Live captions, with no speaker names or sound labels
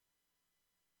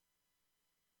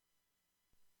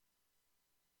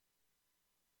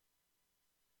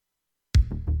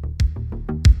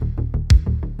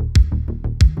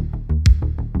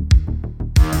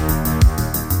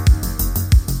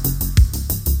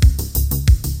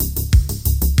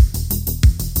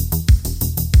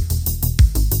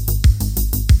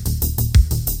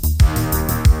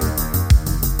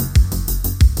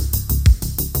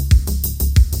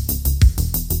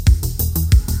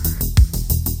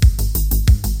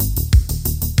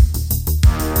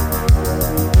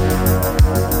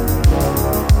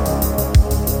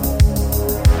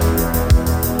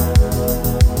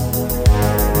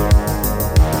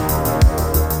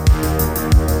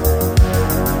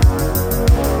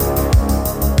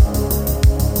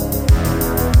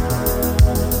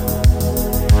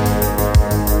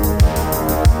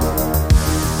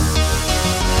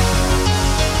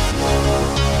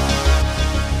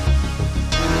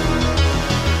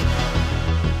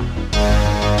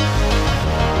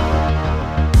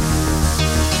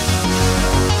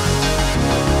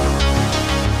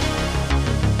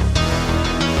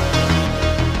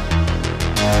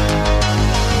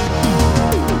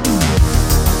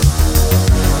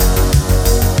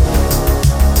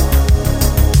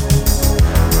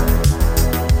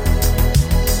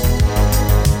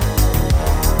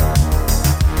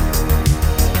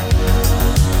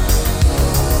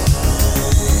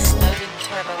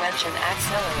Attention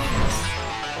accelerators.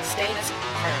 Status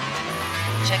confirmed.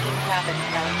 Checking cabin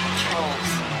ground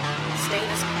controls.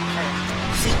 Status confirmed.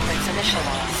 Sequence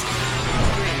initialized.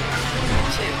 3,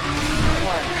 2,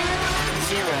 1,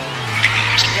 0.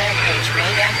 Rampage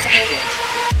mode activated.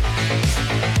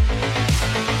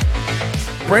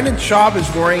 Brendan Schaub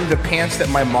is wearing the pants that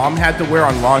my mom had to wear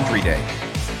on laundry day.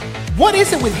 What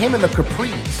is it with him and the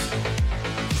capris?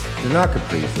 They're not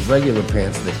capris. The regular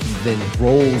pants that he then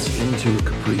rolls into a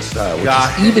capri style, which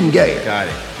Got is it. even gayer. Got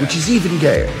it. Which is even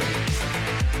gayer.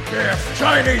 Damn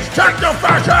Chinese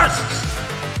techno-fascists!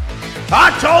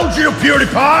 I told you,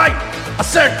 PewDiePie! I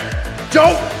said,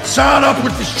 don't sign up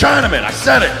with this Chinaman. I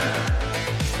said it.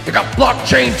 They got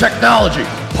blockchain technology.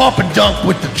 Pump and dunk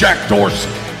with the Jack Dorsey.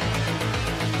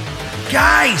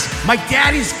 Guys, my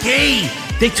dad is gay.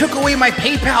 They took away my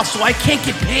PayPal, so I can't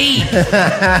get paid.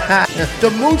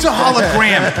 The moon's a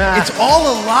hologram. It's all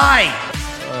a lie.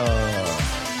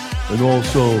 And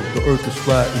also, the earth is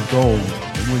flat and domed.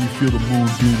 And when you feel the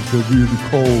moonbeams, they're really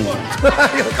cold.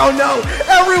 Oh no,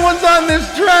 everyone's on this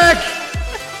track.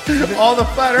 All the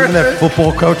flat Even that earthers.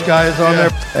 football coach guy is on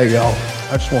there. Hey, yo,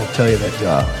 I just want to tell you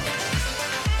that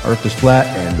Earth is flat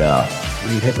and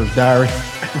read Hitler's diary.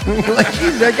 Like,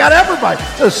 geez, they got everybody.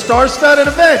 It's a star-studded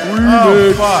event.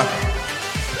 Oh, fuck.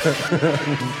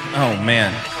 Oh,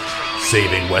 man.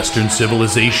 Saving Western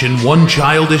civilization one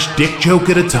childish dick joke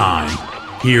at a time.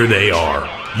 Here they are,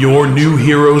 your new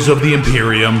heroes of the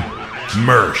Imperium,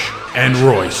 Mersh and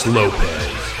Royce Lopez.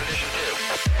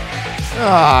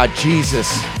 Ah,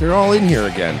 Jesus. They're all in here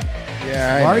again.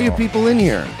 Yeah, Why are you people in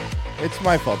here? It's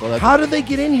my fault. How did they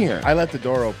get in here? I let the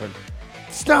door open.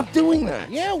 Stop doing that.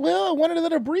 Yeah, well, I wanted to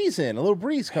let a breeze in. A little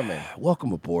breeze come in.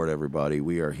 Welcome aboard, everybody.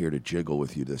 We are here to jiggle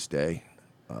with you this day.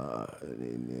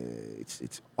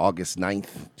 It's August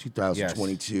 9th,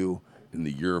 2022, in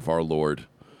the year of our Lord.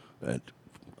 And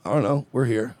I don't know. We're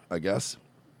here, I guess.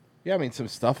 Yeah, I mean, some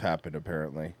stuff happened,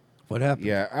 apparently. What happened?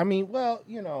 Yeah, I mean, well,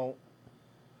 you know,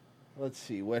 let's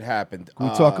see what happened. Can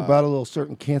we talk about a little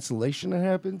certain cancellation that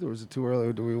happened, or is it too early,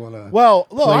 or do we want to? Well,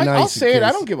 look, play I'll nice say in it. I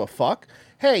case? don't give a fuck.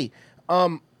 Hey,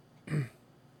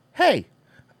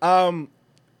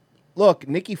 look,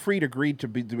 Nikki Fried agreed to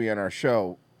be on our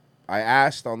show. I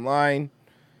asked online,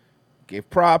 gave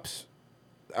props.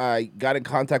 I got in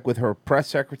contact with her press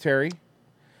secretary.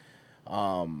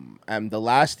 And the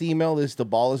last email is the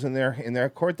ball is in their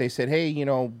court. They said, hey,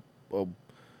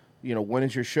 when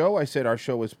is your show? I said our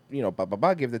show is, blah, blah,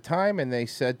 blah, give the time. And they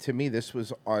said to me this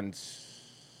was on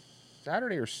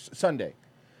Saturday or Sunday.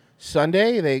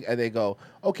 Sunday, they go,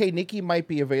 okay, Nikki might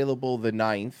be available the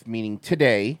 9th, meaning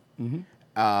today. Mm-hmm.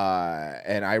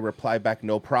 And I reply back,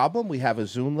 no problem. We have a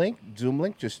Zoom link.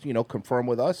 Just, confirm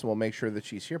with us, and we'll make sure that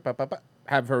she's here. Blah, blah, blah.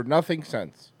 Have heard nothing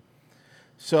since.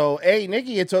 So, hey,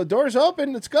 Nikki, it's doors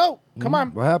open. Let's go. Come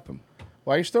on. What happened?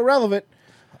 Why are you still relevant?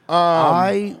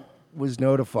 I was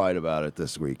notified about it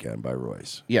this weekend by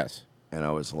Royce. Yes. And I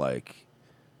was like,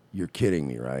 you're kidding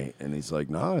me, right? And he's like,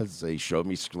 no. He showed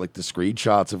me like the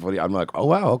screenshots of what I'm like, oh,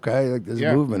 wow, okay. Like, there's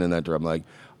movement in that direction. I'm like,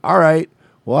 all right,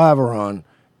 we'll have her on.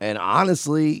 And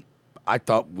honestly, I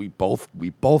thought we both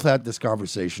had this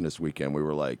conversation this weekend. We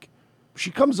were like, she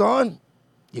comes on,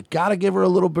 you got to give her a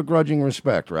little begrudging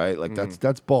respect, right? Like,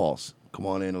 that's balls. Come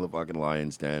on into the fucking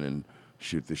Lion's Den and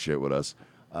shoot the shit with us.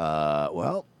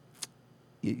 Well,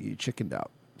 you chickened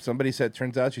out. Somebody said,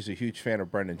 turns out she's a huge fan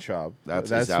of Brendan Schaub.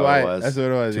 That's why it was. That's what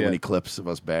it was. Too yeah. many clips of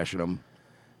us bashing him.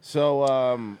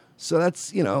 So, so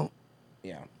that's, yeah.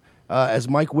 As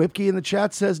Mike Whipke in the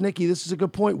chat says, Nikki, this is a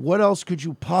good point. What else could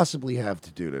you possibly have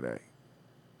to do today?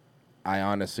 I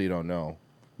honestly don't know.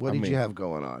 What did you have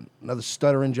going on? Another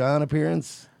Stuttering John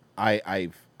appearance?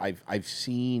 I've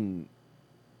seen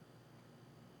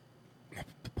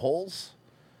the polls.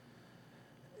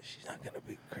 She's not gonna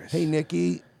be Chris. Hey,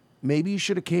 Nikki, maybe you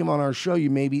should have came on our show.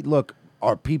 Look,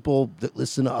 are people that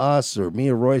listen to us or me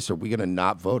or Royce, are we going to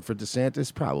not vote for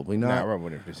DeSantis? Probably not. We're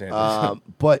voting for DeSantis.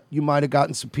 But you might have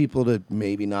gotten some people to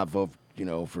maybe not vote,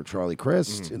 for Charlie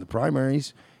Crist in the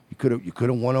primaries. You could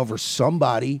have won over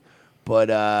somebody.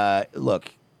 But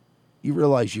look, you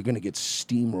realize you're going to get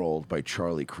steamrolled by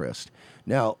Charlie Crist.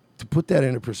 Now, to put that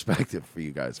into perspective for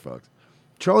you guys, folks,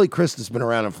 Charlie Crist has been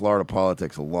around in Florida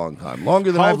politics a long time,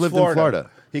 longer than I've lived in Florida.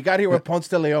 He got here with Ponce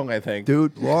de Leon, I think.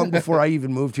 Dude, long before I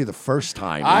even moved here the first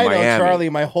time in I Miami. know Charlie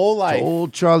my whole life.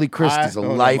 Old Charlie Crist is a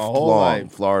known him my whole lifelong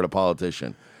life. Florida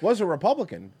politician. Was a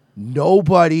Republican.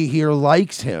 Nobody here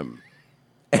likes him.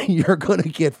 And you're going to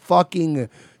get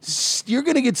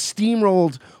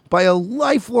steamrolled by a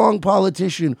lifelong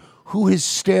politician who has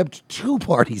stabbed two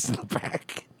parties in the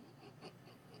back.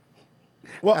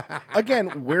 Well,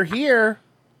 again, we're here.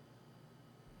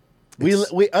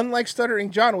 We unlike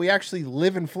Stuttering John, we actually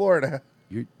live in Florida.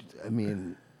 I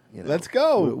mean, let's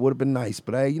go. It would have been nice,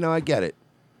 but I get it.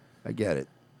 I get it.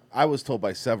 I was told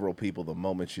by several people the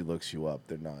moment she looks you up,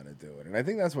 they're not going to do it. And I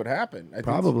think that's what happened. I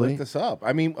Probably. think this up.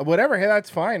 I mean, whatever. Hey, that's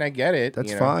fine. I get it.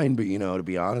 That's fine, but to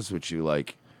be honest with you,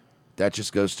 like that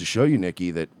just goes to show you,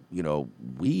 Nikki, that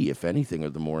we, if anything, are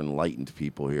the more enlightened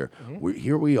people here.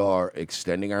 Here we are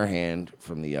extending our hand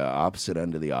from the opposite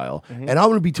end of the aisle, and I'm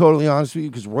going to be totally honest with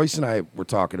you because Royce and I were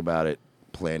talking about it,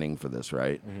 planning for this,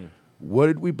 right? What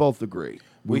did we both agree?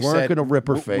 We weren't going to rip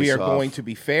her face off. We are going to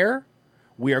be fair.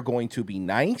 We are going to be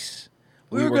nice.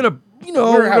 We were going to,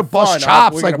 we're going to bust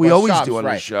chops like we always do on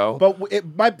this show. But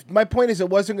my point is, it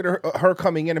wasn't going to her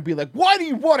coming in and be like, "Why do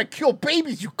you want to kill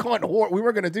babies, you cunt whore?" We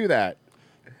weren't going to do that.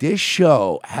 This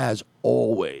show has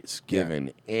always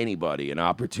given anybody an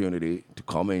opportunity to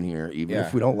come in here, even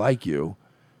if we don't like you,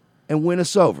 and win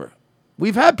us over.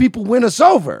 We've had people win us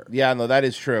over. Yeah, no, that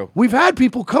is true. We've had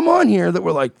people come on here that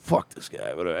were like, "Fuck this guy,"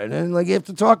 and then like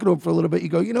after talking to him for a little bit, you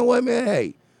go, "You know what, man?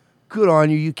 Hey, good on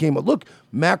you. You came up. Look,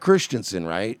 Matt Christensen,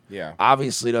 right? Yeah.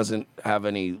 Obviously doesn't have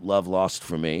any love lost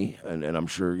for me, and I'm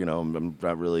sure, I'm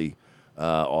not really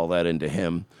all that into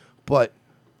him. But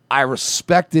I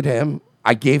respected him.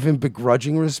 I gave him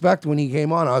begrudging respect when he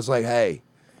came on. I was like, hey,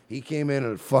 he came in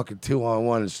at a fucking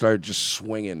 2-on-1 and started just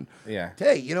swinging. Yeah.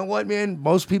 Hey, you know what, man?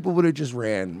 Most people would have just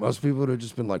ran. Most people would have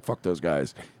just been like, fuck those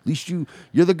guys. At least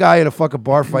you're the guy in a fucking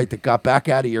bar fight that got back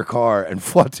out of your car and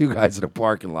fought two guys in a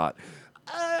parking lot.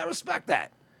 I respect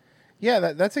that.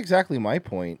 Yeah, that's exactly my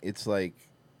point. It's like,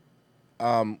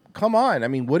 come on. I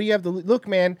mean, what do you have to look,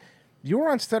 man? You were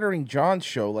on Stuttering John's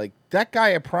show. Like that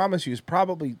guy, I promise you,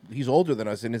 he's older than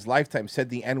us in his lifetime. Said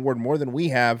the N-word more than we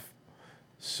have.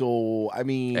 So I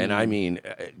mean,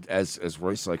 as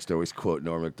Royce likes to always quote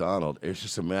Norm Macdonald, it's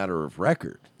just a matter of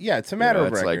record. Yeah, it's a matter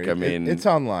of record. Like, I mean, it's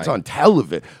online. It's on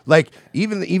television. Like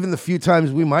even the few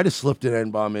times we might have slipped an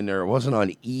N-bomb in there, it wasn't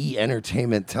on E!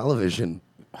 Entertainment Television.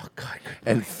 Oh God!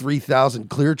 And 3,000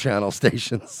 Clear Channel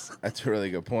stations. That's a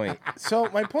really good point. So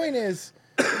my point is,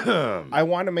 I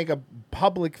want to make a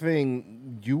public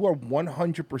thing. You are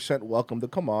 100% welcome to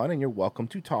come on, and you're welcome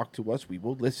to talk to us. We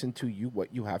will listen to you,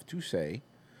 what you have to say.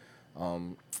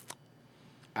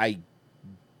 I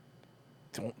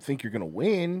don't think you're going to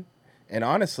win. And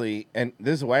honestly, and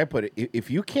this is the way I put it, if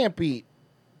you can't beat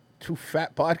two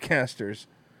fat podcasters,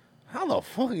 how the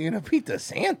fuck are you going to beat the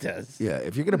Santas? Yeah,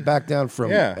 if you're going to back down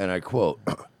from, and I quote,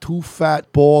 two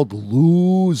fat, bald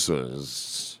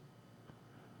losers,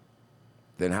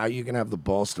 then how are you going to have the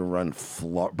balls to run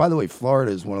Florida? By the way,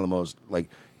 Florida is one of the most,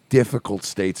 difficult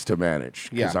states to manage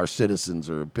because our citizens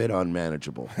are a bit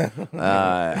unmanageable.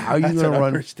 How are you going to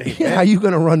run? Yeah, how are you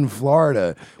going to run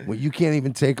Florida when you can't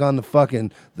even take on the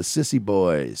sissy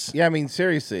boys? Yeah, I mean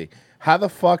seriously, how the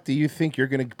fuck do you think you're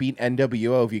going to beat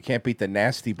NWO if you can't beat the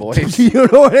Nasty Boys? You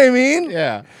know what I mean?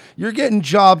 Yeah, you're getting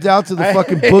jobbed out to the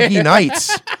fucking Boogie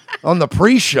Nights on the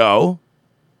pre-show.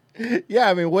 Yeah,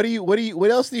 I mean, what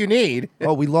else do you need?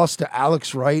 Oh, we lost to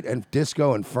Alex Wright and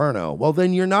Disco Inferno. Well,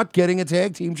 then you're not getting a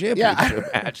tag team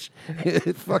championship match.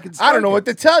 I don't know what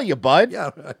to tell you, bud. Yeah,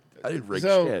 I didn't rig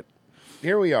shit.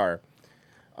 Here we are.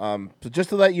 So just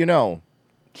to let you know,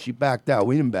 she backed out.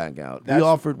 We didn't back out.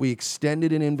 We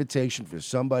extended an invitation for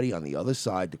somebody on the other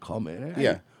side to come in.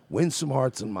 Hey, win some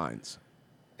hearts and minds.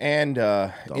 And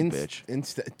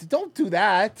bitch. Don't do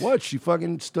that. What? She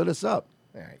fucking stood us up.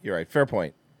 Yeah, you're right. Fair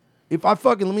point. If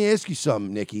let me ask you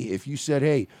something, Nikki. If you said,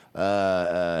 hey,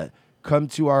 come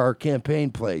to our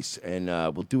campaign place and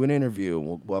we'll do an interview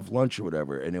and we'll have lunch or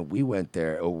whatever, and then we went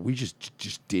there, or we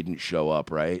just didn't show up,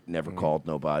 right? Never called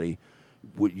nobody.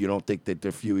 You don't think that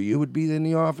a few of you would be in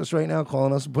the office right now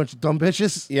calling us a bunch of dumb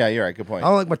bitches? Yeah, you're right. Good point. I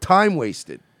don't like my time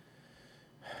wasted.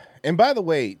 And by the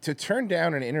way, to turn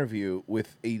down an interview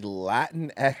with a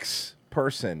Latinx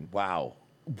person, wow,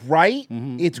 right?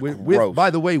 Mm-hmm. It's gross. By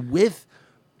the way, with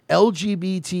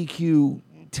LGBTQ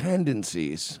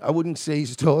tendencies. I wouldn't say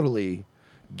he's totally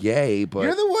gay, but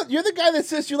you're the guy that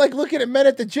says you like looking at men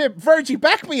at the gym. Virgie,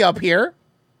 back me up here.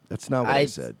 That's not what I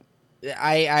said.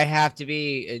 I have to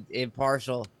be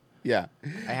impartial. Yeah,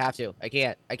 I have to. I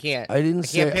can't. I can't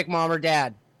pick mom or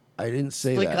dad. I didn't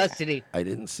say Split that. Custody. I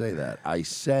didn't say that. I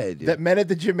said that men at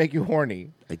the gym make you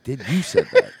horny. I did. You said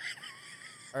that.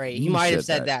 All right, you might have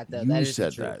said that though. You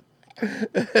said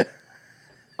that.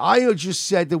 I just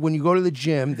said that when you go to the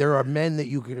gym, there are men that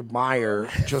you could admire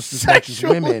just as much as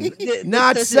women.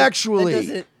 Not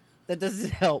sexually. That doesn't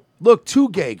help. Look, two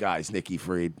gay guys, Nikki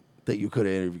Fried, that you could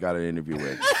have got an interview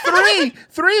with.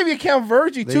 Three if you count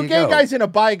Virgie. Two gay guys and a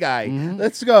bi guy. Mm-hmm.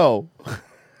 Let's go.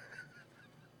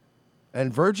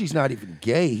 And Virgie's not even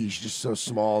gay. He's just so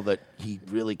small that he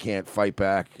really can't fight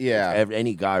back. Yeah.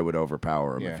 Any guy would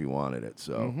overpower him Yeah. if he wanted it.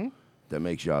 So that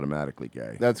makes you automatically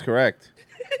gay. That's correct.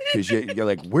 Because you're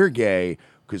like, we're gay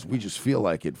because we just feel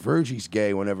like it. Virgie's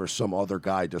gay whenever some other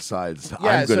guy decides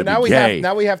I'm going to be gay.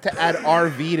 Now we have to add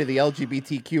RV to the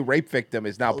LGBTQ rape victim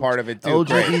is now part of it too.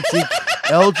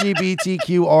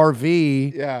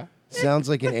 LGBTQRV. Yeah. Sounds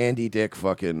like an Andy Dick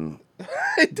fucking.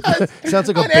 It does. Sounds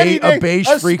like An a beige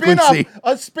frequency.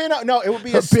 A spin-off. No, it would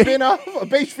be a spin-off. A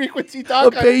beige frequency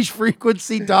doc. A beige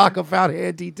frequency doc about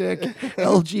Andy Dick.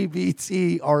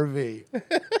 LGBTRV.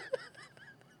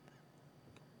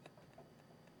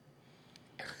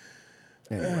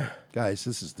 Anyway, guys,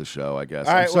 this is the show, I guess.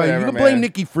 All right, I'm sorry, whatever, you can blame man.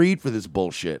 Nikki Fried for this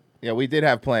bullshit. Yeah, we did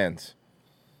have plans.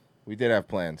 Who's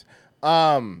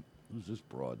this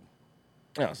broad?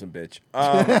 Oh, some bitch.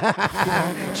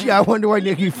 Gee, I wonder why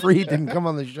Nikki Fried didn't come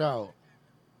on the show.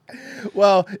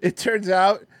 Well, it turns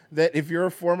out that if you're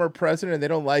a former president and they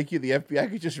don't like you, the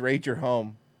FBI could just raid your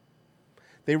home.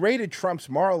 They raided Trump's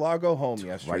Mar-a-Lago home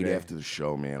yesterday. Right after the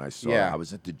show, man, I saw Yeah. I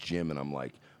was at the gym, and I'm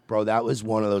like, bro, that was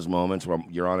one of those moments where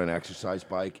you're on an exercise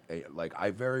bike. Like,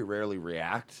 I very rarely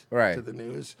react to the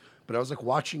news, but I was like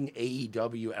watching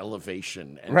AEW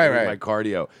Elevation and doing my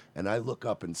cardio, and I look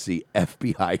up and see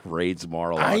FBI raids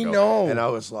Mar-a-Lago. I know. And I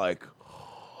was like,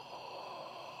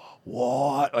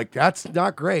 what? Like, that's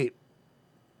not great.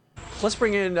 Let's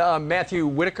bring in Matthew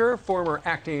Whitaker, former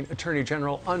acting attorney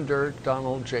general under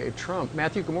Donald J. Trump.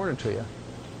 Matthew, good morning to you.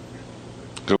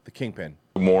 The Kingpin.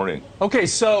 Good morning. Okay,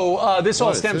 so this all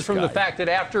What is stems this from guy? the fact that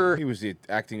after He was the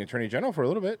acting attorney general for a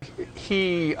little bit.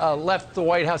 he left the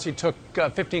White House, he took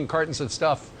 15 cartons of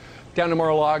stuff down to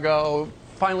Mar-a-Lago,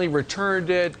 finally returned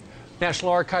it.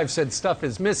 National Archives said stuff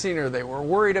is missing or they were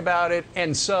worried about it.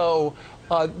 And so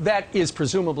that is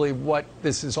presumably what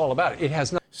this is all about. It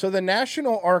has not. So the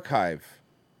National Archive,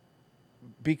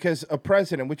 because a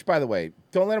president, which by the way,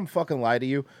 don't let him fucking lie to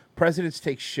you. Presidents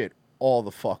take shit all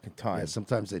the fucking time. Yeah,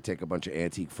 sometimes they take a bunch of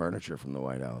antique furniture from the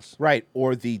White House. Right,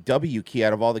 or the W key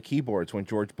out of all the keyboards when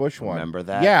George Bush won. Remember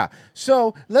that? Yeah.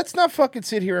 So let's not fucking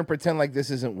sit here and pretend like this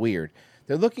isn't weird.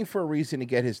 They're looking for a reason to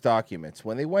get his documents.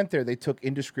 When they went there, they took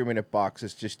indiscriminate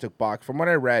boxes, from what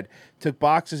I read, took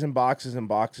boxes and boxes and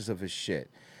boxes of his shit.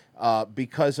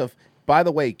 Because of, by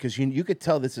the way, because you could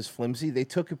tell this is flimsy, they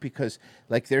took it because,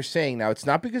 like they're saying now, it's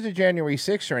not because of January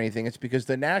 6th or anything, it's because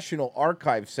the National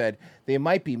Archive said they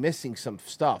might be missing some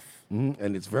stuff. Mm-hmm.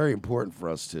 And it's very important for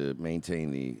us to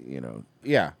maintain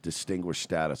the, distinguished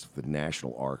status of the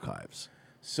National Archives.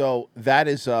 So that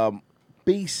is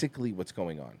basically what's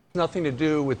going on. Nothing to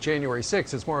do with January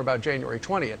 6th. It's more about January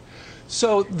 20th.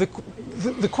 So the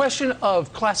question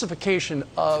of classification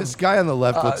of This guy on the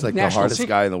left looks like the national hardest secret-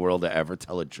 guy in the world to ever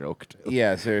tell a joke to.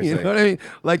 Yeah, seriously. You know what I mean?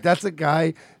 Like, that's a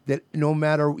guy that no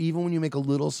matter, even when you make a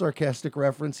little sarcastic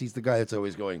reference, he's the guy that's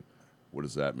always going, what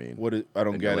does that mean? I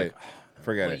don't And get you're it.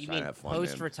 Forget What, it. you mean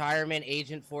post-retirement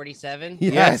Agent 47?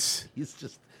 Yes. He's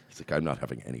like, I'm not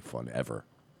having any fun ever.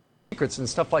 secrets and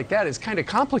stuff like that is kind of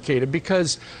complicated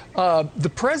because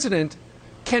the president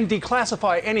can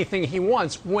declassify anything he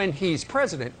wants when he's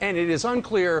president. And it is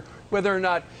unclear whether or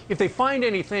not, if they find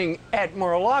anything at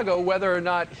Mar-a-Lago, whether or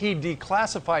not he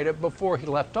declassified it before he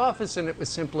left office and it was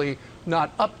simply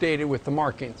not updated with the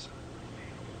markings.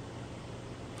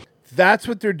 That's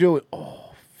what they're doing.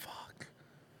 Oh, fuck.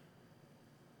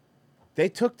 They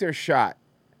took their shot.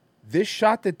 This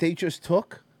shot that they just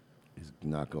took,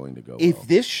 Not going to go if well.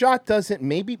 this shot doesn't,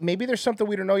 maybe there's something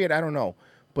we don't know yet, I don't know.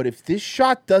 But if this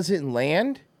shot doesn't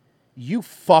land, you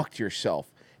fucked yourself.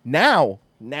 Now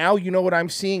you know what I'm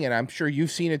seeing, and I'm sure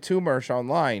you've seen it too, Mersh,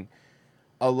 online.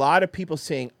 A lot of people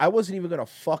saying, I wasn't even going to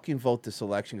fucking vote this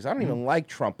election because I don't even like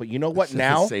Trump. But you know what This is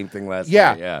now? the same thing last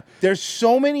night, yeah. There's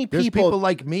so many There's people. people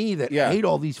like me that Yeah. hate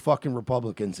all these fucking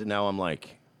Republicans, and now I'm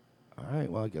like, all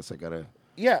right, well, I guess I gotta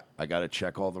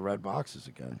check all the red boxes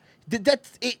again.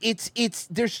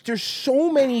 There's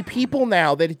so many people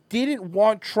now that didn't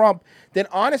want Trump that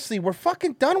honestly we're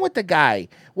fucking done with the guy.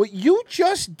 What you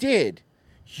just did,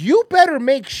 you better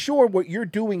make sure what you're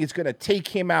doing is going to take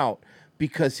him out,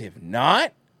 because if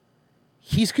not,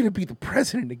 he's going to be the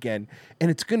president again, and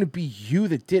it's going to be you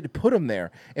that did put him there.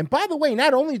 And by the way,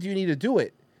 not only do you need to do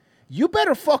it, you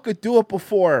better fucking do it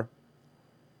before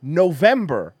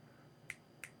November.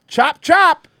 Chop,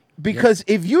 chop, because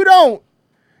if you don't,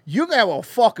 you're going to have a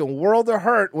fucking world of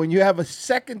hurt when you have a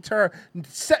second term,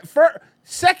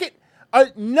 a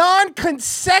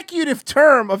non-consecutive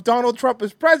term of Donald Trump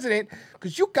as president,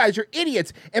 because you guys are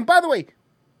idiots. And by the way,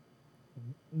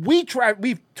 we've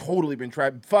totally been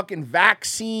tried. Fucking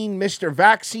vaccine, Mr.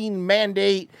 Vaccine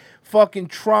mandate, fucking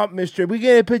Trump, mister. We're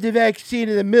going to put the vaccine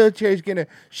and the military's going to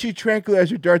shoot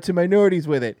tranquilizer darts at minorities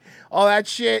with it. All that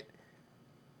shit.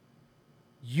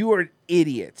 You are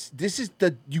idiots. This is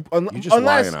the...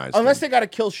 unless they got a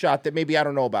kill shot that maybe I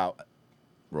don't know about.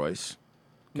 Royce?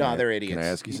 No, they're idiots. Can I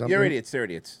ask you something? They're idiots. They're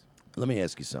idiots. Let me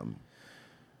ask you something.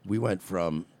 We went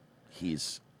from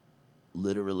he's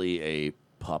literally a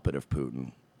puppet of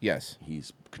Putin. Yes.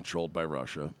 He's controlled by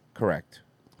Russia. Correct.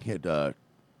 He had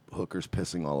hookers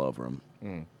pissing all over him.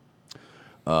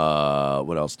 Mm.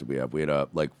 What else did we have? We had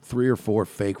like 3 or 4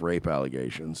 fake rape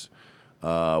allegations.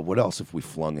 What else have we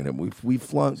flung at him? We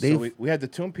flung. So we had the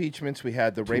 2 impeachments. We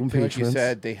had the rape thing, like you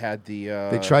said. They had the.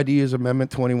 They tried to use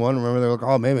Amendment 21. Remember, they're like,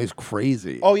 "Oh, maybe it's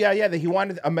crazy." Oh yeah. He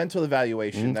wanted a mental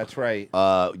evaluation. That's right.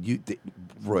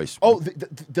 Royce. Oh,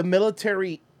 the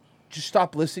military just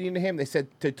stopped listening to him. They said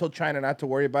to tell China not to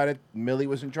worry about it. Milley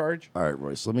was in charge. All right,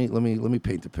 Royce. Let me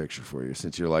paint the picture for you.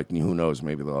 Since you're like, who knows?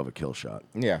 Maybe they'll have a kill shot.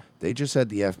 Yeah. They just had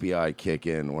the FBI kick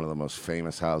in one of the most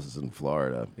famous houses in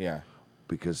Florida. Yeah.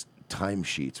 Because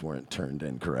timesheets weren't turned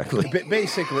in correctly.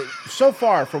 Basically, so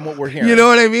far from what we're hearing. You know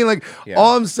what I mean? Like,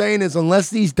 all I'm saying is unless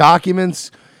these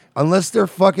documents, unless they're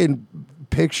fucking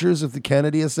pictures of the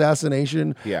Kennedy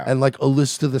assassination and like a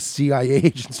list of the CIA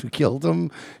agents who killed him,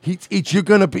 you're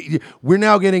gonna be. We're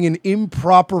now getting an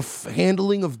improper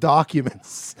handling of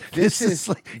documents. This is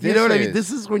like, you know what I mean?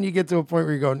 This is when you get to a point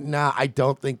where you go, nah, I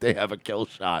don't think they have a kill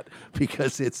shot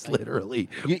because it's literally.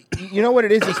 You know what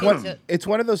it is? It's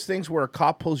one of those things where a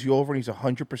cop pulls you over and he's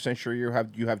 100% sure you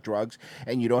have drugs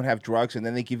and you don't have drugs, and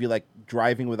then they give you like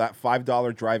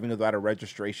 $5 driving without a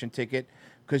registration ticket.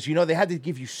 Because, they had to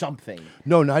give you something.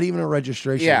 No, not even a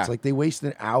registration. Yeah. It's like they waste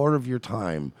an hour of your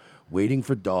time waiting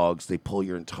for dogs. They pull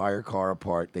your entire car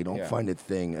apart. They don't find a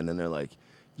thing. And then they're like,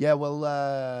 yeah, well,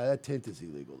 that tint is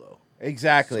illegal, though.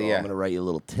 Exactly, so I'm going to write you a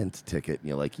little tint ticket. And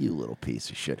you're like, you little piece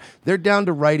of shit. They're down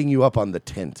to writing you up on the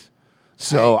tint.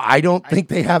 So I don't think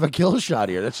they have a kill shot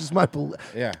here. That's just my belief.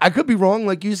 Yeah. I could be wrong.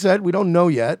 Like you said, we don't know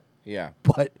yet. Yeah.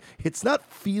 But it's not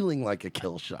feeling like a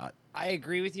kill shot. I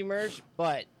agree with you, Merch,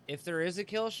 but if there is a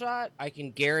kill shot, I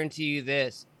can guarantee you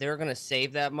this. They're going to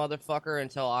save that motherfucker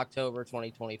until October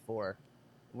 2024.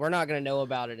 We're not going to know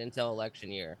about it until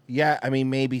election year. Yeah, I mean,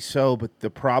 maybe so, but the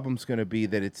problem's going to be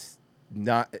that it's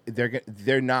not.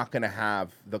 They're not going to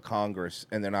have the Congress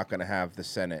and they're not going to have the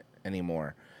Senate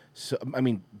anymore. So, I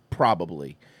mean,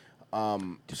 probably.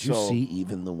 Did you see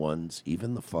even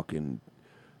the fucking...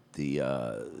 The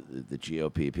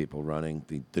GOP people running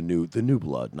the new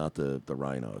blood, not the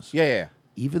rhinos. Yeah.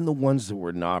 Even the ones that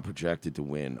were not projected to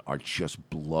win are just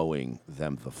blowing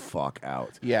them the fuck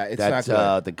out. Yeah, it's not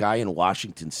good. The guy in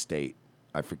Washington State,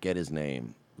 I forget his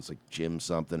name. It's like Jim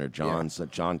something or John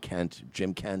Kent,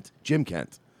 Jim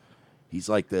Kent. He's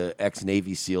like the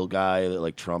ex-Navy SEAL guy that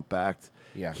like Trump backed.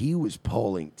 Yeah, he was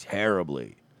polling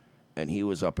terribly, and he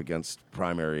was up against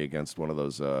one of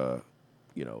those.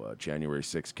 January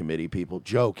 6th committee people.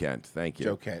 Joe Kent, thank you.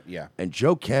 Joe Kent, yeah. And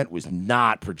Joe Kent was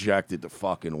not projected to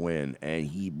fucking win, and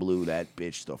he blew that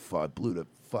bitch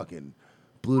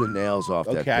blew the nails off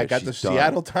that bitch. Okay, I got the She's done.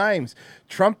 Seattle Times.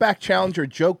 Trump-backed challenger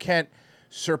Joe Kent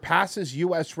surpasses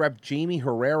U.S. Rep. Jamie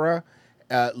Herrera,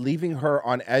 leaving her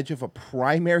on edge of a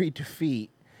primary defeat.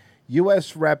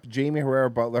 U.S. Rep. Jamie Herrera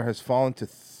Butler has fallen to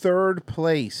 3rd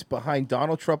place behind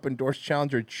Donald Trump-endorsed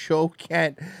challenger Joe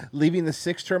Kent, leaving the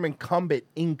 6th-term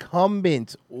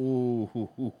incumbent. Ooh.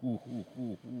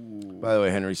 By the way,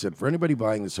 Henry said, for anybody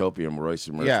buying this opium, Royce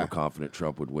and Merch were Yeah. confident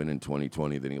Trump would win in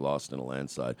 2020, then he lost in a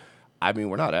landslide. I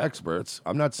mean, we're not experts.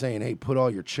 I'm not saying, hey, put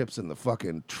all your chips in the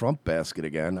fucking Trump basket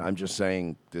again. I'm just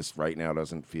saying this right now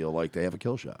doesn't feel like they have a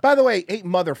kill shot. By the way, hey,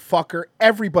 motherfucker,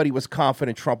 everybody was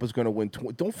confident Trump was going to win.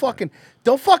 Don't fucking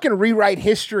rewrite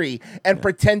history and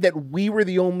pretend that we were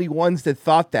the only ones that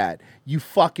thought that. You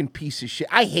fucking piece of shit.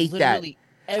 I hate Literally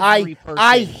that. Every person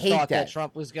I hate thought that.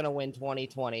 Trump was going to win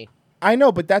 2020. I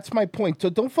know, but that's my point. So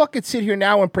don't fucking sit here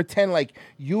now and pretend like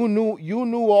you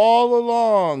knew all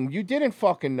along. You didn't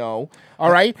fucking know. All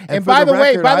right? And by the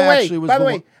way,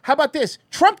 how about this?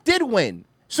 Trump did win.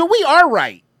 So we are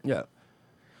right. Yeah.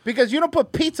 Because you don't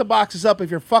put pizza boxes up if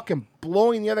you're fucking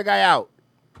blowing the other guy out.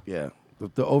 Yeah.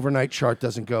 The overnight chart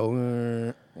doesn't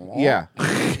go. Yeah.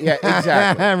 Yeah,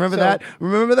 exactly. Remember that?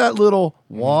 Remember that little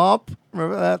womp?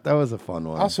 Remember that? That was a fun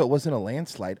one. Also, it wasn't a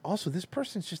landslide. Also, this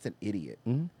person's just an idiot.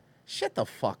 Mm-hmm. Shut the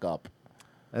fuck up.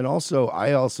 And also,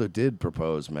 I also did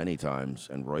propose many times,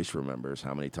 and Royce remembers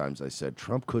how many times I said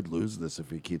Trump could lose this if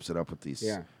he keeps it up with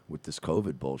with this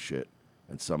COVID bullshit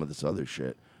and some of this other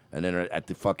shit. And then at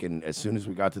the fucking, as soon as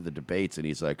we got to the debates, and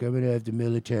he's like, I'm going to have the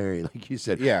military, like you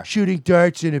said, shooting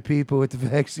darts into people with the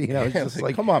vaccine. I was just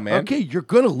like, come on, man. Okay, you're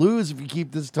going to lose if you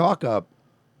keep this talk up.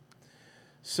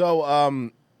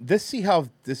 So, see how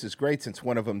this is great since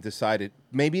one of them decided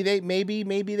maybe they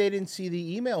didn't see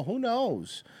the email. Who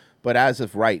knows? But as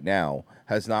of right now,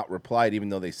 has not replied, even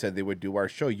though they said they would do our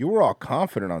show. You were all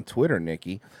confident on Twitter,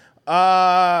 Nikki.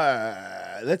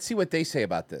 Let's see what they say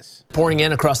about this. Pouring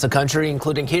in across the country,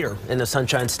 including here in the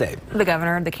Sunshine State. The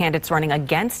governor, the candidates running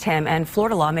against him, and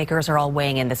Florida lawmakers are all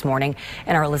weighing in this morning.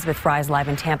 And our Elizabeth Fry is live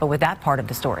in Tampa with that part of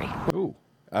the story.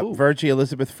 Virgie,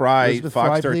 Elizabeth Fry, Elizabeth Fox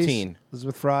Fry, 13. Please.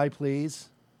 Elizabeth Fry, please.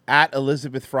 At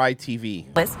Elizabeth Fry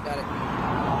TV. Liz? Got it.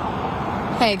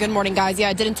 Hey, good morning, guys. Yeah,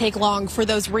 it didn't take long for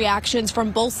those reactions from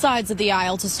both sides of the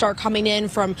aisle to start coming in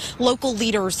from local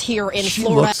leaders here in She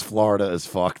Florida. looks Florida as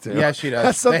fuck, too. Yeah, she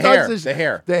does. Sometimes The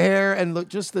hair. The hair and look,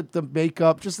 just the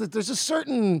makeup. Just that there's a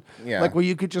certain, like where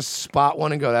you could just spot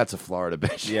one and go, that's a Florida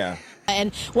bitch. Yeah.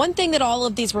 And one thing that all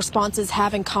of these responses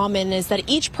have in common is that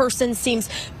each person seems...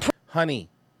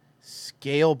 Honey,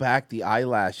 scale back the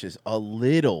eyelashes a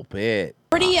little bit.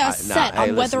 pretty set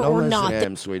on whether or not...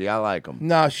 Him, sweetie. I like him.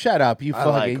 No, shut up. You I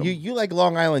like fucking... 'em. you like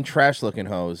Long Island trash-looking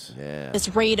hoes. Yeah.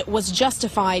 This raid was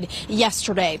justified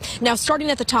yesterday. Now,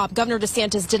 starting at the top, Governor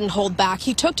DeSantis didn't hold back.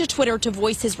 He took to Twitter to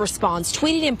voice his response,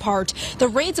 tweeting in part, the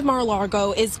raids of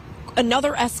Mar-a-Lago is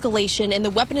another escalation in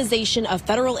the weaponization of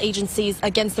federal agencies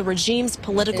against the regime's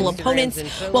political Instagram's opponents,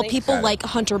 info while link? people Got it. like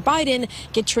Hunter Biden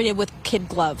get treated with kid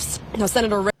gloves. Now,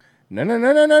 Senator Rick No. Read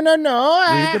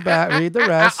the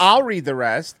rest. I'll read the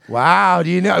rest. Wow, do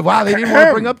you know? Wow, they didn't want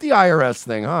to bring up the IRS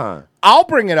thing, huh? I'll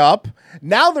bring it up.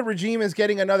 Now the regime is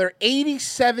getting another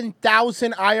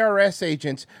 87,000 IRS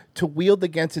agents to wield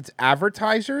against its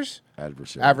adversaries.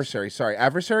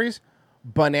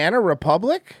 Banana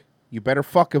Republic? You better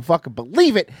fucking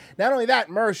believe it. Not only that,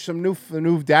 Mersh, some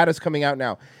new data's coming out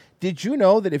now. Did you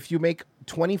know that if you make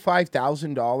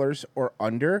 $25,000 or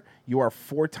under, you are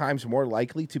 4 times more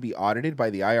likely to be audited by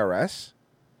the IRS?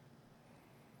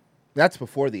 That's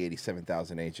before the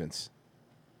 87,000 agents.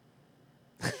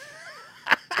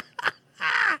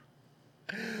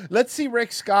 Let's see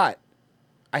Rick Scott.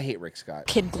 I hate Rick Scott.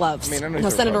 kid gloves. I know Now, he's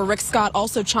a Senator Republican. Rick Scott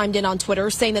also chimed in on Twitter,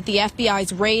 saying that the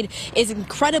FBI's raid is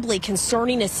incredibly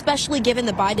concerning, especially given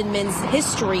the Biden men's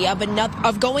history of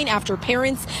going after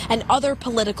parents and other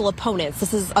political opponents.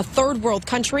 This is a third world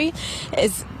country,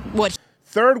 is what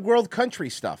Third world country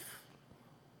stuff.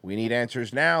 We need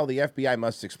answers now. The FBI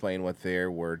must explain what they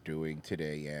were doing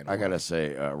today. And I gotta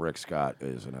say, Rick Scott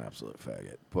is an absolute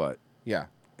faggot. But yeah,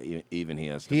 even he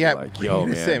has to He be had- like, yo,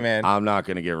 man, Say, man. I'm not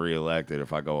gonna get reelected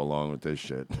if I go along with this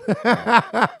shit.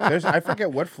 I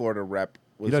forget what Florida rep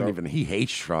was. He doesn't even. He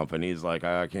hates Trump, and he's like,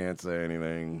 I can't say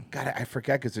anything. God, I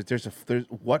forget because there's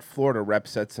what Florida rep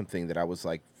said something that I was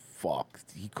like, fuck.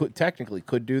 He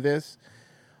could do this.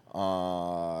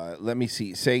 Let me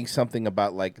see. Saying something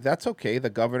about like that's okay. The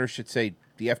governor should say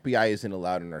the FBI isn't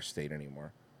allowed in our state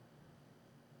anymore.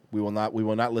 We will not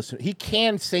listen. He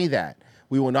can say that.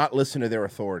 We will not listen to their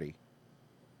authority.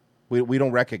 We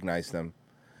don't recognize them.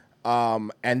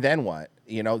 And then what?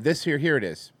 You know, this here it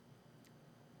is.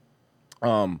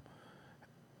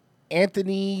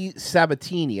 Anthony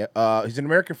Sabatini, he's an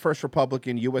American First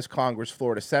Republican, U.S. Congress,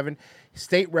 Florida 7,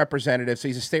 state representative. So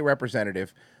he's a state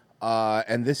representative.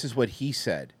 And this is what he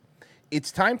said. It's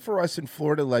time for us in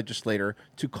Florida legislature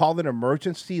to call an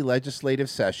emergency legislative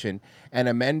session and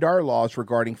amend our laws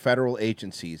regarding federal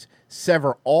agencies.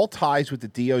 Sever all ties with the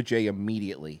DOJ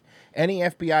immediately. Any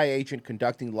FBI agent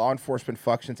conducting law enforcement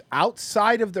functions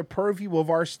outside of the purview of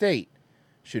our state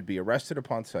should be arrested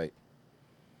upon sight.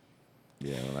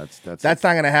 Yeah, well, that's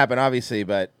not going to happen, obviously,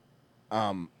 but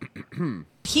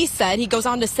he said. He goes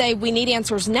on to say, we need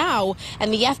answers now,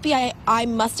 and the FBI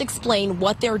must explain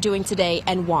what they're doing today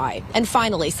and why. And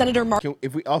finally, Senator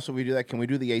if we do that, can we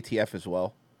do the ATF as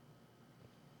well?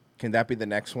 Can that be the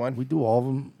next one? We do all of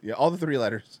them. Yeah, all the 3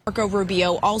 letters. Marco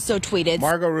Rubio also tweeted.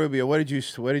 Marco Rubio, what did you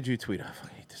tweet? I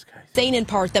fucking hate this guy. Saying in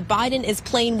part that Biden is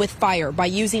playing with fire by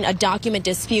using a document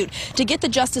dispute to get the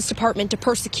Justice Department to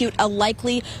persecute a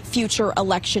likely future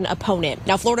election opponent.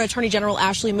 Now, Florida Attorney General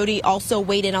Ashley Moody also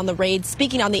weighed in on the raid,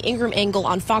 speaking on the Ingram angle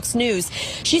on Fox News.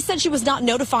 She said she was not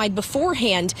notified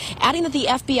beforehand, adding that the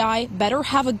FBI better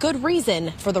have a good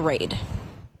reason for the raid.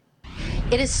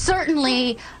 It is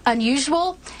certainly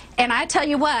unusual. And I tell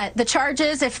you what, the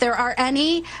charges, if there are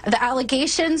any, the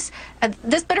allegations,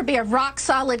 this better be a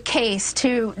rock-solid case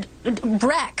to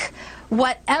wreck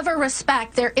whatever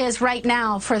respect there is right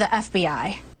now for the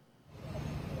FBI.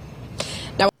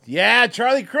 Yeah,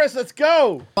 Charlie Crist, let's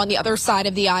go. On the other side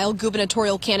of the aisle,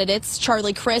 gubernatorial candidates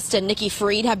Charlie Crist and Nikki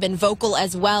Fried have been vocal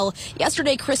as well.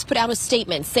 Yesterday, Crist put out a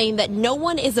statement saying that no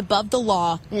one is above the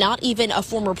law, not even a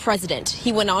former president.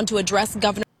 He went on to address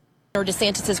Governor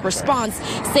DeSantis' response,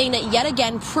 saying it yet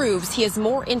again proves he is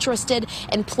more interested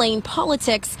in playing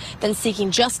politics than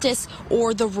seeking justice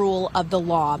or the rule of the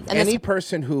law. And Any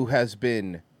person who has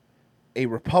been a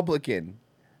Republican,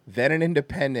 then an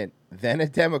independent, then a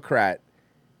Democrat,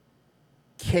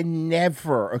 can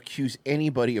never accuse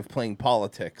anybody of playing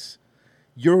politics.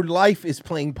 Your life is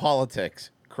playing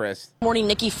politics, Chris. Morning,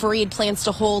 Nikki Fried plans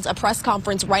to hold a press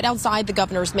conference right outside the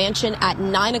governor's mansion at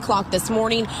 9 o'clock this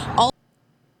morning.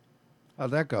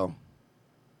 How'd that go?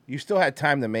 You still had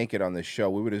time to make it on this show.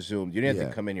 We would have Zoomed. You didn't have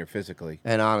to come in here physically.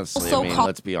 And honestly, Also I mean, call-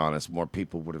 let's be honest, more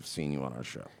people would have seen you on our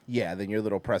show. Yeah, than your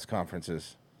little press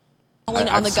conferences.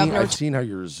 I've seen how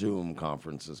your Zoom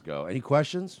conferences go. Any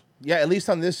questions? Yeah, at least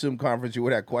on this Zoom conference, you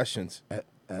would have questions.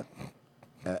 The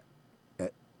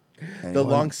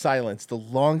long silence. The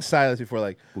long silence before,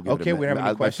 like, okay, we don't have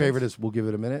any My questions. favorite is we'll give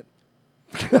it a minute.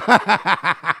 You're like,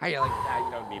 nah,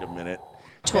 you don't need a minute.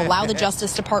 To allow the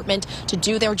Justice Department to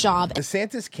do their job.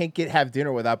 DeSantis can't have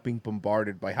dinner without being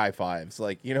bombarded by high fives.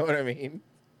 Like, you know what I mean?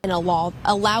 And allow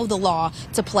the law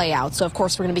to play out. So, of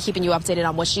course, we're going to be keeping you updated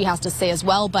on what she has to say as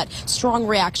well. But strong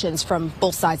reactions from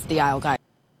both sides of the aisle, guys.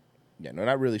 Yeah, no,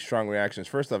 not really strong reactions.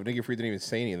 First off, Nikki Fried didn't even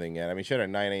say anything yet. I mean, she had a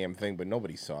 9 a.m. thing, but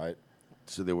nobody saw it.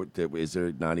 So is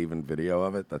there not even video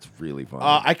of it? That's really fun.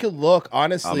 I could look,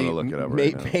 honestly. I'm going to look it up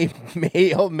right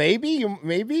now.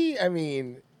 Maybe. I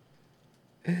mean,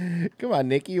 come on,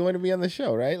 Nikki. You want to be on the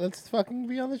show, right? Let's fucking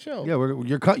be on the show. Yeah,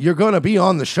 you're going to be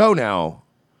on the show now,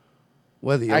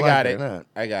 whether you I like got it it. or not.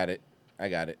 I got it.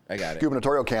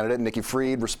 Gubernatorial candidate Nikki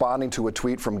Fried responding to a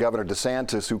tweet from Governor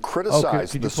DeSantis, who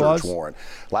criticized could the you search pause? warrant.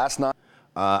 Last night,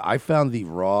 I found the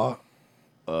raw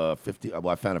I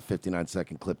found a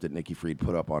 59-second clip that Nikki Fried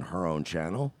put up on her own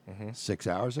channel 6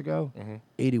 hours ago.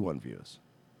 81 views.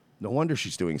 No wonder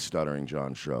she's doing Stuttering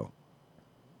John's show.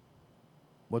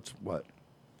 What?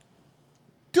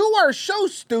 Do our show,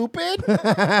 stupid. You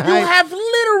have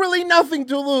literally nothing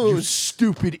to lose. You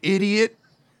stupid idiot.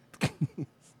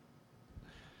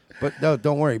 But no,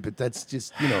 don't worry. But that's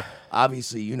just,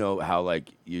 obviously, how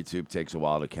like YouTube takes a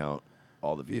while to count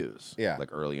all the views. Yeah. Like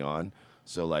early on.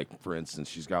 So like, for instance,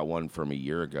 she's got one from a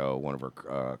year ago. One of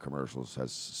her commercials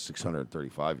has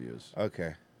 635 views.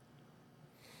 Okay.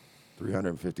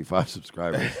 355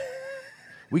 subscribers.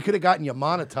 We could have gotten you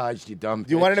monetized, you dumb.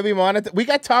 Do you want it to be monetized? We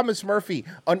got Thomas Murphy,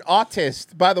 an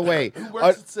autist, by the way, Who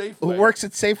works at Safeway. Who works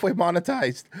at Safeway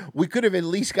monetized. We could have at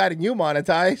least gotten you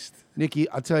monetized. Nikki,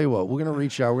 I'll tell you what. We're going to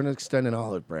reach out. We're going to extend an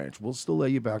olive branch. We'll still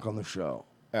let you back on the show.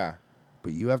 Yeah.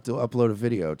 But you have to upload a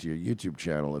video to your YouTube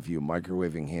channel of you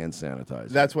microwaving hand sanitizer.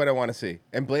 That's what I want to see.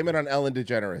 And blame it on Ellen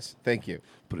DeGeneres. Thank you.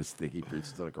 Put a sticky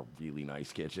fruits to like a really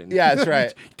nice kitchen. Yeah, that's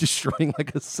right. Destroying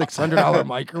like a $600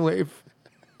 microwave.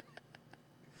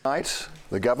 Tonight,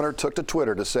 the governor took to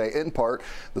Twitter to say, in part,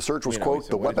 the search was, quote,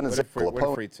 the weaponizational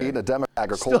opponent in a Democrat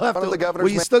agriculture. The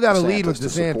governor's you still got to lead with to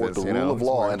support DeSantis. the rule of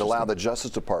law and allow the Justice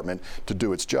Department to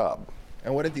do its job.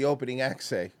 And what did the opening act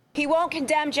say? He won't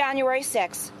condemn January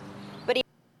 6th, but he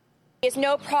has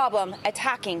no problem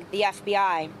attacking the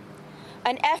FBI.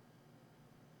 An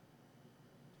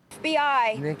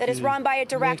FBI that is run by a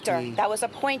director that was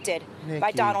appointed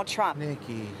by Donald Trump.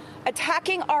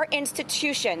 Attacking our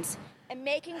institutions and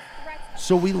making threats.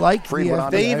 So we like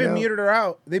They even muted her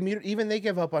out. Even they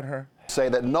give up on her. Say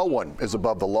that no one is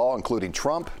above the law, including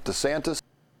Trump, DeSantis.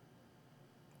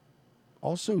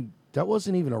 Also, that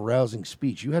wasn't even a rousing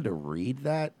speech. You had to read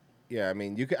that. Yeah, I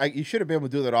mean, you should have been able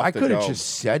to do that off I the could dome. have just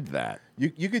said that.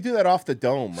 You could do that off the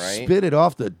dome, right? Spit it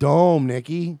off the dome,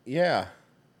 Nikki. Yeah.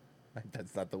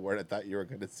 That's not the word I thought you were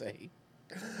going to say.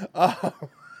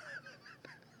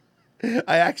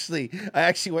 I actually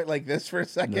went like this for a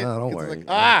second. No, don't 'cause worry. it's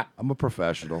like, I'm a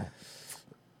professional.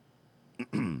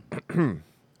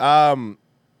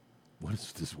 What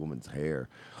is this woman's hair?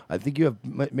 I think you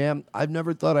have, ma'am, I've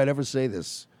never thought I'd ever say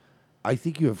this. I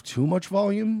think you have too much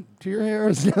volume to your hair.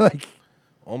 Is it like,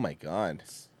 oh my God.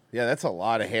 Yeah, that's a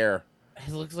lot of hair.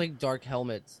 It looks like Dark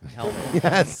Helmet's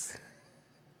Yes.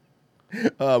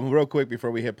 Real quick before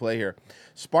we hit play here.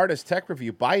 Sparta's Tech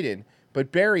Review, Biden,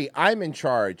 but Barry, I'm in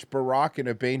charge. Barack in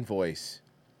a Bane voice.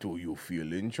 Do you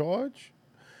feel in charge?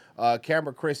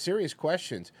 Camera Chris, serious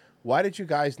questions. Why did you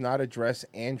guys not address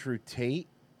Andrew Tate?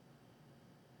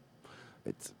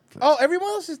 Everyone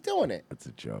else is doing it. That's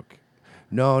a joke.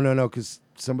 No, because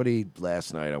somebody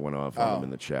last night I went off on him in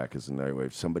the chat because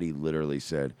somebody literally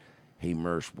said, "Hey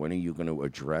Mersh, when are you going to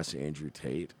address Andrew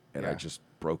Tate?" And I just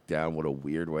broke down what a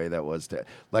weird way that was to.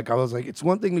 Like, I was like, it's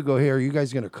one thing to go, hey, are you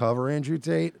guys going to cover Andrew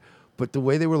Tate? But the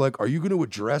way they were like, are you going to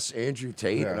address Andrew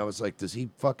Tate? Yeah. And I was like, does he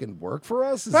fucking work for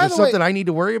us? Is By there the way- something I need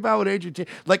to worry about with Andrew Tate?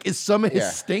 Like, is some of his Yeah.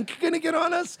 stink going to get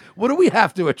on us? What do we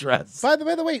have to address? By the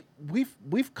way,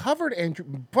 we've covered Andrew.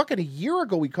 Fucking a year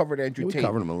ago, we covered Andrew We Tate.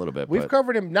 covered him a little bit. We've but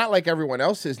covered him not like everyone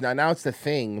else is now. Now it's the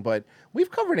thing, but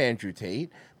we've covered Andrew Tate.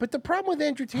 But the problem with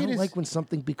Andrew I Tate don't is like when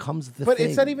something becomes the but thing.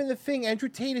 it's not even the thing. Andrew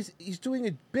Tate he's doing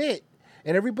a bit,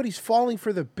 and everybody's falling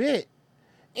for the bit.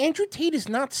 Andrew Tate is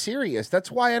not serious. That's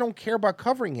why I don't care about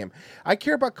covering him. I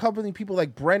care about covering people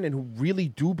like Brendan who really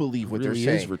do believe what Really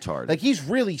they're is saying. retarded. Like he's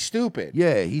really stupid.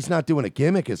 Yeah, he's not doing a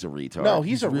gimmick as a retard. No,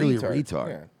 he's a really retard. a retard.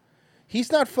 Yeah.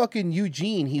 He's not fucking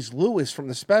Eugene. He's Lewis from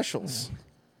the specials.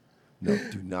 No,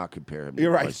 do not compare him to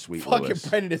You're my right. sweet Fucking Lewis.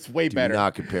 Brendan is way do better. Do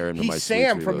not compare him to He's my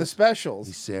Sam sweet from the Lewis. specials.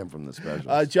 He's Sam from the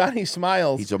specials. Johnny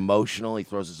Smiles. He's emotional. He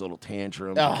throws his little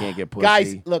tantrums. Ugh, He can't get pussy.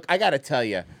 Guys, look, I got to tell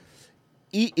you,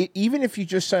 even if you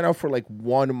just sign up for like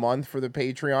 1 month for the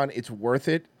Patreon, it's worth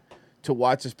it to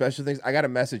watch the special things. I got a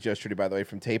message yesterday, by the way,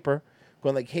 from Taper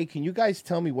going like, hey, can you guys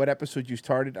tell me what episode you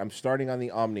started? I'm starting on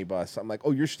the Omnibus. I'm like,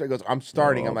 oh, you're starting? Goes, I'm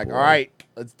starting. Oh, I'm like, boy. all right,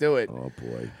 let's do it. Oh,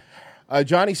 boy.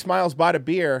 Johnny Smiles bought a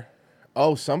beer.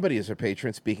 Oh, somebody is a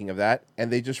patron, speaking of that.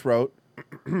 And they just wrote,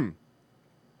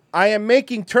 I am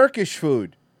making Turkish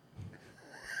food.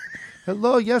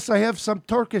 Hello, yes, I have some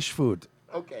Turkish food.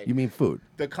 Okay. You mean food?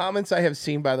 The comments I have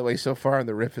seen, by the way, so far on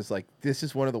the riff is like, this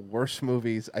is one of the worst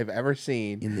movies I've ever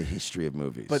seen. In the history of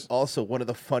movies. But also one of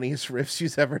the funniest riffs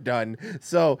you've ever done.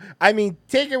 So, I mean,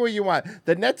 take it where you want.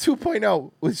 The Net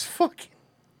 2.0 was fucking...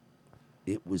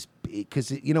 It was big.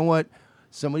 Because, you know what?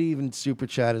 Somebody even super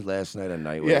chatted last night on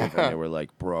Nightwave, Yeah. and they were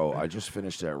like, bro, I just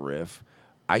finished that riff.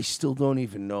 I still don't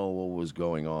even know what was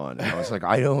going on. And I was like,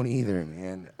 I don't either,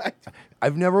 man.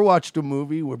 I've never watched a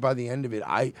movie where by the end of it,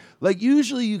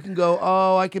 usually you can go,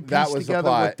 oh, I can That piece was the together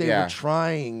plot, what they yeah. were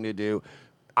trying to do.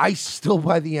 I still,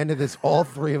 by the end of this, all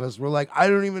three of us were like, I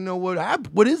don't even know what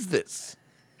happened. What is this?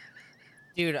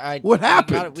 Dude, What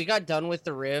happened? We got done with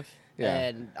the riff, Yeah.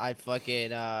 and I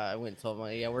fucking I went and told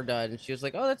my yeah we're done. And she was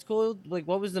like, oh, that's cool. Like,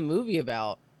 what was the movie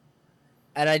about?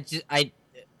 And I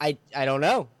don't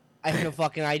know. I have no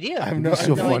fucking idea. It's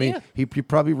so funny. idea. He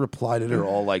probably replied to her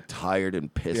all like tired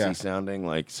and pissy Yeah. sounding.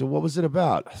 Like, so what was it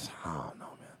about? I said, oh no,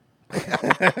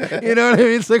 man. You know what I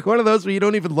mean? It's like one of those where you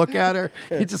don't even look at her.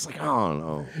 You're just like, oh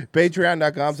no.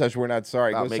 Patreon.com/we're not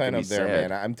sorry. Stop Go making sign me up there, sad.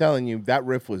 man. I'm telling you, that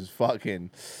riff was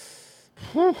fucking...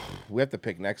 Whew. We have to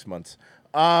pick next month's.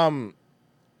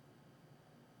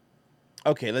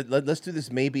 Okay, let's do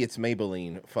this. Maybe it's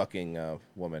Maybelline fucking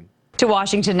woman. To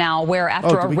Washington now, where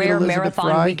after Oh, a did we get rare Elizabeth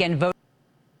marathon Fry? weekend vote.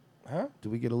 Huh? Do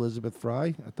we get Elizabeth Fry?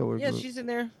 I thought we were Yeah, gonna- she's in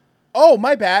there. Oh,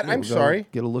 my bad. Yeah, I'm we'll go sorry.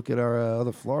 Get a look at our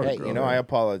other Florida Hey, girl you know, there. I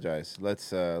apologize. Let's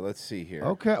see here.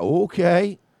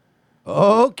 Okay.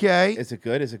 Is it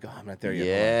good? Is it good? I'm not there yet.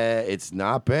 Yeah, it's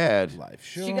not bad. Live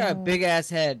show. She got a big ass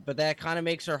head, but that kind of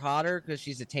makes her hotter because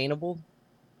she's attainable.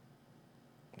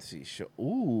 Let's see. Show.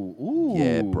 Ooh.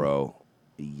 Yeah, bro.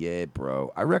 Yeah,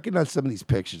 bro. I recognize some of these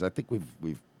pictures. I think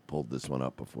we've pulled this one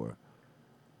up before.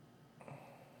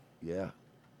 Yeah.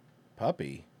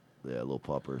 Puppy. Yeah, little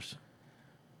puppers.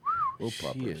 Little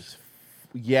puppers.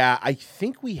 Yeah, I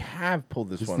think we have pulled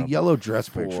this 'Cause one the up yellow dress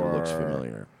picture looks before.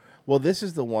 familiar. Well, this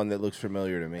is the one that looks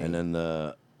familiar to me. And then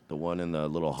the one in the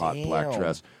little hot black Damn.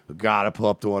 dress. We gotta pull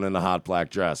up the one in the hot black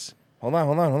dress. Hold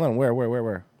on.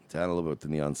 Where? Down a little bit with the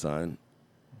neon sign.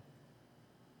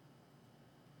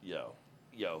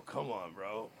 Yo, come on,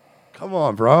 bro. Come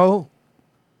on, bro.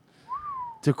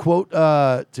 To quote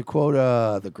the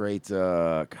great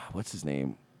God, what's his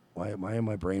name? Why am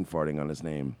I brain farting on his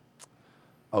name?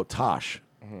 Oh, Tosh.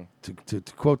 Mhm. To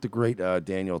quote the great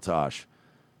Daniel Tosh,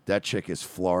 that chick is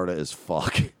Florida as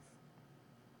fuck.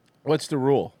 What's the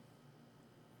rule?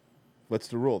 What's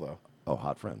the rule, though? Oh,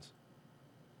 hot friends.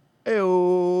 Ew.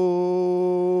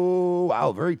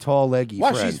 Wow, very tall, leggy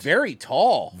Wow, friend. she's very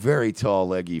tall. Very tall,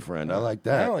 leggy friend. I like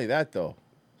that. Not only that, though,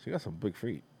 she got some big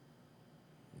feet.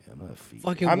 Yeah, I'm not a feet.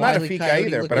 Fucking I'm not a Wile E. feet guy Coyote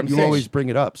either, but looking I'm You saying always bring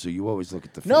it up, so you always look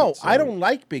at the feet. no, so- I don't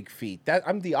like big feet. That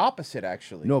I'm the opposite,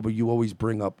 actually. No, but you always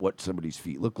bring up what somebody's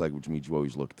feet look like, which means you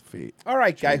always look at the feet. All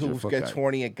right, guy Change your who foot gets guy.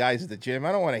 horny at guys at the gym.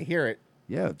 I don't want to hear it.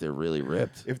 Yeah, if they're really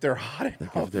ripped. If they're hot Like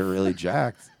enough. if they're really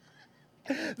jacked.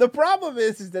 The problem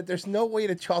is that there's no way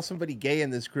to call somebody gay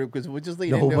in this group because we'll just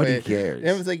lead into Nobody it. cares. And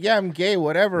it was like, yeah, I'm gay,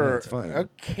 whatever. Yeah, it's fine. I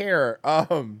don't care.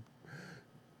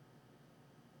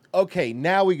 Okay,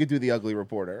 now we could do the ugly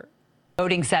reporter.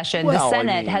 voting session. Well, the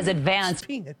Senate has advanced.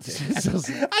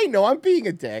 I know I'm being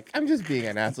a dick. I'm just being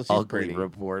an asshole. She's Ugly pretty.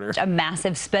 reporter. A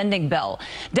massive spending bill.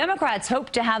 Democrats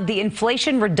hope to have the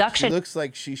Inflation Reduction. She looks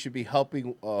like she should be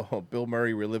helping Bill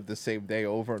Murray relive the same day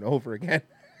over and over again.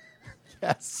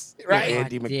 Yes. Right?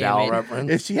 Andy McDowell reference.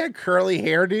 If she had curly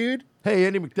hair, dude. Hey,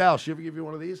 Andy McDowell, she ever give you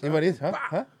one of these? Anybody is?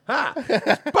 Huh?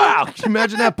 Wow. Can you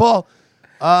imagine that, Paul?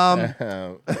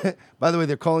 By the way,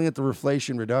 they're calling it the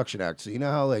Reflation Reduction Act. So you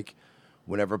know how, like,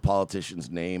 whenever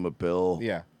politicians name a bill,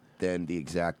 then the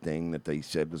exact thing that they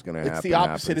said was going to happen It's the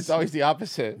opposite. happens. It's always the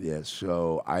opposite. Yeah,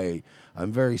 so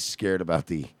I'm very scared about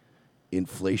the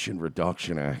Inflation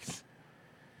Reduction Act.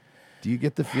 Do you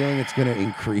get the feeling it's going to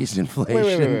increase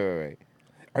inflation? Wait.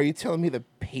 Are you telling me the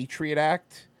Patriot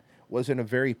Act wasn't a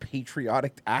very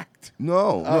patriotic act?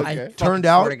 No. Oh, I okay. Turned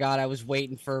swear out- to God, I was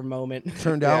waiting for a moment.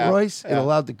 Turned out, Royce, it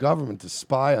allowed the government to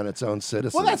spy on its own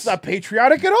citizens. Well, that's not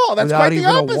patriotic at all. That's Without quite the even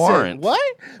a opposite. warrant.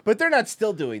 What? But they're not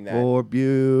still doing that. For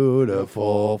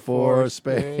beautiful, for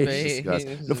space.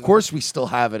 Discuss. Of course, we still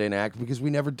have it in act because we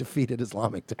never defeated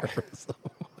Islamic terrorism.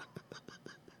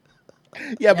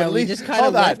 Yeah, but at we least just kind of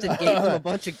hold on. left and gave them a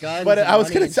bunch of guns. But and I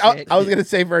was money gonna, and shit. I was gonna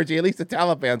say, Virgie, at least the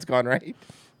Taliban's gone, right?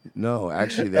 No,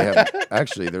 actually, they have.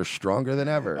 Actually, they're stronger than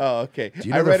ever. Oh, okay. Do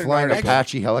you I know read they're an flying article-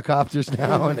 Apache helicopters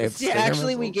now? And they have Yeah, Stinger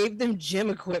actually, we missiles? gave them gym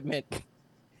equipment,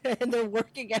 and they're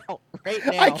working out right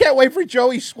now. I can't wait for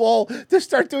Joey Swole to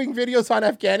start doing videos on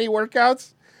Afghani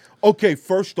workouts. Okay,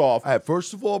 first off,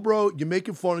 first of all, bro, you're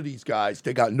making fun of these guys.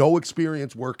 They got no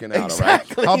experience working out.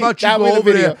 Exactly. All right? How about you That go was the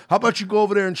over video. there? How about you go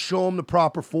over there and show them the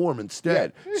proper form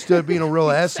instead, instead of being a real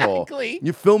asshole? Exactly.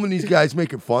 You're filming these guys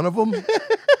making fun of them.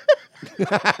 Still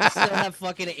have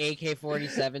fucking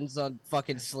AK-47s on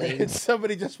fucking and slings.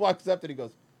 somebody just walks up and he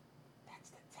goes,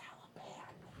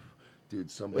 Dude,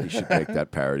 somebody should make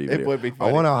that parody It video. would be I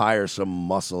funny. want to hire some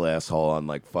muscle asshole on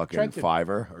like fucking Trenton.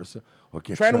 Fiverr or so. Or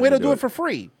get Trent Trenton Widow to do it for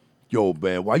free. Yo,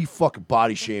 man, why you fucking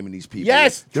body shaming these people?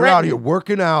 Yes, they're out Trenton. here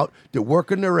working out. They're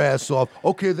working their ass off.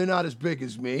 Okay, they're not as big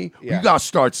as me. Yeah. You got to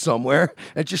start somewhere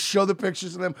and just show the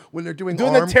pictures of them when they're doing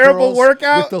Doing arm the terrible curls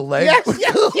workout with the leg. Yes, with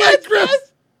yes, the yes, leg grip.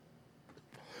 yes.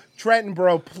 Trenton,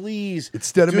 bro, please.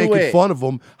 Instead of do making it. fun of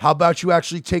them, how about you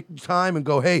actually take the time and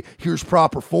go, hey, here's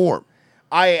proper form.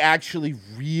 I actually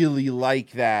really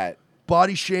like that.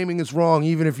 Body shaming is wrong,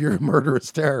 even if you're a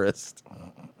murderous terrorist.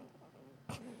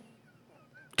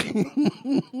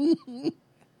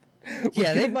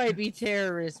 Yeah, they might be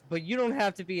terrorists, but you don't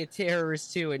have to be a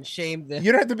terrorist too and shame them.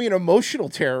 You don't have to be an emotional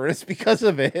terrorist because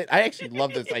of it. I actually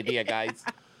love this idea, guys.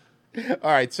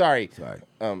 All right, sorry.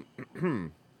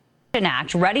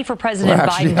 Act ready for President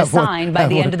Biden to sign by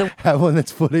the end of the Have one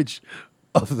that's footage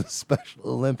of the Special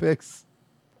Olympics.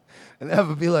 And that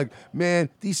would be like, man,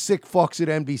 these sick fucks at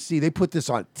NBC, they put this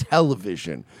on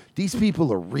television. These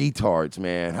people are retards,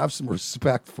 man. Have some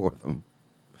respect for them.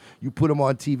 You put them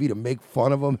on TV to make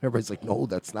fun of them. Everybody's like, no,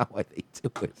 that's not why they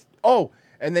do it. Oh,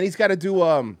 and then he's got to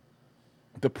do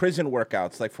the prison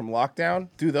workouts, like from lockdown.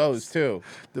 Do those too.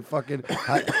 The fucking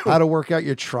how to work out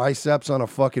your triceps on a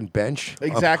fucking bench.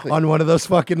 Exactly. On one of those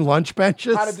fucking lunch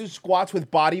benches. How to do squats with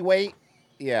body weight.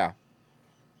 Yeah.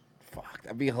 Fuck,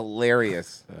 that'd be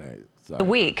hilarious. All right. the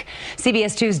week.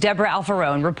 CBS 2's Deborah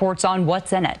Alfarone reports on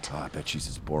what's in it. Oh, I bet she's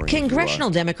as boring. Congressional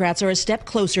Democrats are a step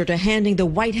closer to handing the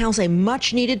White House a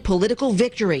much-needed political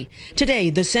victory. Today,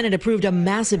 the Senate approved a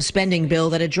massive spending bill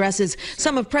that addresses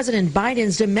some of President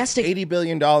Biden's domestic... $80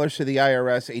 billion to the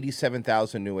IRS,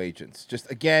 87,000 new agents. Just,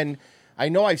 again, I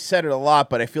know I've said it a lot,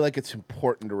 but I feel like it's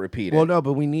important to repeat it. Well, no,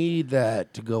 but we need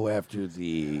that to go after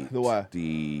the what?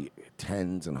 The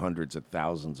tens and hundreds of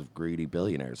thousands of greedy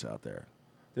billionaires out there.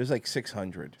 There's like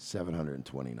 600.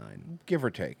 729. Give or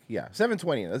take. Yeah,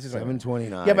 720. That's just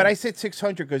 729. Yeah, but I said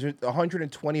 600 because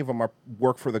 120 of them are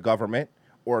work for the government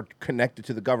or connected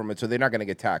to the government, so they're not going to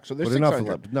get taxed. So there's But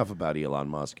 600. enough about Elon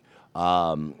Musk.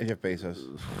 Jeff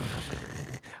Bezos.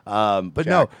 But Jack.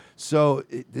 no, so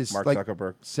this Mark like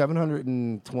Zuckerberg.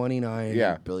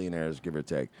 729 billionaires, give or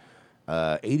take.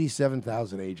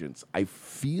 87,000 agents. I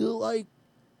feel like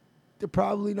they're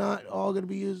probably not all going to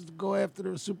be used to go after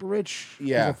the super rich. 'Cause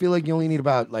Yeah. I feel like you only need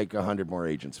about like 100 more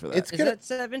agents for that. Is that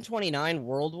 729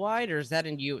 worldwide, or is that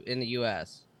in the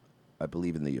U.S.? I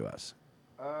believe in the U.S.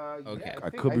 Okay. I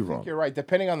could be think wrong. you're right.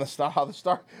 Depending on the stock, how the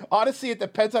stock. Honestly, it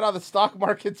depends on how the stock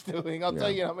market's doing. I'll Yeah.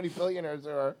 tell you how many billionaires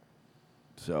there are.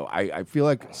 So I feel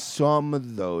like some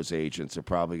of those agents are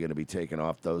probably going to be taking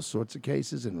off those sorts of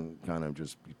cases and kind of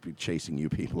just be chasing you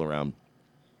people around.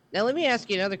 Now let me ask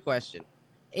you another question.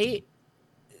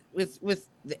 With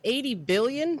the 80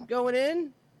 billion going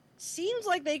in, seems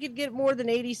like they could get more than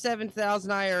 87,000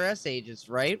 IRS agents,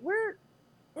 right?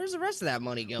 Where's the rest of that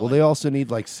money going? Well, they also need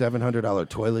like $700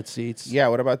 toilet seats. Yeah,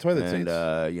 what about toilet and, seats?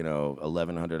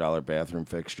 $1,100 bathroom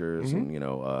fixtures, and Hey,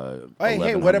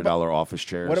 $1,100 office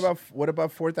chairs. What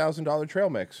about $4,000 trail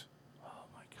mix? Oh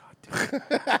my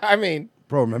god! I mean,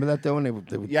 bro, remember that though? When they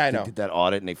Yeah, I know. did that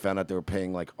audit and they found out they were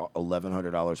paying like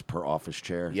 $1,100 per office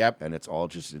chair. Yep. And it's all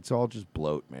just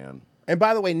bloat, man. And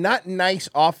by the way, not nice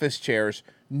office chairs,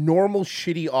 normal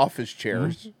shitty office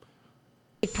chairs.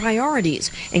 Priorities,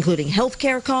 including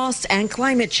healthcare costs and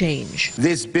climate change.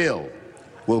 This bill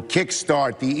will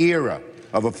kickstart the era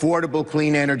of affordable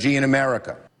clean energy in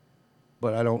America.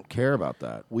 But I don't care about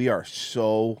that. We are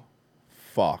so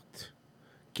fucked.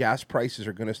 Gas prices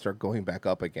are going to start going back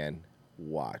up again.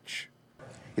 Watch.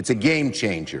 It's a game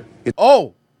changer. It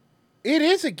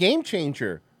is a game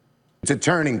changer. It's a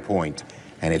turning point,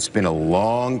 and it's been a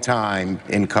long time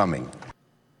in coming.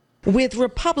 With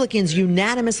Republicans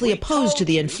unanimously opposed to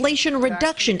the Inflation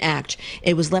Reduction Act,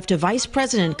 it was left to Vice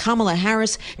President Kamala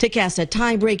Harris to cast a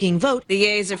tie-breaking vote. The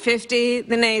yeas are 50,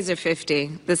 the nays are 50.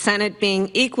 The Senate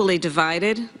being equally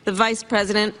divided, the Vice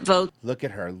President votes. Look at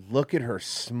her. Look at her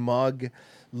smug.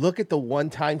 Look at the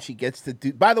one time she gets to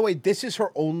do. By the way, this is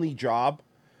her only job.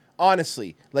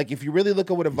 Honestly, like if you really look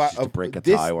at what a break a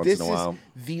tie once in a while.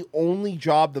 This is the only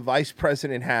job the vice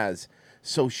president has.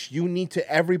 So you need to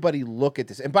everybody look at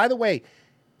this. And by the way,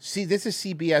 see, this is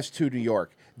CBS 2 New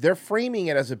York. They're framing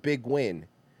it as a big win.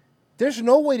 There's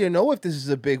no way to know if this is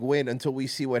a big win until we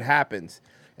see what happens.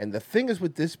 And the thing is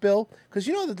with this bill, because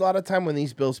you know that a lot of time when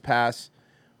these bills pass,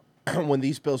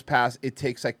 it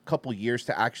takes like a couple years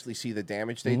to actually see the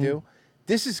damage they do.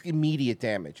 This is immediate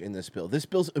damage in this bill. This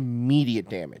bill's immediate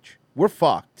damage. We're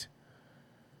fucked.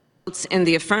 In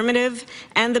the affirmative,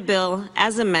 and the bill,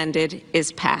 as amended,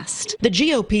 is passed. The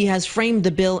GOP has framed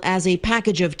the bill as a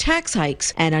package of tax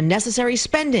hikes and unnecessary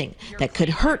spending that could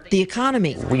hurt the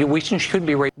economy.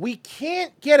 We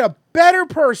can't get a better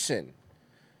person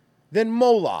than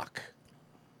Moloch.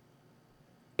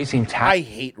 I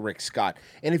hate Rick Scott.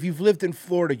 And if you've lived in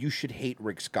Florida, you should hate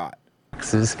Rick Scott.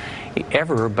 Taxes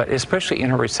ever, but especially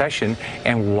in a recession.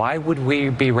 And why would we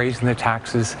be raising the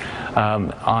taxes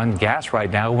on gas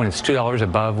right now when it's $2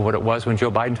 above what it was when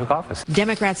Joe Biden took office?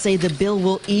 Democrats say the bill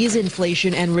will ease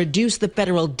inflation and reduce the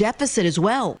federal deficit as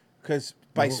well. Because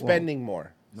by spending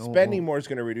more. Spending more is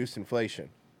going to reduce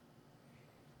inflation.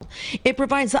 It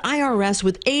provides the IRS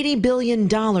with $80 billion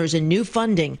in new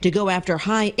funding to go after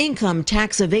high-income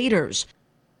tax evaders.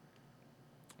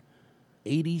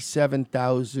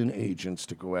 87,000 agents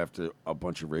to go after a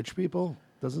bunch of rich people?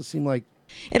 Doesn't seem like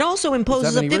it also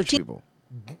imposes a 15.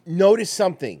 Notice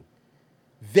something.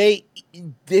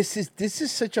 This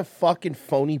is such a fucking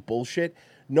phony bullshit.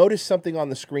 Notice something on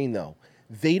the screen though.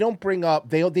 They don't bring up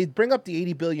they bring up the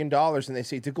 $80 billion and they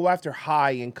say to go after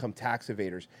high income tax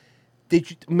evaders.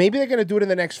 Maybe they're going to do it in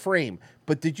the next frame,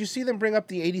 but did you see them bring up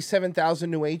the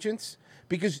 87,000 new agents?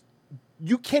 Because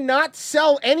you cannot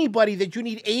sell anybody that you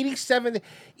need 87.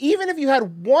 Even if you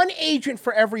had one agent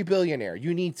for every billionaire,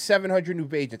 you need 700 new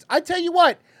agents. I tell you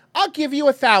what, I'll give you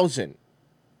 1,000.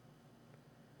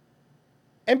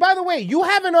 And by the way, you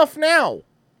have enough now.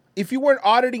 If you weren't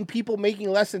auditing people making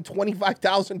less than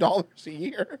 $25,000 a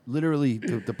year. Literally,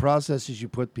 the processes you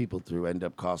put people through end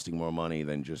up costing more money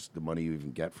than just the money you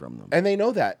even get from them. And they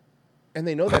know that. And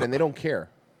they don't care.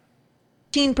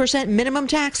 15% minimum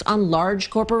tax on large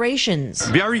corporations.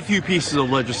 Very few pieces of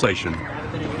legislation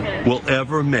will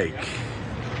ever make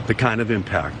the kind of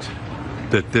impact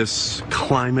that this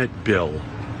climate bill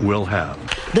will have.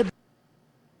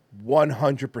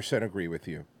 100% agree with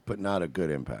you. But not a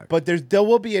good impact. But there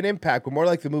will be an impact, but more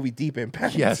like the movie Deep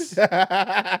Impact. Yes.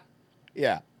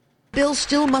 Yeah. Bill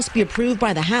still must be approved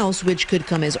by the House, which could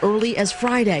come as early as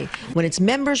Friday, when its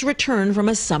members return from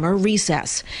a summer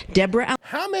recess.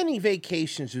 How many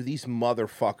vacations do these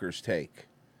motherfuckers take?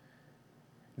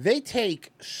 They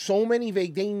take so many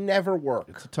they never work.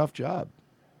 It's a tough job.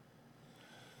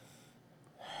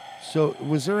 So,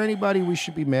 was there anybody we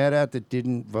should be mad at that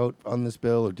didn't vote on this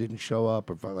bill or didn't show up?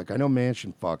 Or like, I know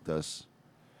Manchin fucked us.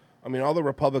 I mean, all the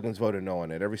Republicans voted no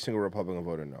on it. Every single Republican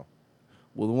voted no.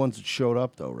 Well, the ones that showed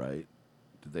up, though, right?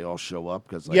 Did they all show up?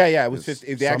 Because yeah, it was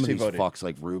 50. They actually some of these voted. Fucks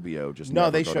like Rubio just no,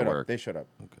 never they go showed to up. work. They showed up.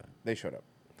 Okay, they showed up.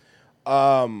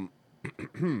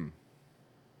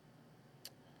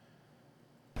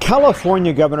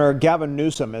 California Governor Gavin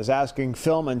Newsom is asking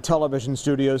film and television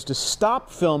studios to stop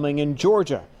filming in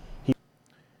Georgia.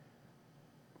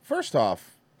 First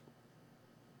off,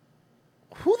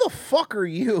 who the fuck are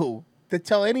you to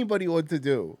tell anybody what to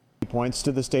do? He points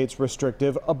to the state's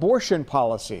restrictive abortion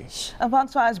policies.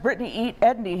 Fox 5's Brittany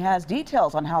Edney has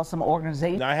details on how some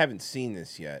organizations... Now, I haven't seen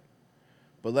this yet,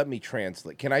 but let me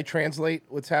translate. Can I translate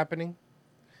what's happening?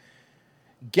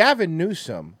 Gavin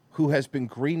Newsom, who has been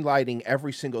greenlighting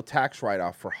every single tax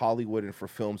write-off for Hollywood and for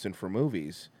films and for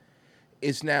movies,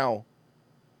 is now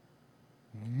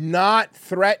not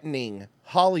threatening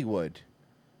Hollywood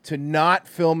to not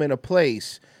film in a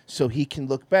place so he can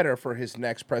look better for his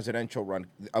next presidential run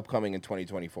upcoming in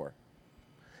 2024.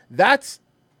 That's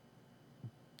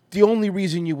the only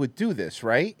reason you would do this,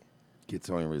 right? It's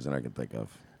the only reason I can think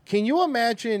of. Can you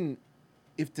imagine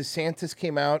if DeSantis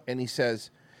came out and he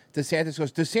says,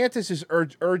 DeSantis is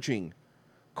urging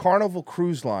Carnival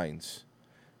Cruise Lines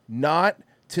not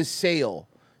to sail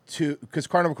to, because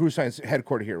Carnival Cruise Lines is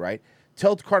headquartered here, right?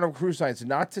 Tell Carnival Cruise Lines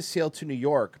not to sail to New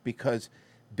York because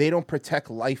they don't protect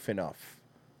life enough.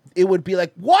 It would be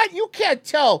like, what? You can't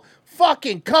tell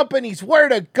fucking companies where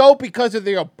to go because of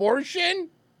their abortion?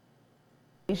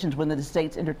 When the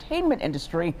state's entertainment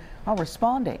industry are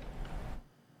responding.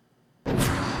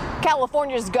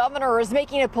 California's governor is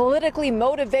making a politically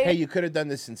motivated Hey, you could have done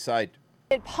this inside.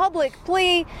 public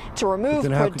plea to remove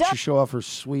Then how could she production show off her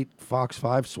sweet Fox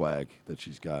 5 swag that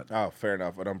she's got? Oh, fair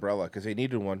enough. An umbrella, because they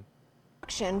needed one.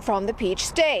 from the Peach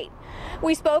State.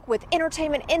 We spoke with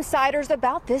entertainment insiders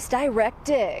about this direct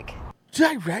dig.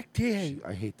 Direct dig.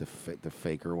 I hate the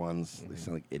faker ones. They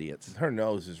sound like idiots. Her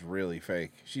nose is really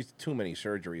fake. She's too many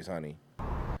surgeries, honey.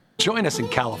 Join us in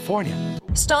California.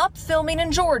 Stop filming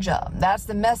in Georgia. That's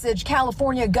the message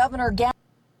California Governor Gavin.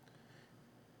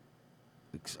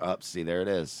 Up, see, there it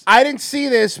is. I didn't see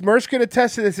this. Mersh could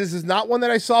attest to this. This is not one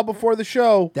that I saw before the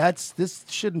show. This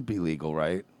shouldn't be legal,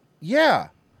 right? Yeah.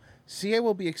 CA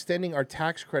will be extending our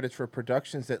tax credits for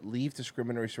productions that leave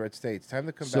discriminatory red states. Time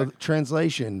to come So, back.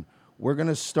 translation, we're going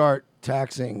to start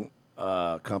taxing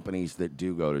companies that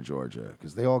do go to Georgia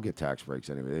because they all get tax breaks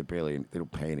anyway. They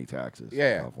don't pay any taxes in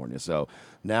California. So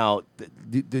now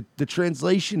the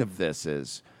translation of this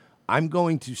is I'm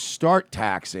going to start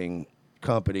taxing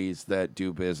companies that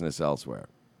do business elsewhere.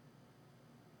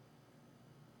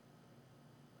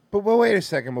 But wait a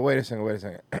second.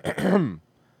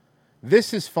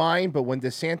 This is fine, but when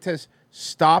DeSantis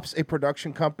stops a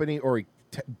production company or a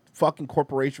fucking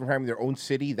corporation from having their own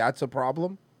city, that's a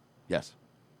problem? Yes.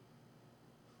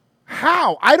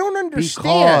 How? I don't understand.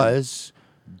 Because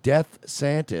Death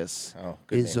Santis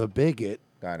good is name. a bigot.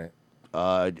 Got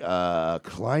it.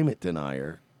 Climate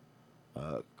denier.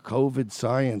 COVID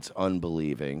science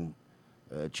unbelieving.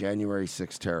 January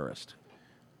 6th terrorist.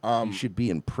 He should be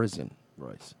in prison,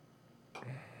 Royce.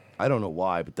 I don't know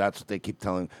why, but that's what they keep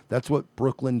telling. That's what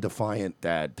Brooklyn Defiant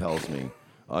Dad tells me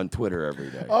on Twitter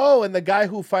every day. Oh, and the guy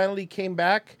who finally came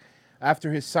back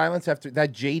after his silence, after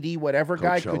that JD whatever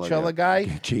Coachella guy.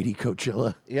 JD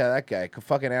Coachella. Yeah, that guy,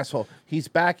 fucking asshole. He's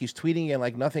back. He's tweeting and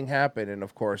like nothing happened. And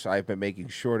of course, I've been making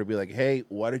sure to be like, hey,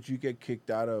 why did you get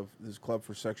kicked out of this club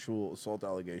for sexual assault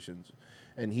allegations?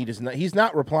 And he does not. He's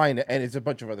not replying. And it's a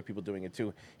bunch of other people doing it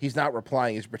too. He's not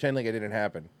replying. He's pretending like it didn't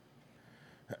happen.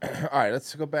 All right,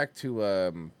 let's go back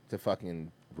to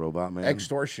fucking Robot Man.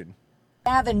 Extortion.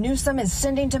 Gavin Newsom is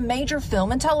sending to major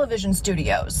film and television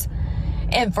studios.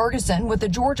 And Ferguson, with the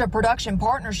Georgia Production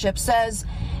Partnership, says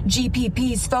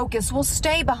GPP's focus will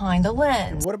stay behind the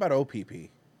lens. What about OPP?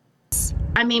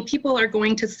 I mean, people are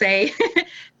going to say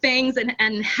things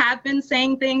and have been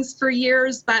saying things for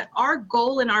years, but our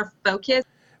goal and our focus.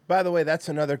 By the way, that's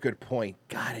another good point.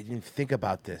 God, I didn't think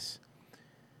about this.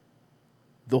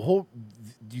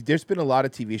 There's been a lot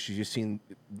of TV issues you've seen.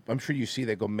 I'm sure you see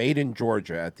that go made in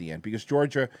Georgia at the end because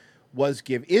Georgia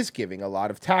is giving a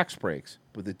lot of tax breaks.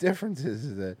 But the difference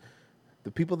is that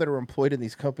the people that are employed in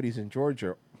these companies in Georgia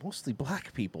are mostly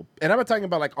black people. And I'm not talking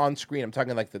about like on screen. I'm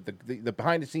talking like the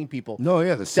behind the scene people. No,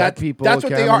 yeah, the set people. That's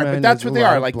what they are. But that's what they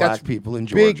are. Like black that's people in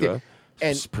big. Georgia.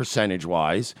 And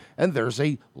percentage-wise, and there's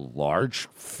a large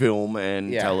film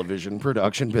and television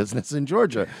production business in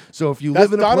Georgia. So if you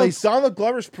live in a place, Donald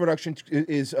Glover's production thing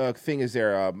is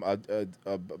there.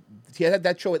 He had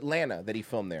that show Atlanta that he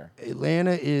filmed there.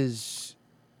 Atlanta is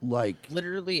like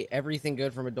literally everything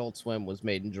good from Adult Swim was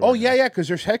made in Georgia. Oh yeah, because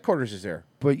their headquarters is there.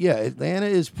 But yeah, Atlanta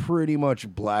is pretty much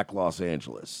black Los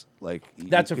Angeles. Like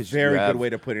that's a very good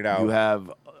way to put it out. You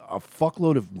have a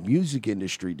fuckload of music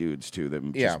industry dudes too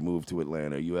that just moved to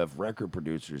Atlanta. You have record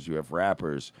producers, you have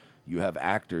rappers, You have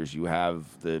actors. You have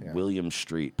the William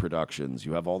Street productions.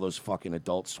 You have all those fucking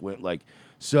Adult Swim. Like,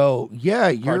 so yeah,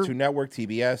 you're Cartoon Network,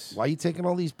 TBS. Why are you taking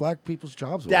all these black people's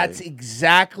jobs away? That's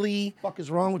exactly. What the fuck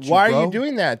is wrong with you, Why bro? are you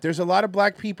doing that? There's a lot of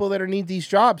black people that need these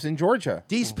jobs in Georgia.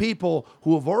 These people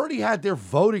who have already had their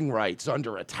voting rights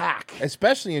under attack,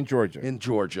 especially in Georgia. In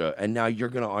Georgia, and now you're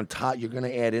gonna you're gonna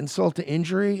add insult to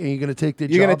injury, and you're gonna take their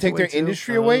You're jobs gonna take away their too?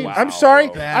 industry away. Wow, I'm sorry.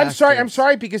 bro. I'm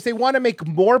sorry because they want to make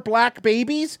more black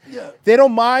babies. Yeah. They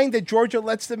don't mind that Georgia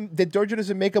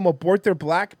doesn't make them abort their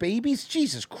black babies.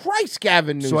 Jesus Christ,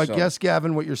 Gavin Newsom. So I guess,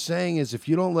 Gavin, what you're saying is if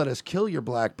you don't let us kill your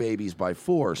black babies by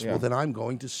force, well, then I'm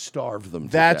going to starve them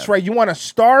to That's death. right. You want to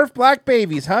starve black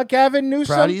babies, huh, Gavin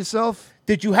Newsom? Proud of yourself?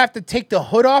 Did you have to take the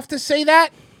hood off to say that?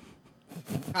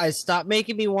 Guys, stop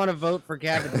making me want to vote for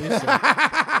Gavin Newsom.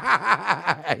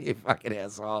 You fucking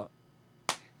asshole.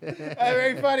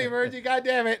 Very funny, Virgie. God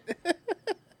damn it.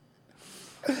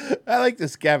 I like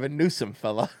this Gavin Newsom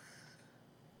fella.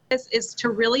 Is to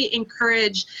really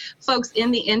encourage folks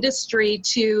in the industry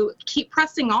to keep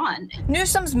pressing on.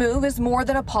 Newsom's move is more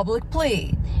than a public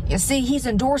plea. You see, he's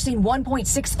endorsing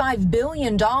 $1.65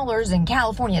 billion in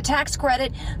California tax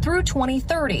credit through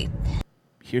 2030.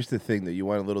 Here's the thing that you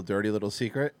want a little dirty little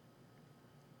secret.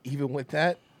 Even with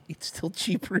that, it's still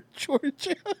cheaper in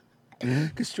Georgia.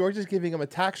 Because Georgia's giving him a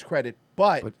tax credit,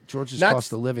 but Georgia's not-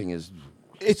 cost of living is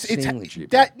it's insanely cheaper.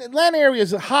 That Atlanta area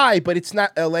is high, but it's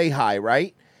not LA high,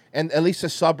 right? And at least the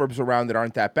suburbs around it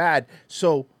aren't that bad.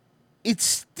 So it's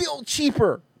still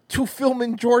cheaper to film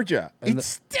in Georgia. And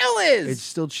Still is. It's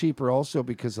still cheaper also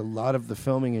because a lot of the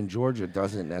filming in Georgia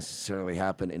doesn't necessarily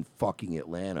happen in fucking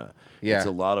Atlanta. Yeah. It's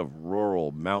a lot of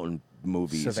rural mountain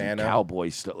movies and Savannah. cowboy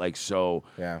stuff. Like, so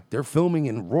Yeah. they're filming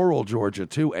in rural Georgia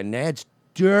too, and that's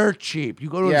dirt cheap. You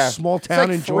go to Yeah. a small It's town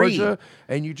like in free. Georgia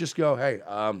and you just go, hey,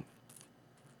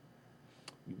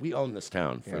 we own this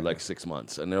town for like 6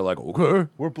 months. And they're like, okay.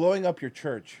 We're blowing up your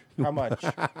church. How much?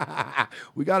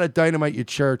 We got to dynamite your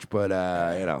church, but,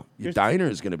 you know, your Here's- diner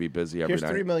is going to be busy every Here's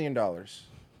night. $3 million.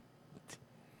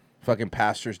 Fucking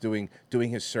pastor's doing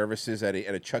his services at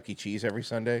a Chuck E. Cheese every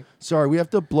Sunday. Sorry, we have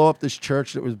to blow up this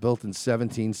church that was built in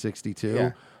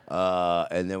 1762. Yeah.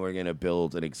 And then we're going to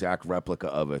build an exact replica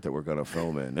of it that we're going to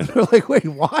film in. And they're like, wait,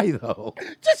 why though?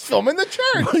 Just film in the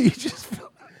church. You just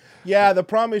Yeah, the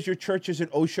problem is your church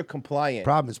isn't OSHA compliant.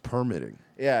 Problem is permitting.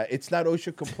 Yeah, it's not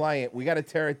OSHA compliant. We got to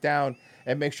tear it down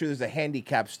and make sure there's a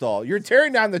handicap stall. You're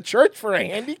tearing down the church for a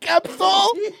handicap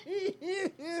stall?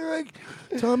 Like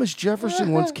Thomas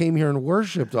Jefferson once came here and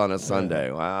worshipped on a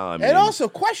Sunday. Wow. I mean, And also,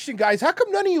 question, guys, how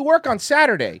come none of you work on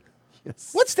Saturday?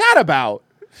 What's that about?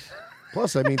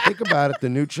 plus, I mean, think about it. The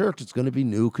new church, it's going to be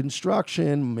new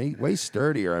construction, way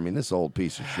sturdier. I mean, this old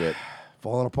piece of shit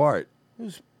falling apart. It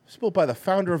was built by the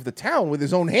founder of the town with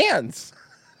his own hands.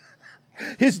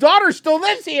 His daughter still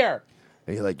lives here.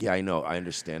 And you're like, yeah, I know. I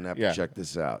understand that. But Yeah. check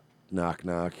this out. Knock,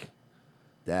 knock.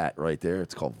 That right there,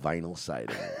 it's called vinyl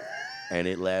siding. And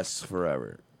it lasts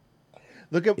forever.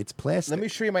 Look at It's plastic. Let me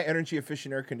show you my energy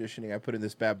efficient air conditioning I put in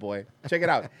this bad boy. Check it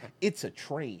out. It's a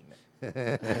train.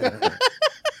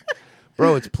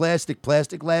 Bro, it's plastic.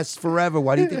 Plastic lasts forever.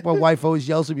 Why do you think my wife always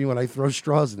yells at me when I throw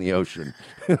straws in the ocean?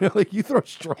 Like, you throw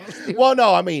straws in the Well,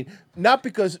 no, I mean, not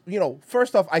because,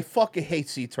 first off, I fucking hate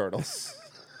sea turtles.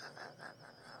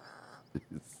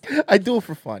 I do it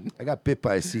for fun. I got bit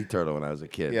by a sea turtle when I was a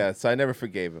kid. Yeah, so I never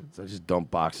forgave him. So I just dumped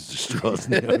boxes of straws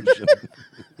in the ocean.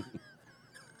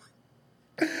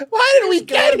 Why did we Just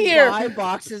get gotta here? Buy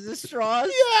boxes of straws.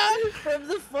 Yeah. From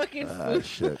the fucking food.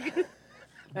 Shit.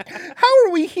 How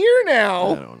are we here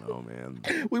now? I don't know,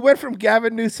 man. We went from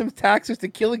Gavin Newsom's taxes to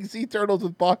killing sea turtles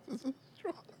with boxes of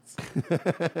straws. What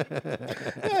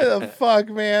the fuck,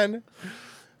 man?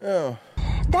 Oh.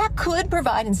 That could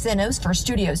provide incentives for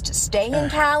studios to stay in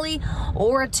Cali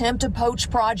or attempt to poach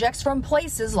projects from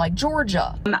places like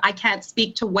Georgia. I can't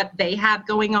speak to what they have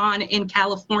going on in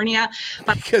California,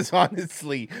 but Because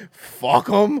honestly, fuck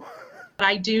them.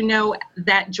 I do know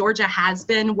that Georgia has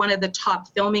been one of the top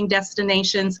filming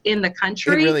destinations in the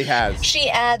country. It really has. She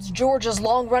adds Georgia's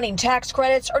long-running tax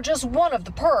credits are just one of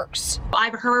the perks.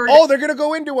 I've heard Oh, they're going to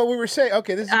go into what we were saying.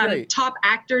 Okay, this is great. top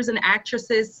actors and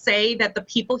actresses say that the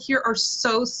people here are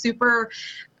so super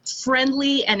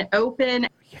friendly and open.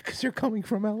 Yeah, because you're coming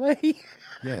from LA.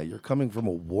 Yeah, you're coming from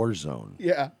a war zone.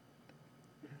 Yeah.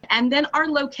 And then our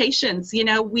locations,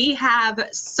 we have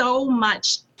so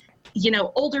much,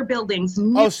 older buildings.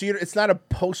 Oh, so it's not a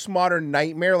postmodern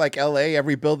nightmare like LA,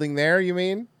 every building there, you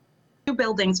mean?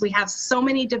 buildings. We have so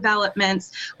many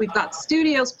developments. We've got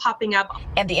studios popping up.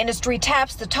 And the industry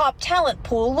taps the top talent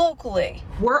pool locally.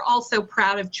 We're also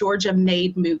proud of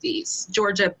Georgia-made movies,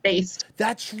 Georgia-based.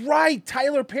 That's right.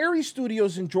 Tyler Perry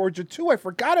Studios in Georgia too. I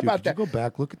forgot about that. Go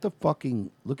back. Look at the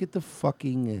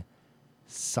fucking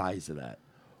size of that.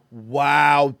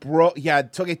 Wow, bro. Yeah,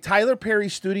 okay, Tyler Perry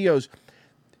Studios.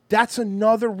 That's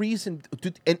another reason.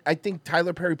 And I think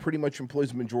Tyler Perry pretty much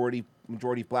employs majority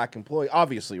black employee,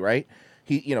 obviously, right?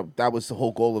 That was the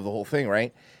whole goal of the whole thing,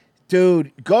 right?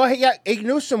 Dude, go ahead. Yeah, Ig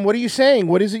Newsom, what are you saying?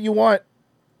 What is it you want?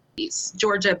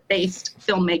 Georgia-based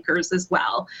filmmakers as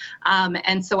well.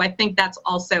 And so I think that's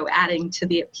also adding to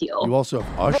the appeal. You also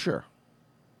have Usher.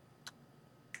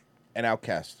 An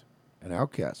Outcast.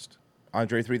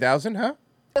 Andre 3000, huh?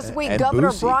 This week, Governor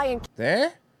Boosie. Brian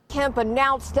There? Kemp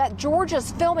announced that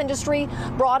Georgia's film industry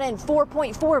brought in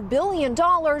 $4.4 billion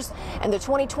in the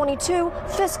 2022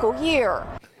 fiscal year.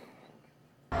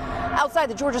 Outside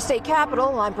the Georgia State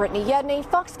Capitol, I'm Brittany Yedney,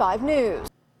 Fox 5 News.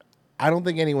 I don't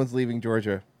think anyone's leaving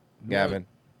Georgia, Gavin.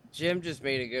 Jim just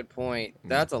made a good point.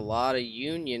 That's a lot of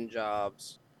union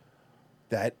jobs.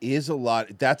 That is a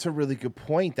lot. That's a really good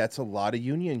point. That's a lot of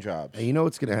union jobs. And you know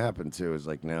what's going to happen, too, is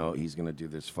like now he's going to do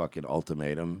this fucking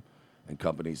ultimatum,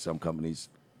 and some companies,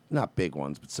 not big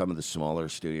ones, but some of the smaller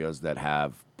studios that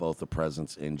have both a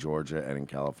presence in Georgia and in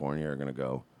California are going to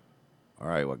go, all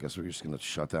right, well, I guess we're just going to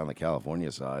shut down the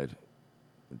California side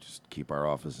and just keep our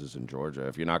offices in Georgia.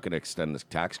 If you're not going to extend the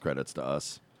tax credits to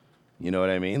us, you know what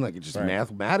I mean? Like, it just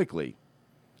mathematically,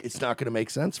 it's not going to make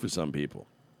sense for some people.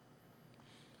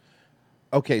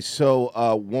 Okay, so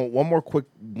one more quick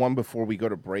one before we go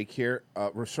to break here.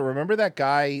 So remember that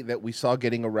guy that we saw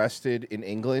getting arrested in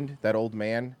England, that old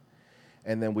man?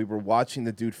 And then we were watching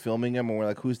the dude filming him, and we're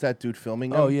like, who's that dude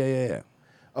filming him? Oh, yeah.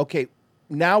 Okay,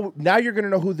 now you're going to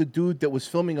know who the dude that was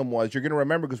filming him was. You're going to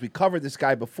remember because we covered this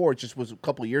guy before. It just was a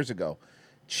couple years ago.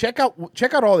 Check out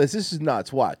all this. This is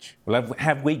nuts. Watch. Well,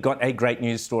 have we got a great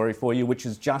news story for you, which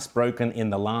has just broken in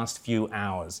the last few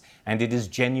hours, and it is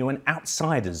genuine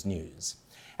Outsiders news.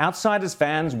 Outsiders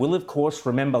fans will, of course,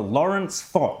 remember Lawrence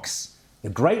Fox, the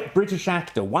great British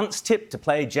actor once tipped to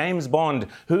play James Bond,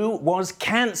 who was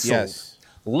cancelled,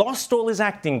 lost all his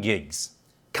acting gigs.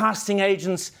 Casting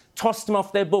agents tossed him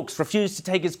off their books, refused to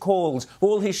take his calls.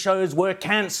 All his shows were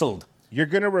cancelled. You're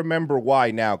going to remember why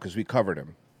now, because we covered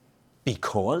him.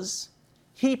 Because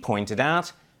he pointed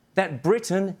out that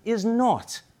Britain is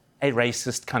not a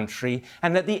racist country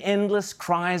and that the endless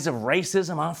cries of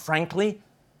racism are, frankly,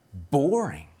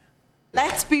 boring.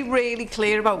 Let's be really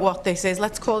clear about what this is.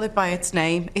 Let's call it by its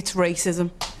name. It's racism.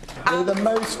 We're the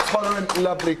most tolerant,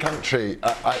 lovely country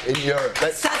in Europe.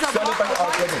 Let's celebrate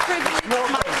our women.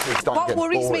 What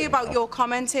worries me about your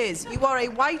comment is you are a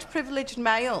white privileged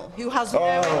male who has no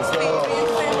experience in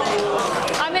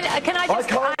it. I mean, I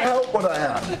can't help what I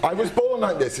am. I was born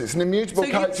like this. It's an immutable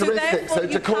characteristic. So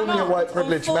to call me a white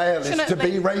privileged male is to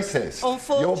be racist.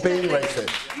 You're being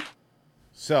racist.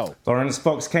 So Lawrence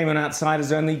Fox came on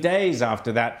Outsiders only days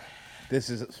after that.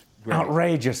 This is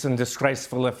outrageous and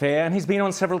disgraceful affair, and he's been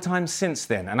on several times since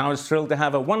then, and I was thrilled to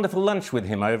have a wonderful lunch with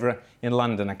him over in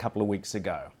London a couple of weeks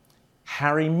ago.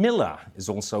 Harry Miller is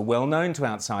also well known to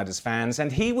Outsiders fans,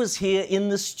 and he was here in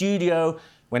the studio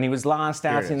when he was last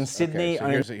out in Sydney.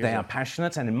 Okay, so they are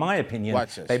passionate, and in my opinion,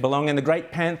 they belong in the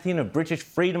great pantheon of British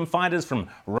freedom fighters, from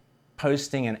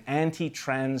posting an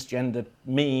anti-transgender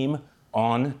meme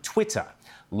on Twitter.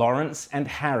 Lawrence and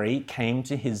Harry came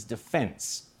to his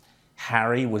defense.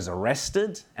 Harry was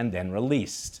arrested and then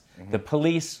released. The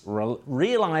police,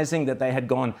 realizing that they had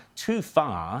gone too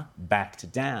far,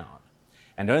 backed down.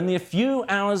 And only a few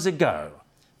hours ago,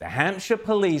 the Hampshire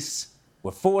police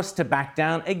were forced to back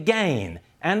down again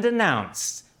and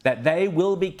announced that they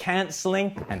will be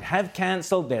cancelling and have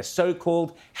cancelled their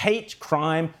so-called hate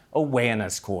crime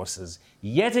awareness courses.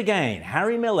 Yet again,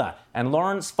 Harry Miller and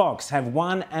Lawrence Fox have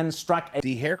won and struck a...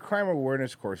 The hate crime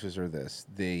awareness courses are this.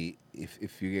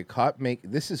 If you get caught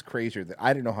this is crazier.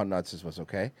 I didn't know how nuts this was,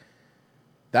 okay?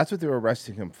 That's what they were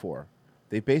arresting him for.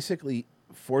 They basically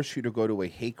force you to go to a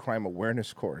hate crime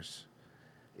awareness course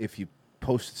if you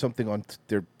post something on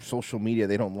their social media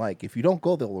they don't like. If you don't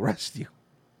go, they'll arrest you.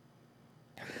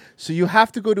 So you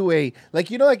have to go to if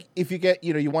you get,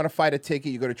 you want to fight a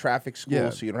ticket, you go to traffic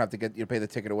school, so you don't have to pay the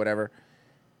ticket or whatever.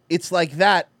 It's like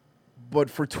that, but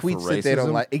for tweets that they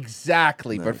don't like.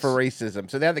 Exactly, but for racism.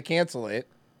 So they have to cancel it.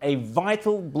 A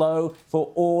vital blow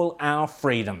for all our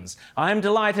freedoms. I'm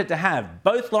delighted to have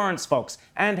both Lawrence Fox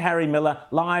and Harry Miller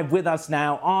live with us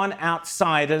now on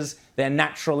Outsiders, their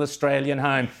natural Australian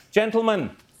home. Gentlemen,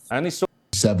 only saw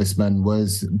serviceman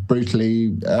was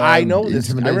brutally I know this.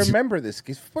 I intimidated remember this.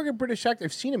 He's a fucking British actor.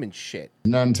 I've seen him in shit.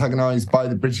 and antagonized by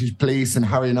the British police, and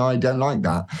Harry and I don't like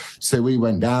that. So we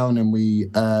went down and we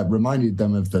reminded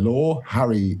them of the law,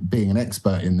 Harry being an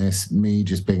expert in this, me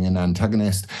just being an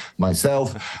antagonist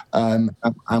myself. And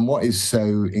what is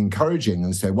so encouraging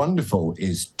and so wonderful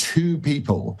is 2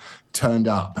 people turned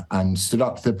up and stood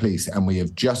up to the police, and we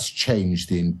have just changed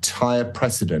the entire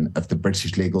precedent of the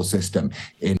British legal system.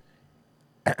 And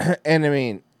I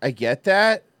mean, I get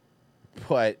that,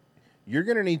 but you're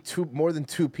gonna need more than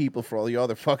 2 people for all the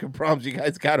other fucking problems you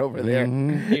guys got over there,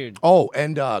 dude. Oh,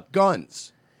 and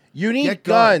guns. You need Get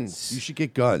guns. You should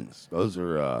get guns. Those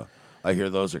are, I hear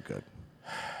those are good.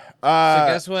 So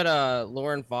guess what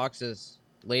Lauren Fox's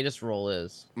latest role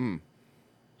is?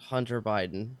 Hunter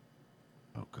Biden.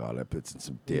 Oh God, I put in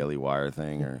some Daily Wire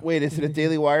thing or. Wait, is it a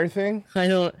Daily Wire thing? I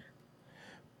don't.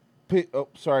 Oh,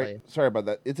 sorry about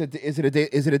that. Is it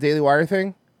a Daily Wire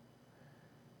thing?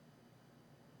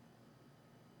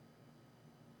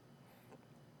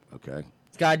 Okay.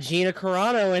 It's got Gina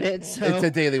Carano in it. So. It's a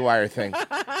Daily Wire thing.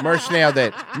 Mersh nailed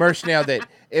it.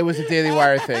 It was a Daily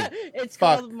Wire thing. It's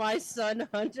called My Son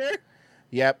Hunter.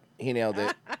 Yep, he nailed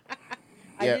it.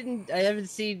 I haven't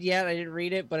seen yet. I didn't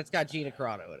read it, but it's got Gina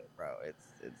Carano in it, bro. It's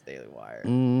Daily Wire.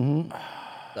 Mm-hmm.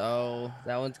 So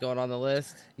that one's going on the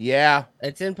list. Yeah,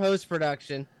 it's in post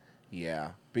production.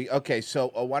 Yeah. Okay, so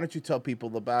why don't you tell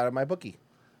people about my bookie?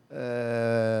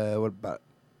 What about?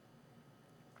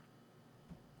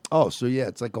 Oh, so yeah,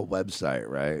 it's like a website,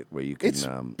 right? Where you can. It's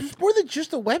more than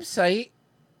just a website.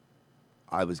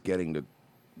 I was getting to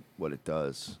what it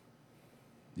does.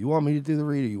 You want me to do the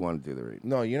read, or you want to do the read?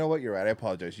 No, you know what? You're right. I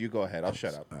apologize. You go ahead. I'll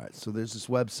shut up. All right. So there's this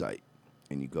website,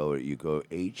 and you go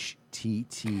HTTPS.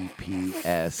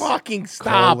 Fucking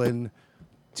stop. :2/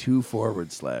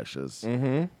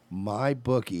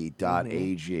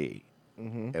 mybookie.ag.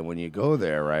 And when you go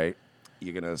there, right,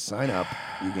 you're gonna sign up.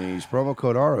 You're gonna use promo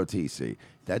code ROTC.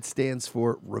 That stands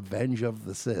for Revenge of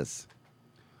the Sis.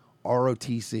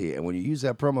 ROTC. And when you use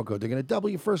that promo code, they're gonna double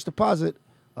your first deposit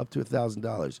up to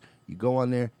 $1,000. You go on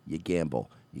there, you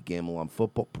gamble. You gamble on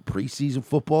football. Preseason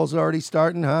football's already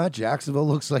starting, huh? Jacksonville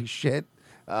looks like shit.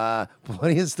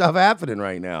 Plenty of stuff happening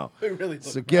right now.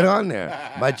 So get on there.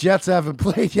 My Jets haven't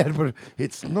played yet, but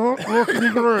it's not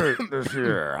looking great this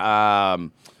year.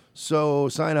 So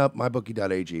sign up,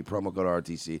 mybookie.ag, promo code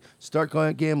RTC. Start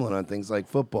going gambling on things like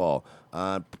football,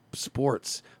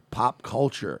 sports, pop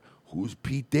culture. Who's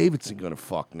Pete Davidson going to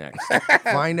fuck next?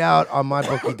 Find out on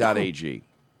mybookie.ag.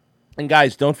 And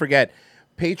guys, don't forget,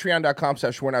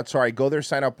 patreon.com/we're not sorry. Go there,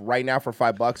 sign up right now for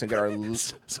 $5 and get our...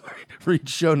 Sorry, read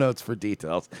show notes for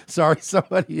details. Sorry,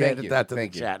 somebody added that to the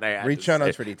chat. Read show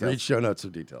notes for details. Read show notes for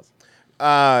details.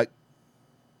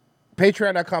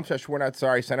 Patreon.com/we're not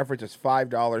sorry. Sign up for just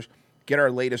 $5. Get our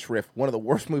latest riff, one of the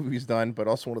worst movies done, but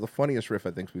also one of the funniest riff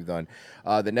I think we've done,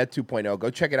 the Net 2.0. Go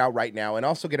check it out right now, and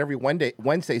also get every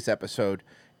Wednesday's episode,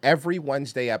 for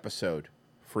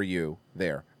you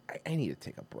there. I need to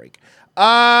take a break.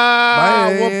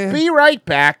 We'll be right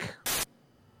back.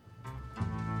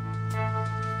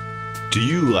 Do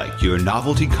you like your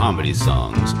novelty comedy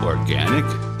songs organic?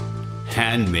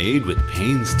 Handmade with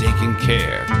painstaking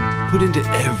care, put into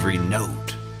every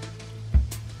note?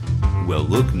 Well,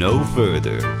 look no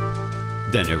further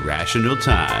than Irrational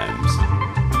Times.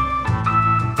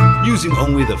 Using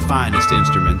only the finest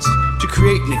instruments to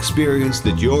create an experience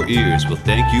that your ears will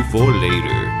thank you for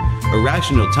later,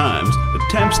 Irrational Times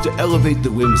attempts to elevate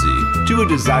the whimsy to a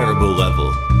desirable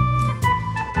level.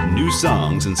 New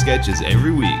songs and sketches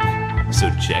every week,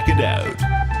 so check it out.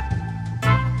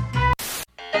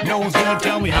 No one's gonna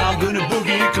tell me how I'm gonna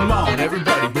boogie. Come on,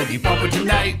 everybody, boogie bumper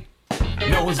tonight.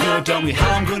 No one's gonna tell me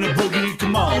how I'm gonna boogie.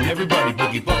 Come on, everybody,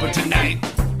 boogie bumper tonight.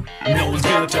 No one's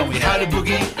gonna tell me how to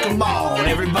boogie. Come on,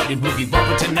 everybody, boogie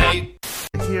bumper tonight.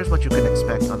 Here's what you can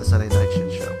expect on the Sunday Night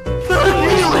Shit Show.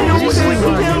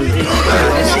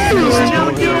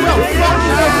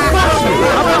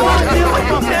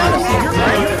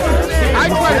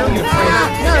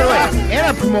 And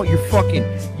I promote your fucking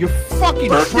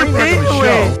train wreck of a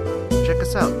show. Check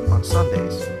us out on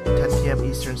Sundays, 10 p.m.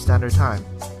 Eastern Standard Time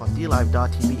on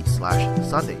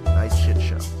DLive.tv/Sunday Night Shit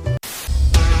Show.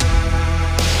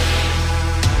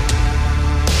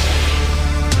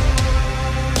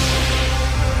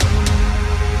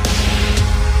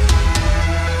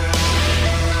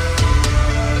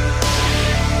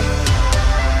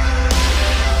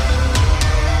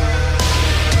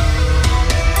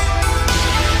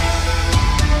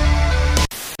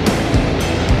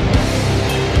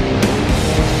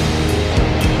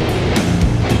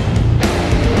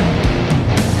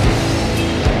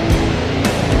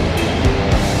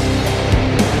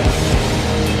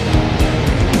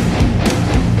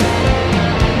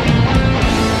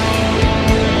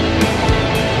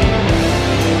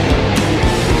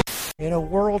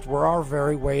 Our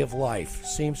very way of life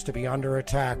seems to be under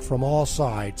attack from all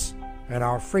sides, and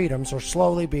our freedoms are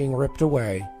slowly being ripped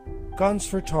away. Guns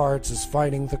for Tards is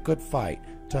fighting the good fight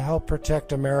to help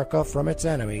protect America from its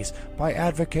enemies by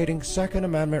advocating Second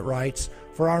Amendment rights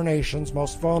for our nation's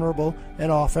most vulnerable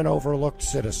and often overlooked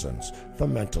citizens, the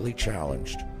mentally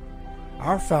challenged.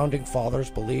 Our founding fathers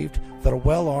believed that a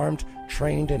well-armed,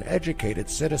 trained, and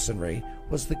educated citizenry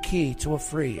was the key to a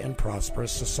free and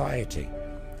prosperous society.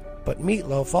 But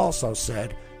Meatloaf also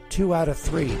said 2 out of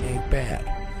 3 ain't bad.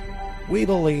 We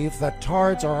believe that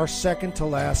Tards are our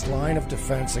second-to-last line of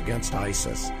defense against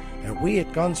ISIS, and we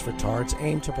at Guns for Tards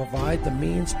aim to provide the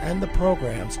means and the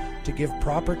programs to give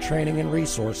proper training and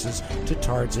resources to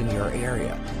Tards in your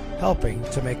area, helping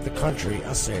to make the country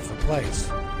a safer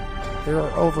place. There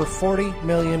are over 40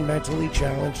 million mentally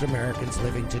challenged Americans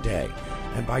living today,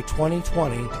 and by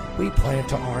 2020, we plan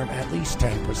to arm at least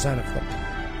 10% of them.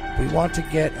 We want to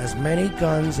get as many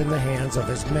guns in the hands of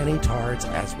as many Tards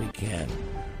as we can,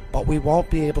 but we won't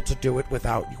be able to do it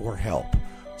without your help.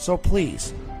 So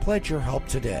please, pledge your help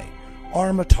today.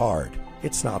 Arm a Tard.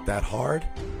 It's not that hard.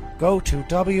 Go to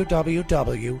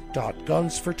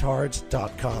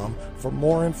www.gunsfortards.com for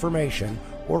more information,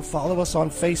 or follow us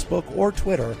on Facebook or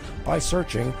Twitter by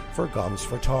searching for Guns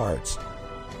for Tards.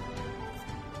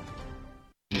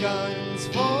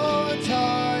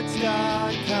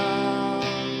 Gunsfortards.com.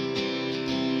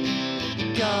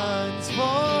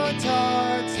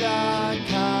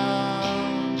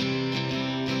 Gunsfortards.com.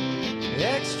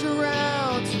 Extra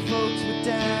rounds for folks with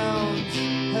downs,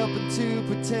 helping to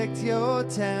protect your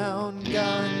town.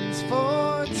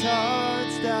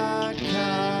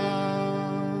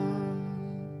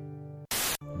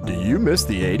 Gunsfortards.com. Do you miss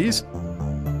the 80s?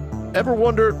 Ever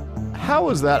wonder, how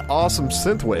is that awesome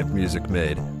synthwave music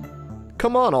made?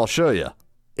 Come on, I'll show you.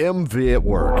 MV at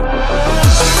Work.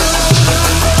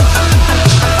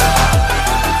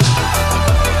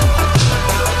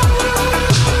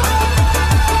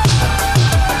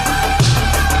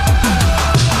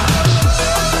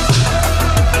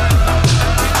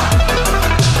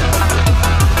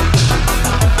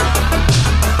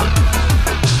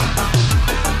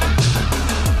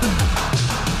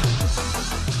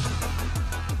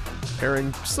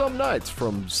 Airing some nights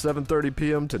from 7:30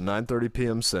 p.m. to 9:30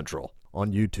 p.m. Central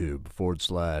on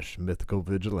YouTube/Mythical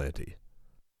Vigilante.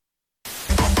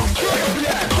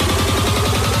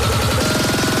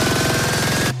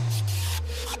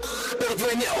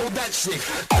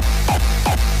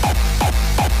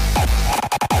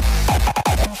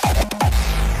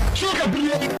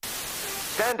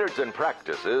 Standards and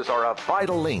practices are a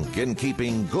vital link in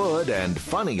keeping good and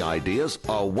funny ideas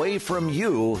away from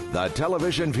you, the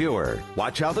television viewer.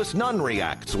 Watch how this nun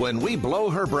reacts when we blow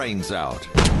her brains out.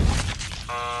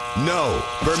 No,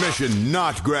 permission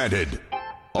not granted.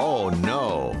 Oh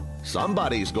no,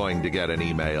 somebody's going to get an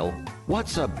email.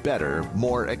 What's a better,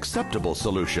 more acceptable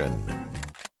solution?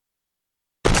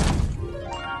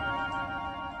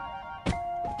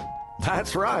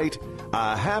 That's right,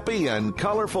 a happy and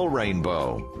colorful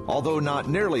rainbow. Although not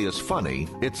nearly as funny,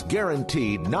 it's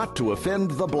guaranteed not to offend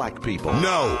the black people.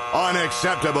 No,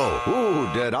 unacceptable. Ooh,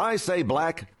 did I say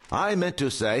black? I meant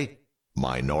to say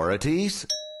minorities.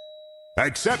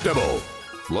 Acceptable.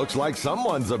 Looks like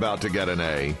someone's about to get an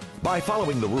A. By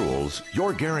following the rules,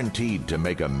 you're guaranteed to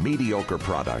make a mediocre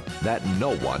product that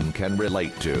no one can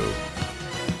relate to.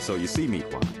 So you see,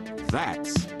 Meatwad,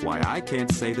 that's why I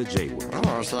can't say the J word.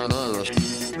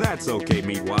 That's okay,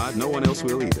 Meatwad. No one else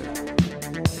will either.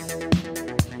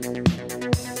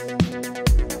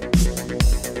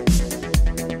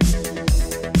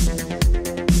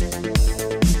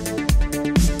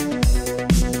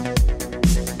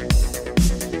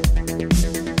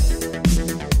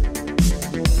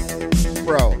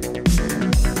 Bro,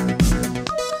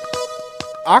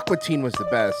 Aqua Teen was the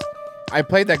best. I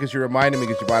played that because you reminded me,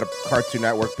 because you brought up Cartoon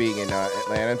Network being in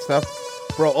Atlanta and stuff.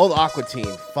 Bro, old Aqua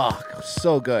Teen, fuck,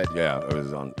 so good. Yeah, it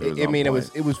was on.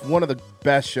 It was one of the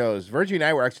best shows. Virgie and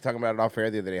I were actually talking about it off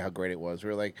air the other day, how great it was. We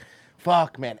were like,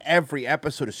 fuck, man, every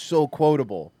episode is so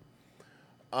quotable.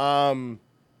 Let's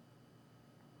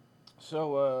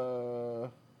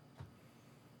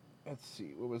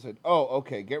see, what was it? Oh,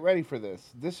 okay, get ready for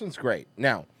this. This one's great.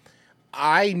 Now,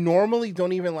 I normally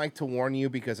don't even like to warn you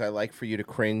because I like for you to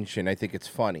cringe and I think it's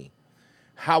funny.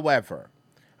 However,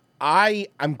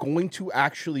 I'm going to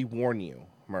actually warn you,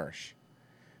 Mersh.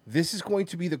 This is going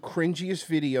to be the cringiest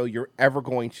video you're ever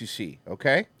going to see,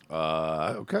 okay?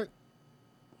 Okay.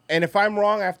 And if I'm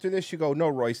wrong after this, you go, no,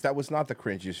 Royce, that was not the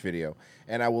cringiest video.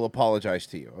 And I will apologize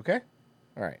to you, okay?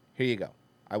 All right, here you go.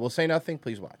 I will say nothing.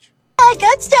 Please watch. I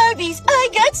got Starbies. I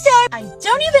got Star. I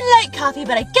don't even like coffee,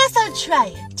 but I guess I'll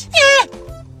try it.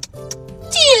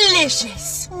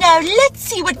 Delicious. Now let's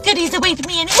see what goodies await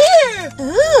me in here.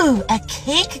 Ooh, a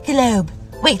cake globe.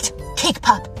 Wait, cake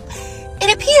pop.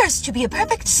 It appears to be a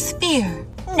perfect sphere.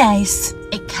 Nice.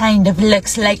 It kind of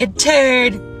looks like a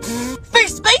turd.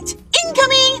 First bite,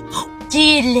 incoming.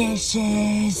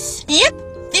 Delicious. Yep,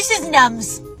 this is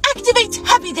Nums. Activate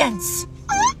Happy Dance.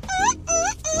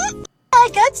 I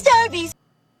got Starbies.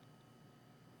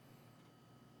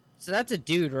 So that's a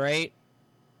dude, right?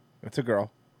 It's a girl.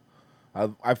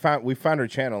 We found her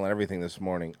channel and everything this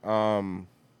morning. What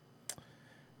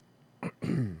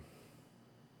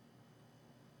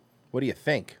do you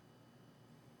think?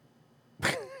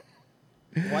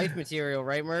 Wife material,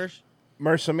 right, Mersh?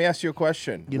 Mersh, let me ask you a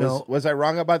question. Was I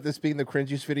wrong about this being the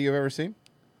cringiest video you've ever seen?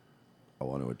 I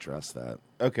want to address that.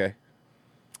 Okay.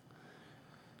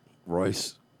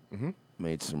 Royce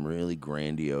made some really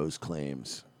grandiose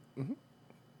claims.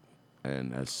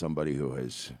 And as somebody who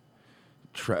has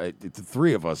tried, the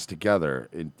three of us together,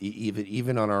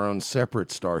 even on our own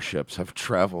separate starships, have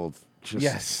traveled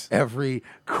just every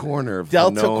corner of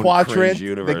Delta the known Quadrant, cringe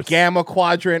universe. the Gamma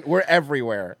Quadrant, we're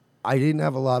everywhere. I didn't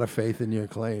have a lot of faith in your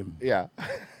claim. Yeah.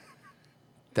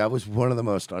 That was one of the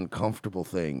most uncomfortable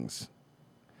things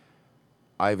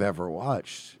I've ever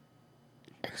watched.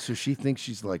 So she thinks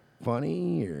she's like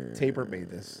funny or Taper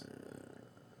made this.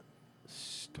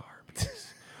 Starbies.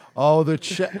 Oh, the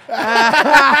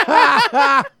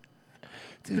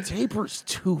Dude, Taper's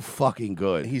too fucking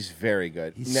good. He's very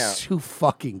good. He's too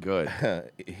fucking good.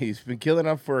 He's been killing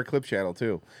up for a clip channel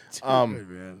too.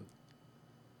 Man.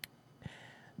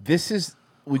 This is.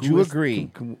 Would you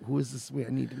agree? Who is this? I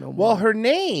need to know more. Well, her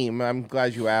name. I'm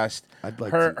glad you asked. I'd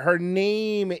like her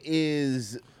name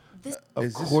is.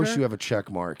 Of course, you have a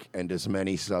check mark and as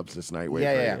many subs as Nightwave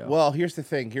Radio. Well, here's the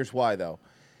thing. Here's why, though.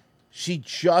 She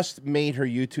just made her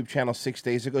YouTube channel 6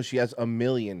 days ago. She has 1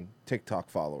 million TikTok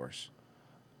followers.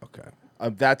 Okay.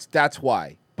 That's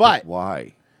why. But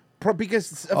why?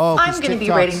 Because I'm going to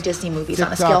be rating Disney movies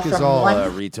on a scale from all,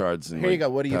 1 retards and Here you go.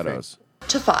 What do you pedos. think?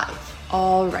 To 5.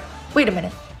 All right. Wait a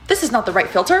minute. This is not the right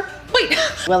filter. Wait.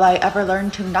 Will I ever learn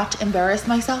to not embarrass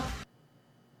myself?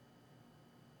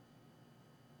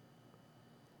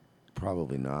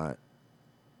 Probably not.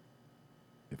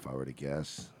 If I were to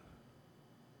guess.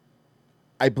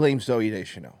 I blame Zooey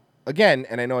Deschanel. Again,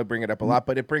 and I know I bring it up a lot,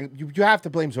 but you have to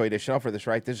blame Zooey Deschanel for this,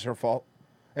 right? This is her fault.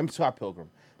 And Scott Pilgrim.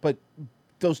 But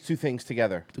those two things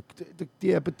together.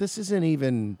 Yeah, but this isn't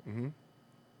even...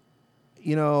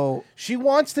 She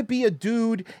wants to be a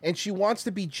dude, and she wants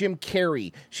to be Jim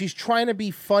Carrey. She's trying to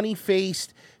be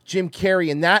funny-faced Jim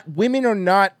Carrey, and that women are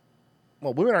not...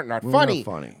 Well, women are not funny,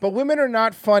 but women are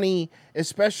not funny,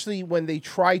 especially when they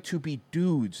try to be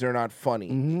dudes. They're not funny.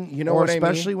 You know what I mean?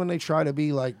 Especially when they try to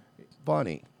be, like,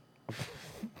 funny.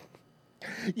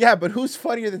 Yeah, but who's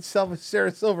funnier than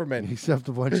Sarah Silverman? Except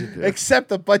a bunch of dudes.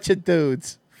 Except a bunch of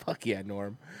dudes. Fuck yeah,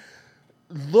 Norm.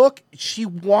 Look, she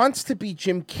wants to be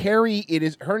Jim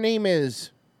Carrey. Her name is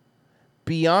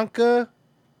Bianca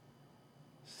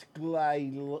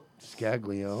Scaglione.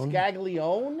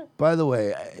 By the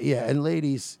way, yeah, and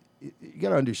ladies, you got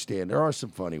to understand, there are some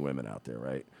funny women out there,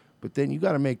 right? But then you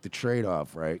got to make the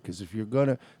trade-off, right? Because if you're going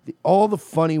to... all the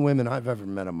funny women I've ever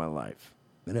met in my life,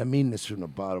 and I mean this from the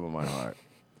bottom of my heart,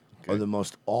 are the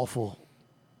most awful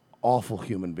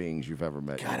human beings you've ever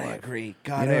met. God, in your I life. agree.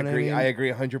 God, I agree. I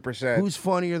agree 100%. Who's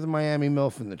funnier than Miami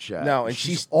MILF in the chat? No, and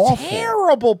she's awful.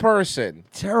 Terrible person.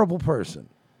 Terrible person.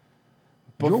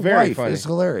 But Your very wife funny. is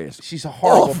hilarious. She's a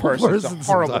horrible Awful person. She's a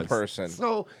horrible sometimes. person.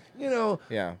 So,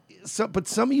 yeah. But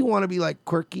some of you want to be like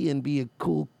quirky and be a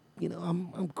cool,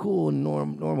 I'm cool and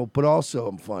normal, but also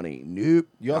I'm funny. Nope.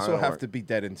 You also have to be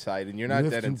dead inside, and you're not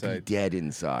dead inside. You have to be dead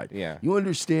inside. Yeah. You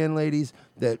understand, ladies,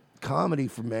 that comedy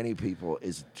for many people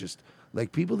is just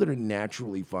like people that are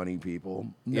naturally funny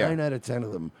people. 9 out of 10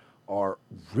 of them are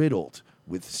riddled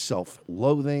with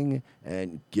self-loathing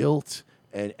and guilt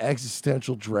and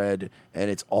existential dread,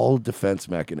 and it's all a defense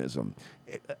mechanism.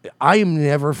 I am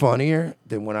never funnier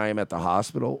than when I am at the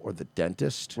hospital or the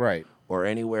dentist, right, or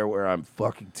anywhere where I'm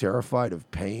fucking terrified of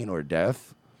pain or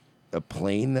death. A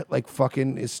plane that like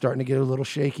fucking is starting to get a little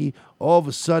shaky. All of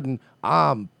a sudden,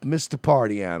 I'm Mr.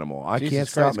 Party Animal. I Jesus can't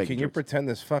stop Christ, making Can you jokes. pretend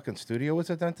this fucking studio was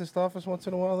a dentist office once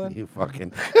in a while then? You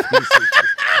fucking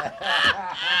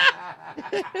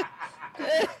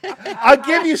I'll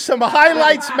give you some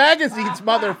Highlights magazines,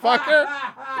 motherfucker.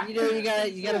 You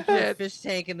gotta put a fish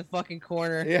tank in the fucking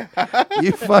corner. Yeah.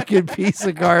 You fucking piece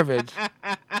of garbage.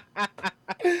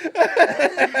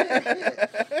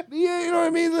 Yeah, you know what I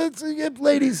mean?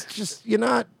 Ladies, just, you're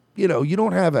not, you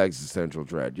don't have existential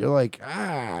dread. You're like,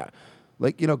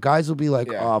 guys will be like,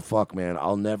 oh, fuck, man,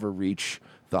 I'll never reach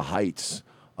the heights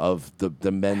of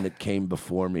the men that came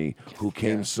before me, who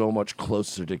came so much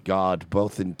closer to God,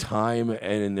 both in time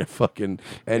and in their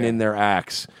in their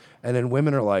acts. And then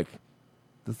women are like,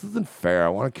 this isn't fair. I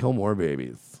want to kill more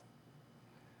babies.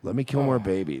 Let me kill more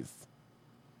babies.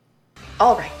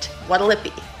 All right, what'll it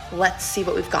be? Let's see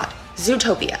what we've got.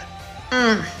 Zootopia.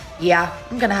 Yeah,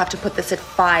 I'm gonna have to put this at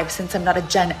 5 since I'm not a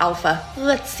Gen Alpha.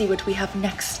 Let's see what we have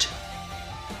next.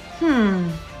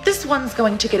 This one's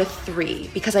going to get a 3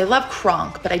 because I love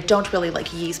Kronk, but I don't really like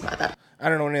Yzma. I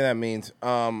don't know what any of that means.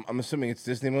 I'm assuming it's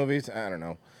Disney movies. I don't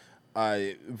know.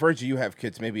 Virgie, you have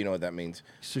kids. Maybe you know what that means.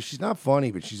 So she's not funny,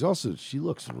 but she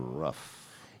looks rough.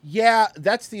 Yeah,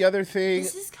 that's the other thing.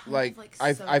 This is kind like, of like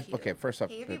I've, so I've cute. okay. First off,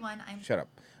 Hey everyone, I'm shut up.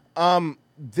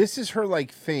 This is her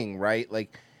like thing, right?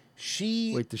 Like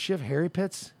she. Wait, does she have hairy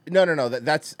pits? No.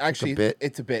 That's actually a bit.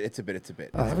 It's a bit.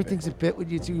 Everything's a bit.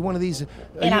 Would you do one of these? And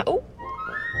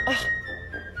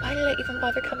why did I even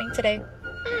bother coming today?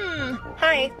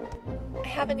 Hi. I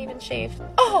haven't even shaved.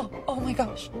 Oh my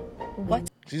gosh. What?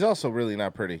 She's also really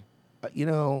not pretty.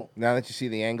 Now that you see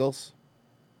the angles.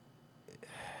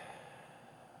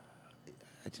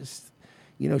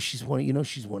 She's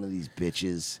one of these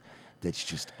bitches that's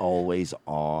just always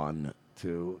on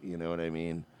too. You know what I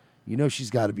mean? She's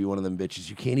got to be one of them bitches.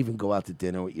 You can't even go out to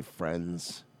dinner with your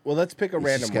friends. Well, let's pick a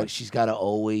random one. She's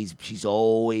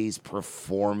always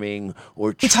performing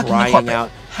or You're talking to trying corporate. out.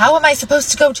 How am I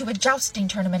supposed to go to a jousting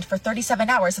tournament for 37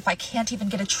 hours if I can't even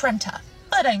get a Trenta?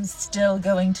 But I'm still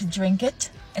going to drink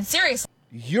it. And seriously,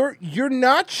 You're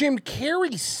not Jim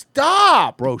Carrey.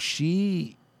 Stop, bro.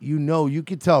 You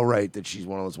could tell, right, that she's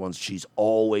one of those ones. She's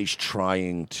always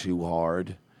trying too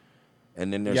hard.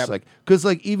 And then there's because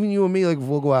even you and me,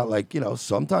 we'll go out,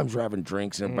 sometimes we're having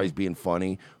drinks and everybody's being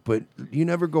funny, but you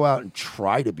never go out and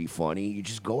try to be funny. You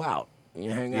just go out and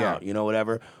you hang out,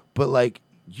 whatever. But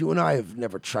you and I have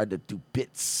never tried to do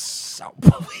bits. You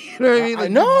know what I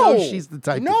mean? No, she's the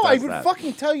type. No, that I does would that.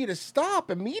 fucking tell you to stop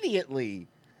immediately.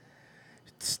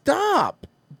 Stop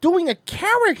doing a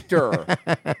character.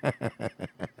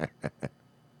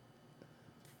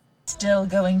 still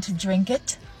going to drink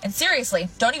it. And seriously,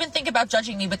 don't even think about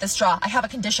judging me with this straw. I have a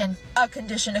condition. A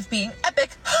condition of being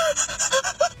epic.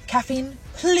 Caffeine,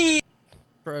 please.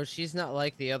 Bro, she's not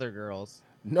like the other girls.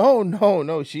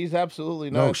 No. She's absolutely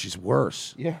not. No, she's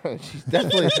worse. Yeah, she's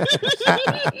definitely.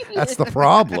 That's the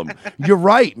problem. You're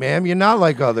right, ma'am. You're not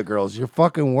like other girls. You're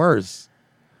fucking worse.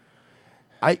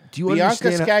 Do you Bianca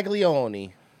understand?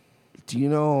 Scaglione. Do you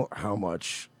know how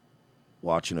much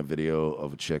watching a video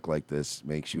of a chick like this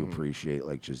makes you appreciate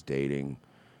just dating,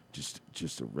 just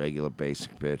a regular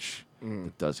basic bitch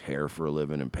that does hair for a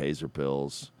living and pays her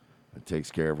bills and takes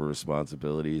care of her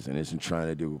responsibilities and isn't trying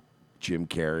to do Jim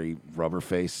Carrey rubber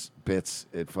face bits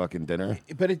at fucking dinner?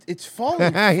 But it's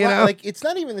falling flat. It's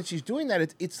not even that she's doing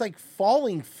that. It's like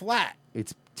falling flat.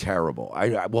 It's terrible.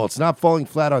 Well, it's not falling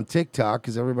flat on TikTok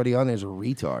because everybody on there's a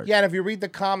retard. Yeah, and if you read the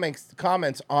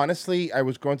comments, honestly, I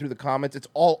was going through the comments. It's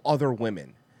all other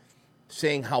women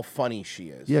saying how funny she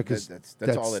is. Yeah, because that's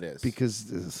all it is.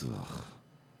 Because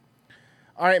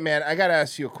all right, man, I gotta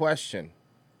ask you a question.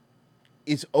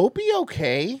 Is Opie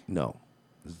okay? No,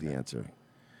 is the answer.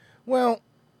 Well,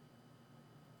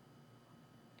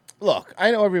 look,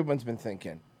 I know everyone's been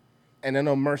thinking, and I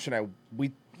know Mersh and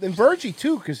and Virgie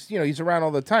too, because he's around all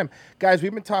the time. Guys,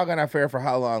 we've been talking off air for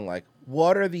how long?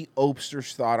 What are the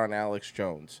Opsters' thought on Alex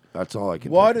Jones? That's all I can.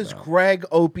 What does Greg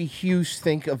Opie Hughes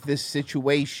think of this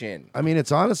situation? I mean,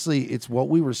 it's honestly, it's what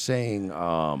we were saying,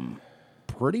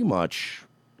 pretty much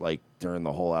during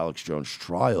the whole Alex Jones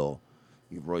trial.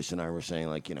 Royce and I were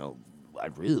saying,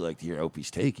 I'd really like to hear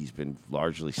Opie's take. He's been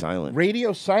largely silent.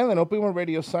 Radio silent. Opie went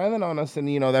radio silent on us, and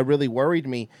that really worried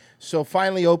me. So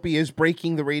finally, Opie is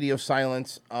breaking the radio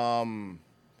silence. What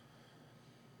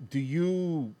do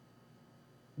you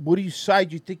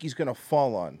side you think he's going to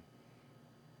fall on?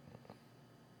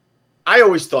 I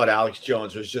always thought Alex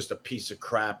Jones was just a piece of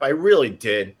crap. I really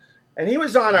did. And he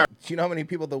was on our... Do you know how many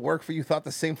people that work for you thought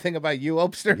the same thing about you,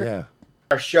 Opster? Yeah.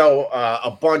 Our show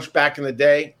a bunch back in the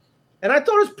day. And I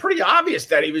thought it was pretty obvious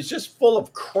that he was just full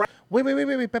of crap. Wait.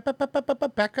 Back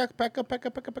up.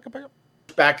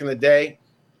 Back in the day.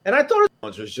 And I thought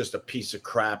Jones was just a piece of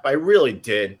crap. I really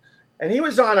did. And he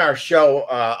was on our show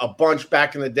a bunch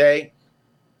back in the day.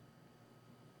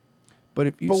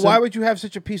 But why would you have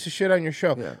such a piece of shit on your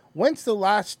show? Yeah. When's the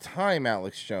last time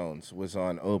Alex Jones was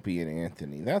on Opie and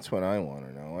Anthony? That's what I want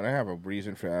to know, and I have a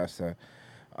reason for asking that.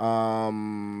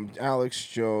 Alex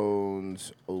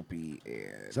Jones, Opie,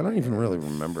 and I don't even really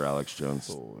remember Alex Jones'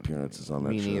 appearances on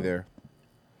that show. Me neither.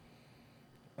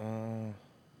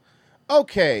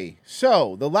 Okay,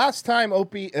 so the last time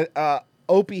Opie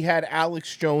Opie had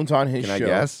Alex Jones on his show? Can I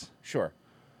guess? Sure.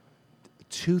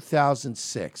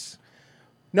 2006.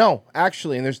 No,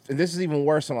 actually, and this is even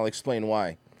worse, and I'll explain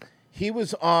why. He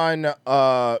was on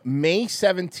May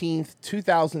 17th,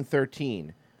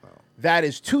 2013. Wow. That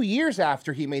is 2 years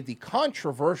after he made the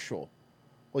controversial,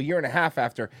 well, a year and a half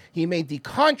after, he made the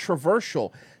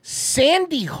controversial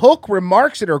Sandy Hook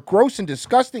remarks that are gross and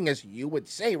disgusting, as you would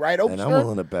say, right, Oakster? And I'm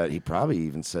willing to bet he probably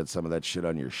even said some of that shit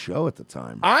on your show at the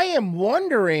time. I am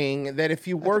wondering that if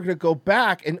you were to go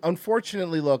back, and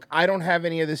unfortunately, look, I don't have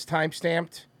any of this time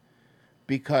stamped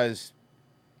because,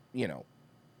 you know,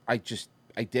 I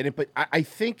didn't, but I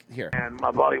think here. And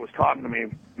my buddy was talking to me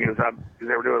because they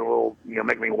were doing a little,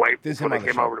 making me wait before they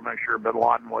came over to make sure Bin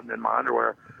Laden wasn't in my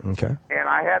underwear. Okay. And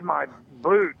I had my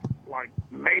boot like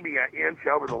maybe an inch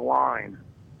over the line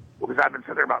because I've been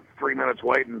sitting there about 3 minutes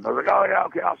waiting. I was like, oh, yeah,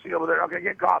 okay, I'll see you over there. Okay,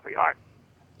 get coffee. All right.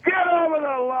 Get over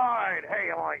the line.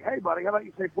 Hey, I'm like, hey, buddy, how about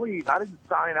you say please? I didn't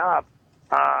sign up,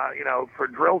 for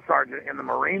drill sergeant in the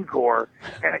Marine Corps.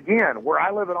 And again, where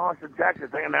I live in Austin, Texas,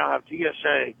 they now have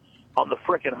TSA on the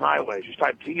frickin' highways. Just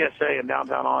type TSA in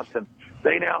downtown Austin.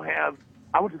 They now have,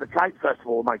 I went to the Kite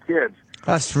Festival with my kids.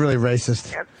 That's really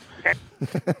racist.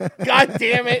 God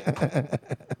damn it.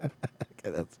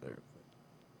 Okay, that's fair.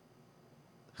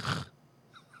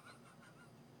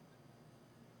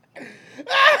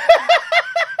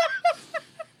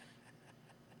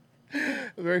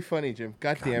 Very funny, Jim.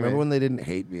 God damn it. Remember when they didn't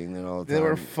hate being there all the time? They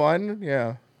were fun?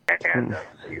 Yeah.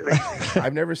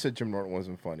 I've never said Jim Norton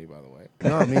wasn't funny, by the way.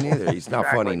 No, me neither. He's not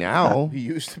funny now. He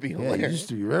used to be Yeah, hilarious. he used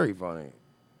to be very funny.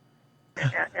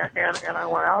 And I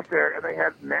went out there, and they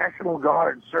had National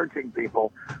Guard searching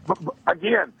people. But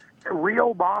again,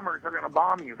 real bombers are going to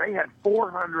bomb you. They had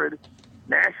 400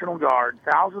 National Guard,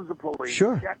 thousands of police,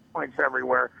 checkpoints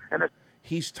everywhere. And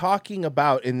He's talking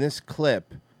about, in this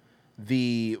clip,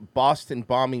 the Boston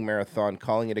bombing marathon,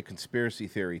 calling it a conspiracy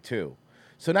theory, too.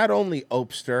 So not only,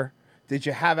 Opster, did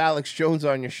you have Alex Jones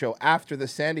on your show after the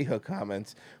Sandy Hook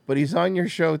comments, but he's on your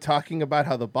show talking about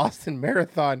how the Boston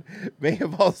Marathon may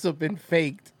have also been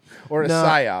faked or a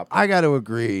psyop. I got to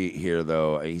agree here,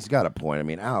 though. He's got a point. I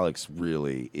mean, Alex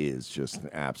really is just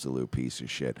an absolute piece of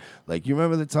shit. Like, you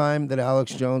remember the time that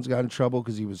Alex Jones got in trouble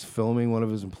because he was filming one of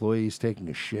his employees taking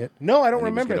a shit? No, I don't And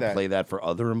he was remember gonna that. Play that for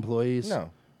other employees? No.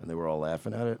 And they were all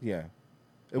laughing at it? Yeah.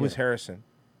 It was Harrison.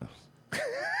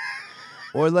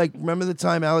 Or, like, remember the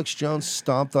time Alex Jones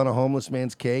stomped on a homeless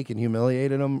man's cake and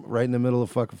humiliated him right in the middle of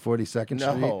fucking 42nd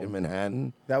No. Street in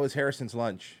Manhattan? That was Harrison's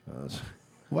lunch.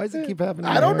 Why does it keep happening?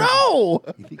 I don't know.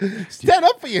 Stand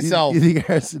up for yourself. You think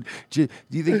Harrison? Do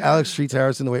you think Alex treats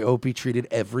Harrison the way Opie treated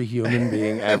every human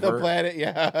being ever? The planet,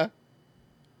 yeah.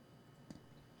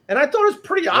 And I thought it was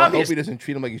pretty I obvious hope he doesn't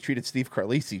treat him like he treated Steve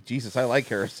Carlisi. Jesus, I like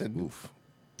Harrison. Oof.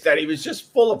 that he was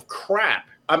just full of crap.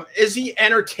 Is he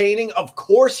entertaining? Of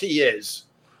course he is.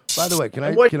 By the way,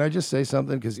 can I just say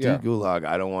something? Because Dude Gulag,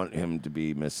 I don't want him to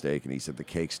be mistaken. He said the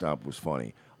cake stomp was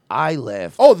funny. I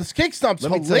laughed. Oh, this cake stomp's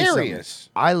Let me tell you something. hilarious.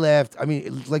 I laughed. I mean,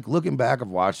 it's like looking back, I've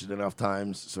watched it enough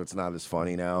times, so it's not as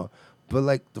funny now. But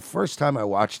like the first time I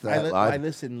watched that live, I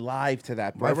listened live to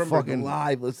that. My I remember fucking-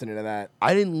 live listening to that.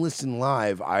 I didn't listen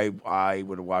live. I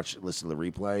would listen to the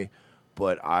replay,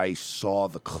 but I saw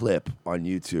the clip on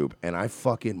YouTube, and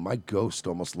my ghost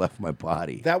almost left my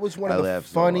body. That was one I of the laughed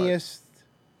so hard. funniest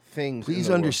things. in Please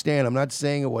the world. understand, I'm not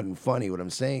saying it wasn't funny. What I'm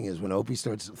saying is when Opie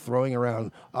starts throwing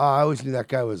around, I always knew that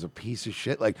guy was a piece of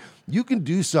shit. Like, you can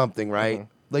do something, right?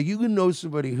 Like, you can know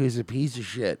somebody who's a piece of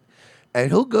shit,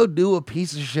 and he'll go do a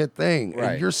piece of shit thing,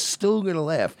 Right. and you're still going to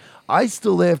laugh. I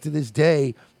still laugh to this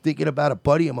day thinking about a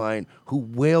buddy of mine who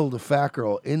wailed a fat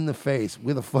girl in the face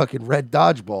with a fucking red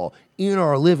dodgeball in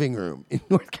our living room in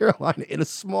North Carolina, in a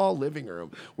small living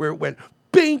room, where it went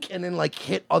bink and then like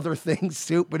hit other things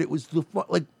too. But it was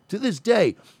like, to this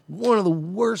day, one of the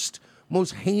worst,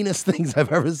 most heinous things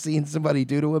I've ever seen somebody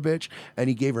do to a bitch. And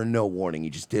he gave her no warning. He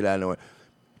just did out of nowhere.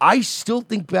 I still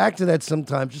think back to that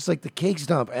sometimes, just like the cake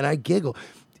stomp, and I giggle.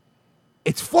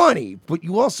 It's funny, but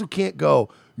you also can't go,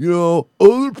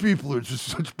 other people are just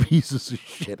such pieces of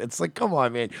shit. It's like, come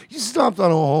on, man. You stomped on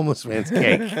a homeless man's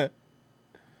cake.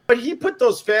 But he put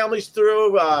those families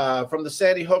through from the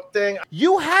Sandy Hook thing.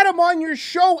 You had him on your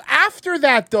show after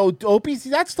that, though, Opie.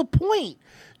 See, that's the point.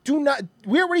 Dude,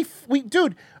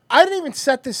 I didn't even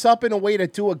set this up in a way to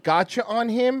do a gotcha on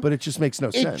him. But it just makes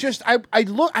no sense.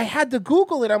 I had to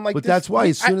Google it. I'm like, But that's why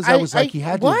as soon as I was like, he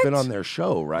had to have been on their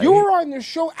show, right? You were on their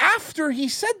show after he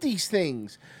said these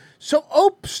things. So,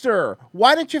 Opster,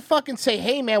 why didn't you fucking say,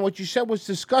 hey, man, what you said was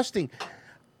disgusting?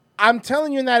 I'm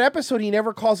telling you, in that episode, he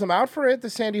never calls him out for it,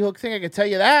 the Sandy Hook thing. I can tell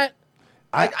you that.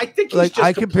 I think he's like just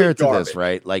I compare it to complete this,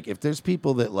 right? Like if there's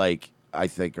people that like I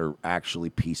think are actually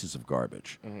pieces of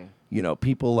garbage. Mhm. You know,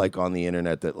 people like on the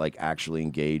internet that like actually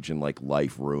engage in like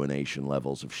life ruination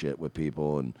levels of shit with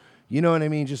people, and you know what I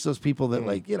mean? Just those people that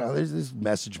like, you know, there's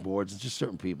message boards. It's just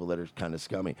certain people that are kind of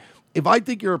scummy. If I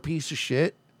think you're a piece of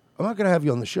shit, I'm not gonna have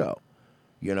you on the show.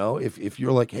 You know, if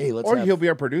you're like, hey, let's Or have, he'll be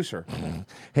our producer.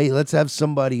 hey, let's have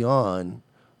somebody on,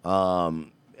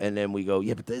 and then we go,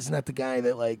 yeah, but isn't that the guy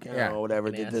that like, you know, whatever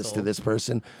did this to this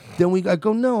person? Then I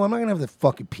go, no, I'm not gonna have the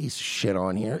fucking piece of shit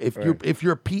on here. If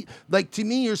you're a like to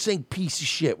me, you're saying piece of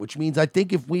shit, which means I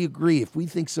think if we agree, if we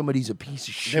think somebody's a piece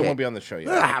of shit, They won't be on the show yet.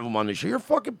 we're gonna have them on the show. You're a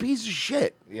fucking piece of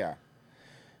shit. Yeah.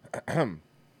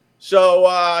 So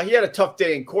he had a tough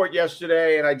day in court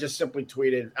yesterday, and I just simply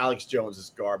tweeted, Alex Jones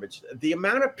is garbage. The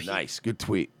amount of people... Nice, good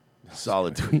tweet.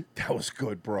 Solid tweet. That was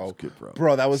good, bro. Good, bro.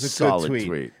 Bro, that was a Solid good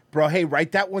tweet. Bro, hey,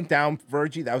 write that one down,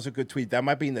 Virgie. That was a good tweet. That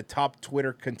might be in the top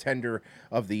Twitter contender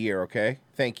of the year, okay?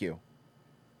 Thank you.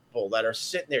 that are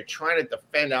sitting there trying to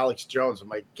defend Alex Jones. I'm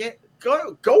like,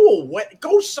 go away,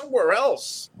 go somewhere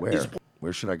else.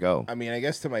 Where should I go? I mean, I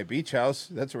guess to my beach house.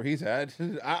 That's where he's at.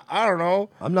 I don't know.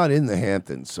 I'm not in the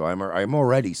Hamptons, so I'm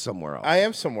already somewhere else. I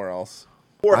am somewhere else.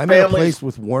 I'm in a place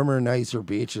with warmer, nicer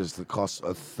beaches that costs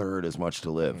a third as much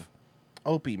to live.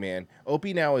 Opie, man.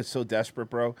 Opie now is so desperate,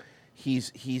 bro.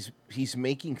 He's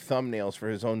making thumbnails for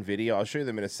his own video. I'll show you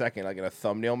them in a second, like in a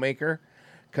thumbnail maker.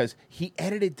 Because he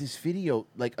edited this video,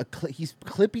 like he's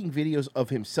clipping videos of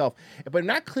himself, but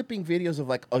not clipping videos of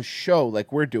like a show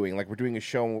like we're doing. Like we're doing a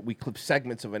show and we clip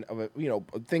segments of a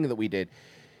thing that we did.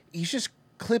 He's just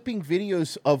clipping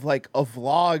videos of like a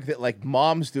vlog that like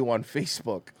moms do on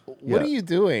Facebook. What are you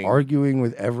doing? Arguing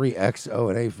with every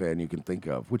ex-O&A fan you can think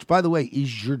of, which, by the way,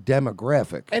 is your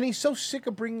demographic. And he's so sick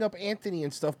of bringing up Anthony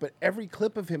and stuff, but every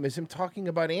clip of him is him talking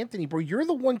about Anthony. Bro, you're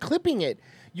the one clipping it.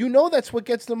 You know that's what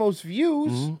gets the most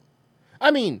views. Mm-hmm. I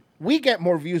mean, we get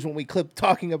more views when we clip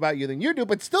talking about you than you do,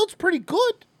 but still it's pretty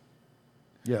good.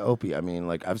 Yeah, Opie, I mean,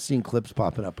 like, I've seen clips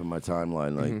popping up in my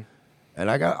timeline, like,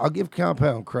 and I'll give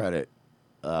Compound credit.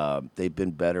 They've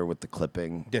been better with the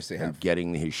clipping. Yes, they have. And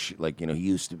getting his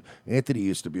Anthony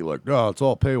used to be like, no, it's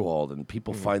all paywalled, and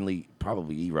people finally,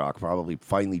 probably E-Rock,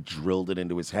 finally drilled it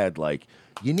into his head, like,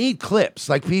 you need clips.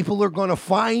 Like, people are going to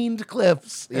find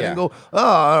clips and go,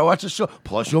 oh, I watch the show.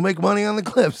 Plus, you'll make money on the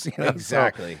clips. You know?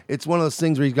 Exactly. So it's one of those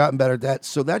things where he's gotten better at that.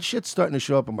 So that shit's starting to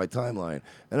show up on my timeline.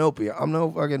 And Opie, I'm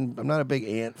not a big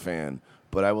Ant fan,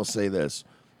 but I will say this,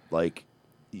 like,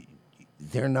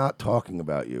 they're not talking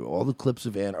about you. All the clips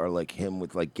of Ant are like him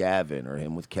with like Gavin or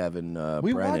him with Kevin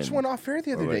we Brennan. watched one off air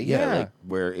the other day. Yeah. Like,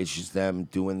 where it's just them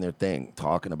doing their thing,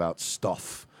 talking about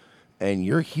stuff. And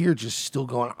you're here just still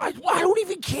going, I don't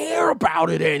even care about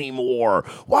it anymore.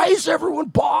 Why is everyone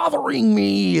bothering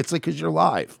me? It's like, because you're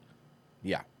live.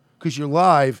 Yeah. Because you're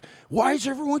live. Why does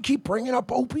everyone keep bringing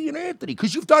up Opie and Anthony?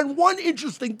 Because you've done one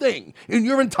interesting thing in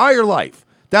your entire life.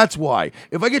 That's why.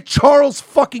 If I get Charles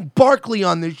fucking Barkley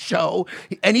on this show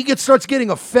and he starts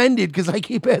getting offended because I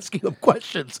keep asking him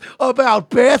questions about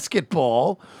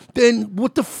basketball, then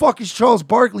what the fuck is Charles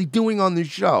Barkley doing on this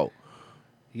show?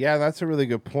 Yeah, that's a really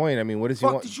good point. I mean, what does he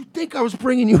want? Did you think I was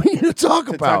bringing you in to talk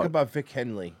about? To talk about Vic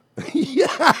Henley.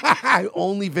 Yeah,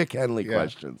 only Vic Henley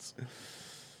questions.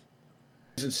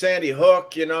 And Sandy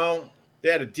Hook, they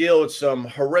had to deal with some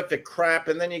horrific crap,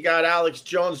 and then you got Alex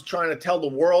Jones trying to tell the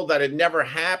world that it never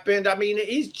happened. I mean,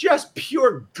 he's just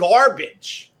pure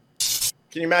garbage.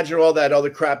 Can you imagine all that other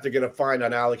crap they're going to find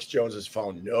on Alex Jones's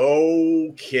phone?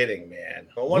 No kidding, man.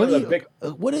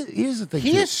 Here's the thing.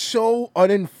 He is so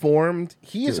uninformed.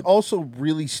 He is also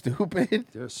really stupid.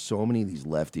 There's so many of these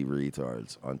lefty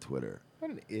retards on Twitter.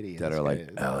 What an idiot. That are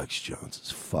like, Alex Jones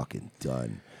is fucking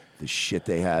done. The shit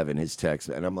they have in his text.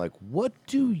 And I'm like, what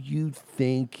do you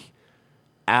think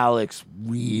Alex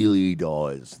really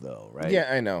does, though, right? Yeah,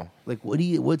 I know.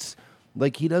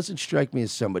 Like, he doesn't strike me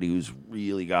as somebody who's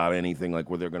really got anything like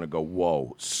where they're going to go,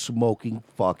 whoa, smoking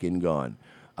fucking gun.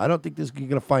 I don't think you're going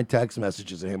to find text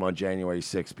messages of him on January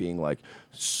 6th being like,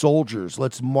 soldiers,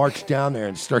 let's march down there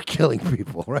and start killing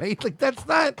people, right? Like, that's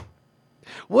not...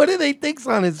 What do they think's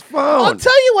on his phone? I'll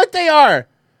tell you what they are.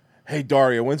 Hey,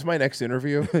 Daria, when's my next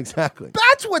interview? Exactly.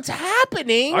 That's what's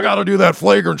happening. I got to do that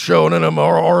flagrant show and then I'm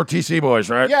ROTC boys,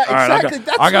 right? Yeah,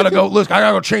 exactly. I got to go. Listen, I got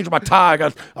to go change my tie.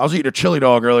 I was eating a chili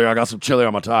dog earlier. I got some chili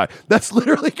on my tie. That's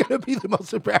literally going to be the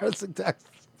most embarrassing text.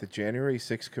 The January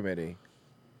 6th committee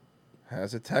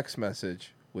has a text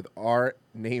message with our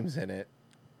names in it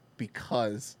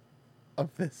because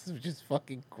of this, which is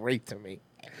fucking great to me.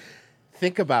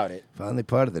 Think about it. Finally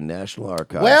part of the National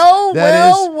Archives. Well.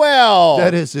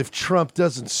 That is if Trump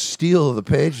doesn't steal the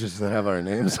pages that have our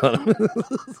names on them.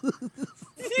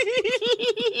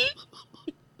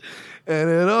 And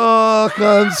it all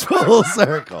comes full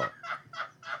circle.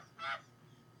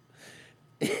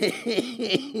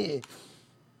 I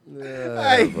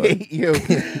hate you.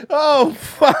 Oh,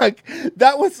 fuck.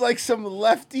 That was like some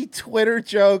lefty Twitter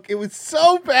joke. It was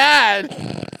so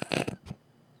bad.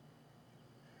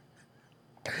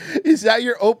 Is that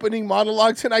your opening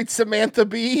monologue tonight, Samantha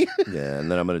Bee? Yeah,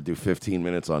 and then I'm going to do 15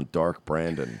 minutes on Dark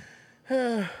Brandon.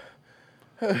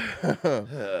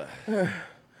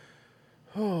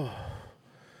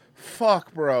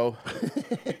 Fuck, bro.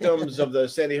 Victims of the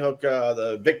Sandy Hook,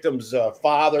 the victims'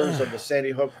 fathers of the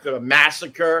Sandy Hook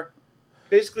massacre,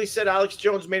 basically said Alex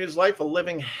Jones made his life a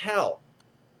living hell.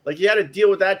 Like, he had to deal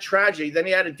with that tragedy. Then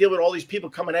he had to deal with all these people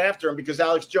coming after him because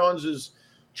Alex Jones is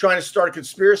trying to start a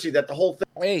conspiracy that the whole thing.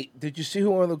 Wait, did you see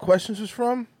who one of the questions was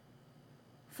from?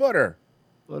 Footer.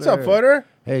 What's up, Footer?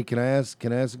 Hey, can I ask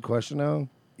a question now?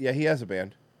 Yeah, he has a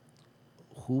band.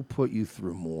 Who put you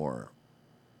through more,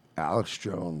 Alex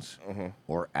Jones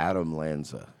or Adam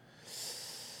Lanza?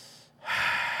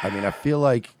 I mean, I feel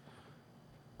like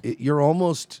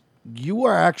you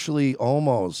are actually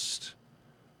almost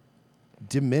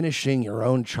diminishing your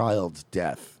own child's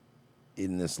death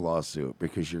in this lawsuit,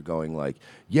 because you're going like,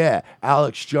 yeah,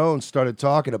 Alex Jones started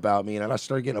talking about me and I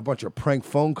started getting a bunch of prank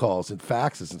phone calls and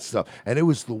faxes and stuff, and it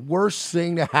was the worst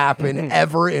thing to happen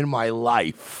ever in my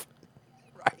life.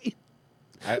 Right?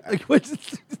 I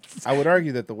would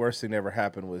argue that the worst thing that ever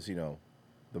happened was,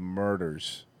 the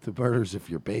murders. The murders of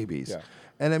your babies. Yeah.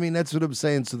 And I mean, that's what I'm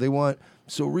saying.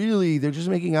 So really, they're just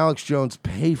making Alex Jones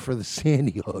pay for the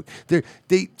Sandy Hook.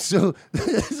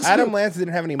 Adam Lanza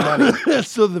didn't have any money.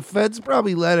 So the feds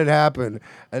probably let it happen.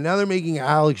 And now they're making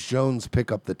Alex Jones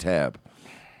pick up the tab.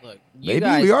 Look, Maybe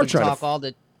we are trying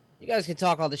to... You guys can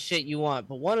talk all the shit you want,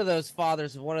 but one of those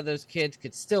fathers of one of those kids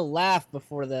could still laugh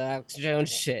before the Alex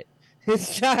Jones shit. His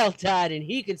child died, and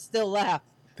he could still laugh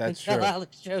until true.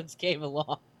 Alex Jones came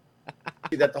along.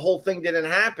 That the whole thing didn't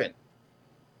happen.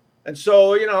 And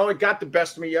so, it got the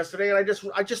best of me yesterday, and I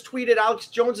just tweeted Alex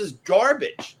Jones is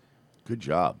garbage. Good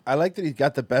job. I like that he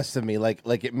got the best of me. Like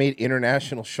it made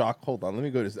international shock. Hold on, let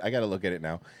me go to. I got to look at it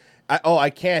now.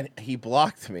 I can't. He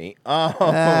blocked me. Oh,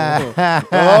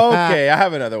 okay. I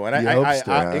have another one.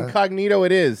 Incognito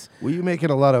it is. Were you making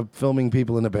a lot of filming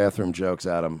people in the bathroom jokes,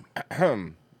 Adam?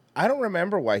 I don't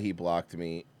remember why he blocked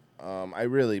me.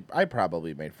 I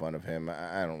probably made fun of him.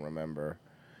 I don't remember.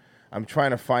 I'm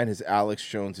trying to find his Alex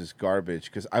Jones's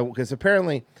garbage because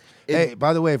apparently. Hey,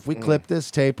 by the way, if we clip this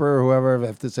taper or whoever,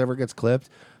 if this ever gets clipped,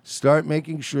 start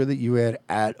making sure that you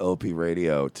add @Opie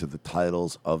Radio to the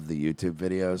titles of the YouTube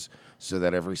videos, so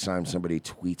that every time somebody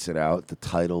tweets it out, the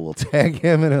title will tag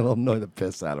him and it'll annoy the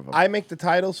piss out of him. I make the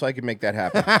title, so I can make that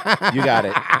happen. You got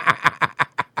it.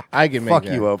 I can make Fuck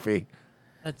that. you, Opie.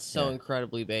 That's so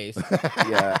incredibly base.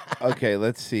 Yeah. Okay,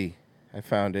 let's see. I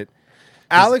found it.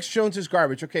 Alex Jones is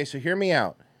garbage. Okay, so hear me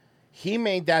out. He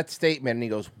made that statement, and he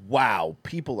goes, wow,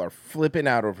 people are flipping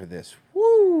out over this.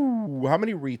 Woo! How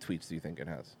many retweets do you think it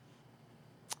has?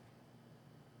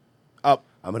 Up.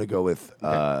 I'm going to go with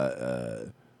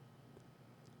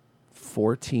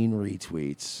 14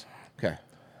 retweets. Okay.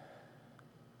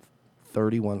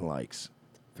 31 likes.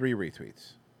 3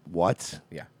 retweets. What?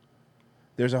 Yeah.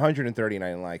 There's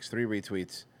 139 likes, 3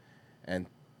 retweets, and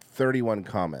 31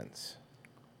 comments.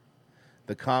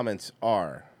 The comments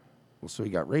are... Well, so he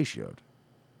got ratioed.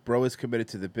 Bro is committed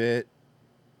to the bit.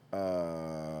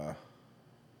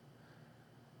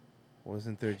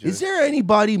 Wasn't there just... Is there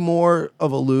anybody more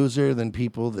of a loser than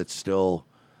people that still,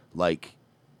 like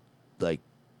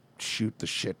shoot the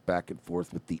shit back and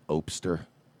forth with the Opster?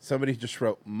 Somebody just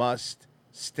wrote, must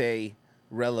stay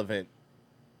relevant.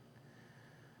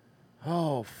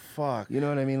 Oh, fuck. You know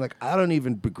what I mean? Like, I don't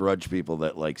even begrudge people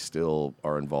that, like, still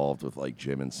are involved with, like,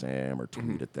 Jim and Sam or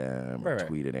tweet at them or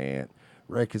tweet at Ant.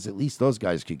 Right? Because at least those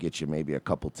guys could get you maybe a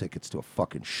couple tickets to a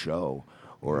fucking show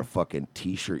or a fucking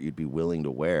T-shirt you'd be willing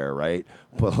to wear, right?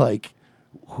 But, like,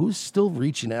 who's still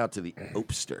reaching out to the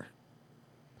Opster?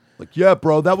 Like, yeah,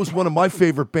 bro, that was one of my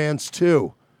favorite bands,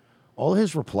 too. All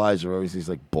his replies are always these,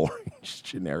 like, boring,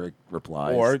 generic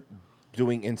replies. Or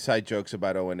doing inside jokes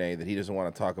about O&A that he doesn't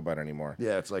want to talk about anymore.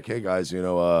 Yeah, it's like, hey, guys,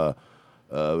 I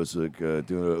was, like,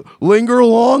 doing a Linger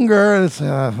Longer, and it's,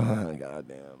 goddamn,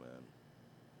 man.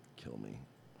 Kill me.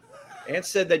 Ant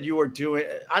said that you were doing,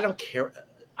 I don't care.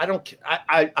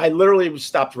 I literally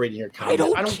stopped reading your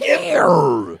comments. I don't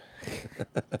care.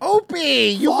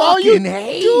 Opie, all you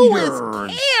do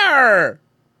is care.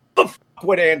 The fuck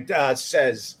what Ant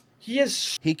says.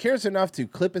 He cares enough to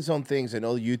clip his own things. I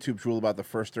know YouTube's rule about the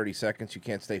first 30 seconds you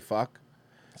can't say fuck.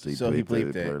 So he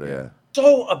bleeped it. Yeah.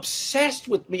 So obsessed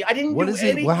with me. I didn't What do is it?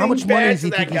 anything Well, how much money bad does he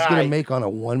to think that he's guy. going to make on a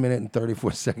 1 minute and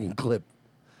 34-second clip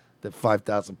that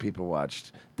 5,000 people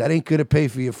watched? That ain't going to pay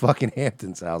for your fucking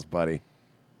Hamptons house, buddy.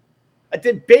 I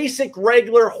did basic,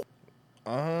 regular.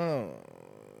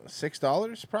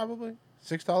 $6 probably.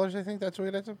 $6, I think that's what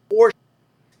it is. Or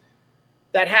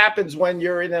that happens when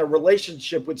you're in a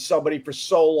relationship with somebody for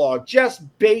so long. Just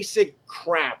basic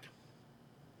crap.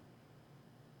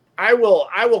 I will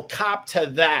cop to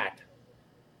that.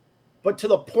 But to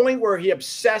the point where he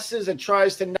obsesses and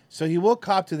tries to. So he will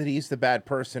cop to that he's the bad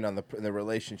person in the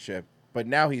relationship. But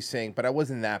now he's saying, but I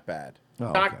wasn't that bad.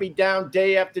 Knock me down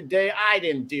day after day. I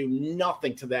didn't do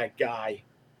nothing to that guy.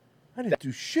 I didn't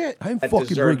do shit. I didn't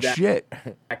fucking bring shit.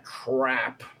 That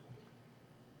crap.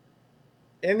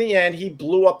 In the end, he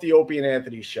blew up the Opie and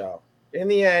Anthony show. In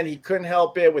the end, he couldn't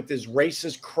help it with this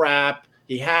racist crap.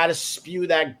 He had to spew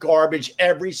that garbage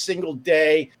every single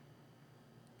day.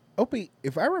 Opie,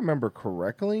 if I remember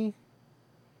correctly,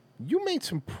 you made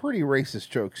some pretty racist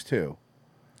jokes too.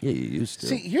 Yeah, you used to.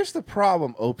 See, here's the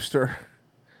problem, Opster.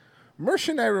 Mersh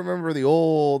and I remember the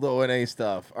old O&A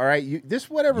stuff. All right, you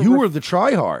were the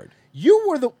tryhard. You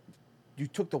were the. You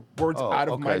took the words out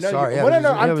of my. Sorry.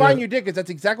 No, I'm fine. You did because that's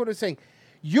exactly what I was saying.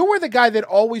 You were the guy that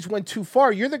always went too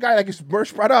far. You're the guy that gets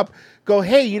Mersh brought up. Go,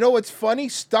 hey, you know what's funny?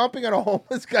 Stomping on a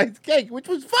homeless guy's cake, which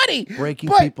was funny.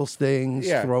 Breaking people's things,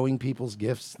 throwing people's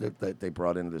gifts that they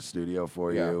brought into the studio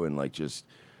for you, and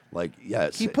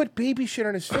yes. He put baby shit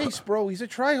on his face, bro. He's a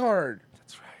tryhard.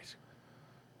 That's right.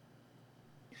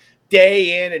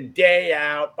 Day in and day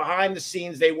out. Behind the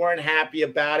scenes, they weren't happy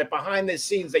about it. Behind the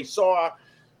scenes, they saw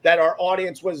that our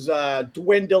audience was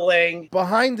dwindling.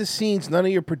 Behind the scenes, none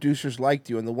of your producers liked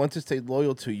you, and the ones that stayed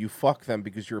loyal to you, fuck them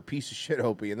because you're a piece of shit,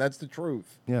 Opie, and that's the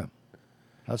truth. Yeah.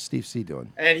 How's Steve C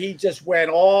doing? And he just went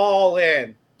all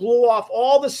in, blew off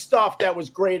all the stuff that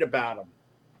was great about him.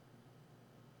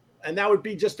 And that would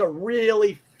be just a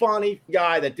really funny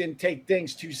guy that didn't take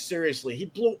things too seriously. He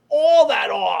blew all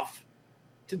that off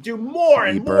to do more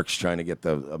and more. Burke's trying to get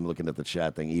I'm looking at the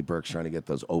chat thing. Burke's trying to get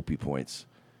those Opie points.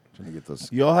 Trying to get those.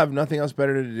 You all have nothing else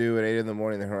better to do at 8 in the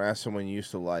morning than harass someone you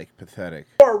used to like. Pathetic.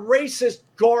 More racist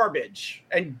garbage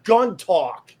and gun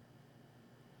talk.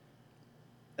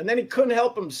 And then he couldn't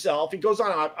help himself. He goes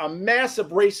on a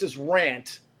massive racist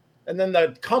rant, and then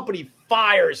the company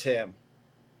fires him.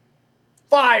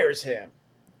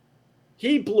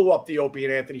 He blew up the Opie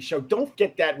and Anthony show. Don't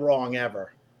get that wrong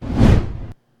ever.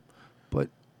 But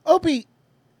Opie,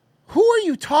 who are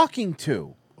you talking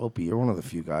to? Opie, you're one of the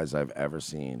few guys I've ever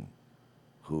seen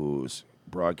whose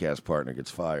broadcast partner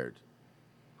gets fired,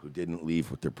 who didn't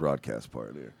leave with their broadcast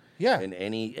partner. Yeah. And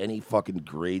any fucking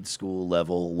grade school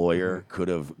level lawyer could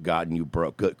have gotten you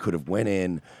could have went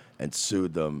in and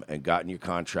sued them and gotten your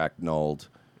contract nulled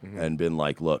and been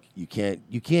like, look, you can't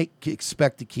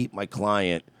expect to keep my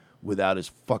client without his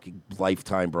fucking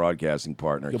lifetime broadcasting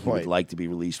partner. Good He point. would like to be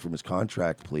released from his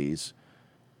contract, please.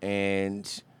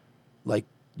 And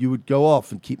you would go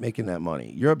off and keep making that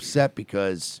money. You're upset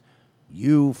because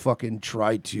you fucking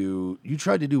tried to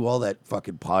do all that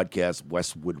fucking podcast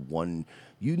Westwood One.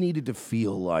 You needed to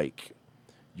feel like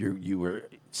you were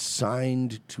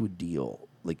signed to a deal.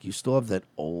 Like you still have that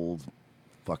old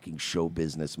fucking show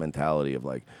business mentality of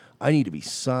like, I need to be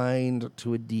signed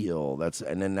to a deal.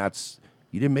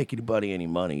 You didn't make anybody any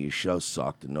money. Your show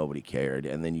sucked and nobody cared,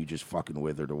 and then you just fucking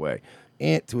withered away.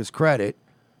 And to his credit,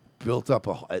 built up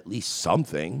at least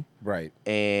something, right?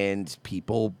 And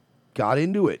people got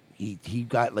into it. He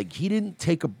didn't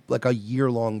take a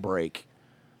year-long break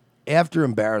after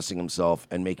embarrassing himself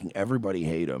and making everybody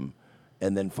hate him,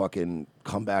 and then fucking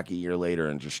come back a year later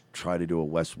and just try to do a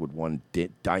Westwood One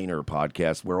diner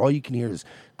podcast where all you can hear is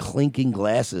clinking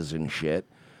glasses and shit.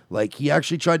 Like, he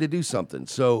actually tried to do something.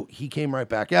 So he came right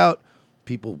back out.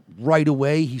 People right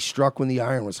away, he struck when the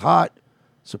iron was hot.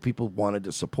 So people wanted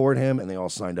to support him, and they all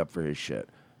signed up for his shit.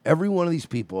 Every one of these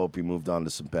people, Opie, moved on to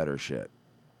some better shit.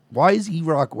 Why is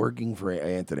E-Rock working for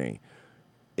Anthony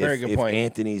Very good point. if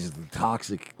Anthony's the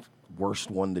toxic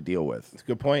worst one to deal with? That's a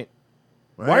good point.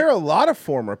 Right? Why are a lot of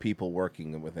former people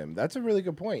working with him? That's a really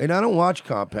good point. And I don't watch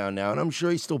Compound now, and I'm sure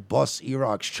he still busts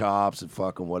E-Rock's chops and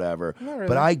fucking whatever. Not really.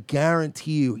 But I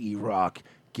guarantee you E-Rock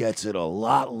gets it a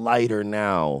lot lighter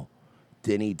now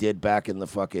than he did back in the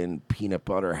fucking peanut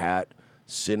butter hat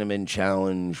cinnamon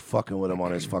challenge, fucking with him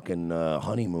on his fucking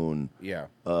honeymoon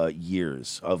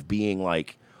years of being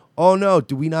like, oh no,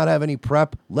 do we not have any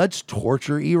prep? Let's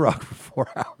torture E-Rock for 4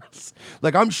 hours.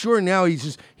 Like, I'm sure now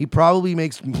he probably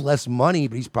makes less money,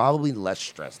 but he's probably less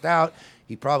stressed out.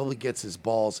 he probably gets his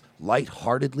balls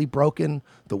lightheartedly broken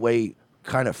the way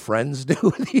kind of friends do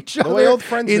with each other. The way old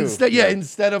friends instead, do. Yeah,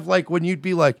 instead of like when you'd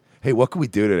be like, hey, what can we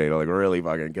do today to like really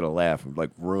fucking get a laugh and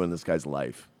like ruin this guy's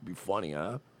life? It'd be funny,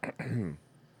 huh?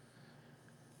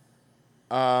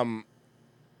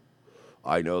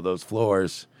 I know those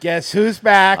floors. Guess who's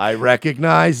back? I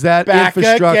recognize that Back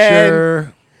infrastructure.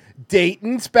 again.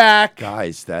 Dayton's back.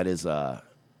 Guys, that is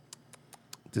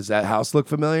does that house look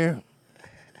familiar?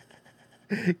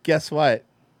 Guess what?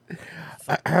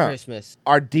 Christmas.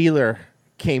 Our dealer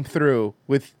came through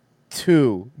with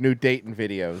 2 new Dayton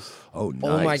videos. Oh, nice.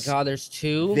 Oh my God, there's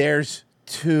 2? There's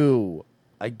 2.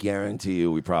 I guarantee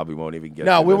you we probably won't even get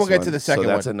No, to we this won't get one. to the second so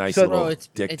that's one. a nice So- little Bro, it's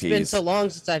dick been tease. so long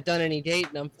since I've done any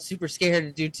Dayton. I'm super scared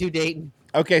to do 2 Dayton.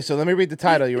 Okay, so let me read the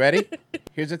title. You ready?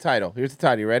 Here's the title.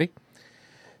 You ready?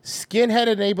 Skinhead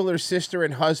enabler sister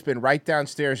and husband right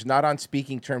downstairs, not on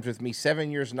speaking terms with me.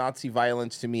 7 years Nazi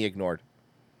violence to me ignored.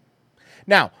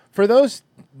 Now, for those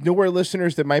newer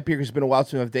listeners that might be here, because it's been a while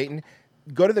since we have Dayton,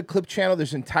 go to the Clip channel.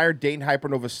 There's an entire Dayton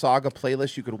Hypernova saga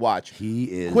playlist you could watch. He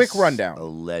is Quick rundown. a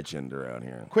legend around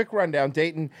here. Quick rundown.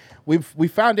 Dayton. We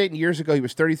found Dayton years ago. He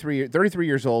was 33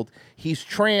 years old. He's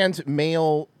trans,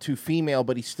 male to female,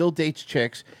 but he still dates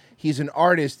chicks. He's an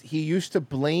artist. He used to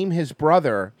blame his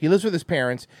brother. He lives with his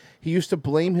parents. He used to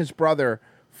blame his brother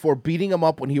for beating him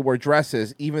up when he wore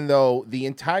dresses, even though the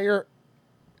entire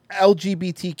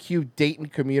LGBTQ Dayton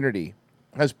community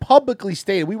has publicly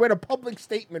stated. We read a public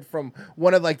statement from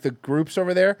one of like the groups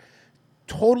over there,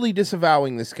 totally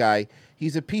disavowing this guy.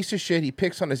 He's a piece of shit. He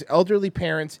picks on his elderly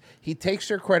parents. He takes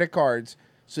their credit cards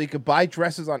so he could buy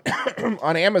dresses on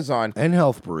on Amazon and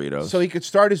health burritos. So he could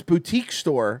start his boutique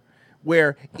store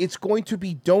where it's going to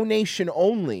be donation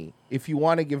only if you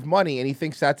want to give money. And he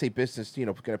thinks that's a business,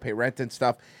 going to pay rent and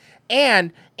stuff.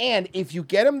 And if you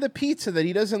get him the pizza that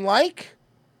he doesn't like,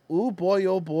 oh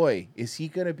boy, is he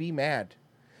going to be mad.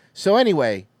 So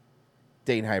anyway,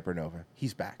 Dayton Hypernova,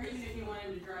 he's back. If you want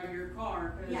him to drive your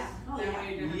car, Yeah. Oh, that yeah.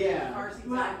 way you don't Yeah. have the car seats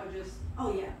Right. out, but just,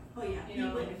 Oh, yeah. Oh, yeah. you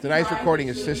know, It's a nice recording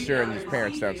his sister and his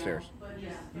parents downstairs. but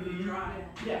just drive.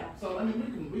 Yeah. So, I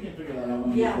mean, we can figure that out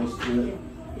when we Yeah. get close to it.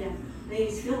 Yeah.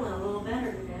 He's feeling a little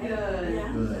better today. Good.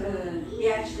 Yeah. Good. He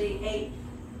actually ate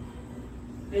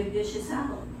big dish of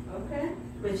salad. Okay.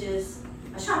 Which is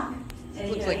a shock. And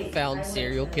he Looks like ate- found I went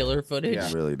serial to killer footage.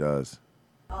 It really does.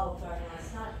 Olive Garden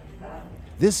last night.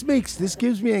 This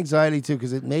gives me anxiety too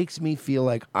because it makes me feel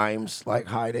like I'm like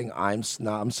hiding. I'm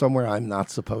somewhere I'm not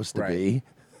supposed to be.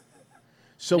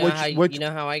 So you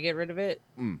know how I get rid of it?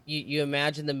 You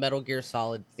imagine the Metal Gear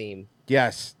Solid theme.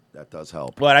 Yes, that does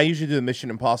help. But I usually do the Mission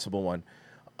Impossible one.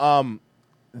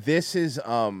 This is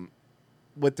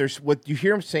what you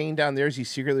hear him saying down there is he's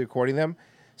secretly recording them.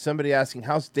 Somebody asking,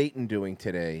 "How's Dayton doing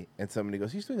today?" And somebody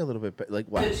goes, "He's doing a little bit better." Like,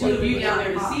 The two of you down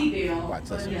there to see Dale, Watch,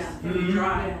 but listen. yeah, Mhm.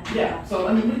 drive. Yeah. So,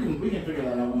 I mean, we can figure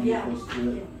that out when we Yeah. get close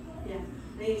to it. Yeah.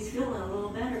 He's feeling a little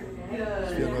better today. Good.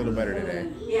 He's feeling a little better today.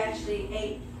 He actually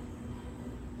ate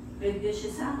big dish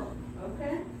of salad.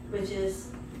 Okay. Which is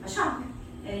a shock.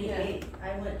 And he ate.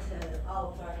 I went to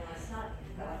Olive Garden last night.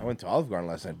 I went to Olive Garden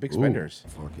last night. Big Ooh, spenders.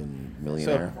 fucking So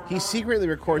millionaire. he secretly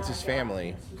records his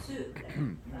family. Some soup.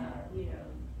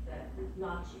 That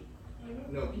nachi.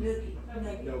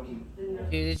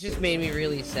 Dude, it just made me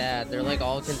really sad. They're like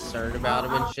all concerned about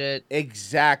him and shit.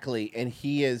 Exactly, and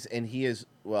he is.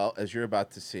 Well, as you're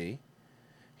about to see.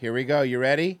 Here we go. You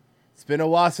ready? It's been a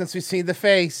while since we've seen the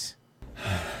face.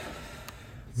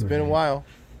 It's been a while.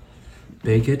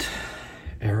 Bigot,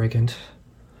 arrogant,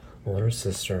 older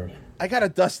sister I gotta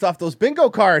dust off those bingo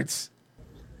cards.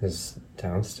 is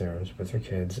downstairs with her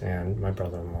kids and my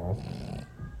brother-in-law.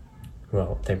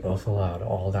 Well, they both allowed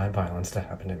all that violence to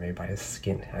happen to me by a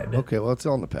skinhead. Okay, well, it's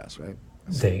all in the past, right?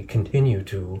 They continue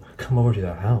to come over to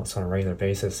the house on a regular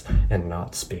basis and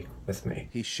not speak with me.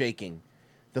 He's shaking.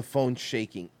 The phone's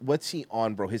shaking. What's he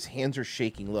on, bro? His hands are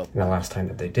shaking. Look. And the last time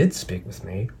that they did speak with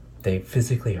me, they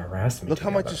physically harassed me. Look how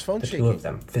much together. his phone's the shaking. two of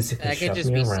them physically That could shoved just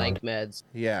me be around psych meds.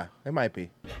 Yeah, it might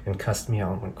be. and cussed me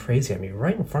out and went crazy at me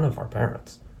right in front of our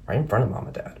parents, right in front of mom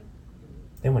and dad.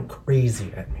 They went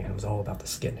crazy at me, and it was all about the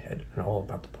skinhead and all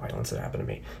about the violence that happened to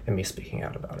me and me speaking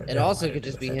out about it. It and also what I could did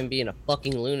just with be it. him being a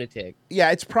fucking lunatic.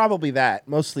 Yeah, it's probably that.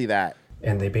 Mostly that.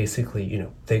 And they basically,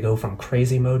 they go from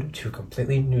crazy mode to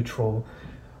completely neutral,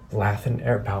 laughing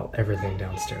about everything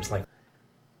downstairs. Like,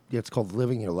 Yeah, it's called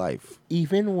living your life.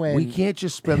 Even when We can't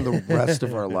just spend the rest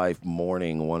of our life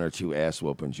mourning one or two ass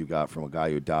whoopings you got from a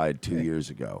guy who died 2 years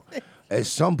ago. At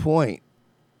some point,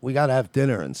 we got to have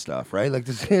dinner and stuff, right? Like,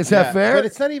 is that fair? But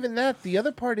it's not even that. The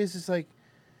other part is like,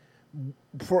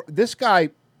 for this guy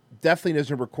definitely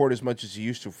doesn't record as much as he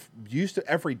used to. Used to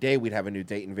every day we'd have a new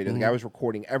Dayton video. The guy was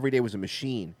recording every day, was a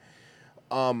machine.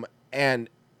 And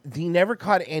he never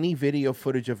caught any video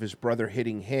footage of his brother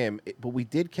hitting him, but we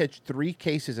did catch 3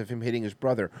 cases of him hitting his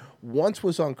brother. Once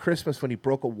was on Christmas when he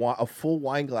broke a full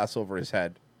wine glass over his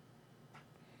head.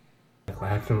 Like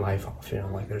laughing life off,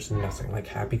 like there's nothing like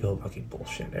happy-go-lucky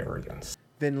bullshit arrogance.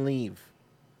 Then leave.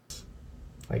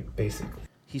 Like basically.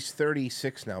 He's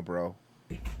 36 now, bro.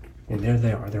 And there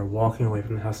they are. They're walking away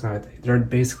from the house now. They're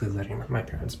basically letting my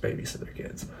parents babysit their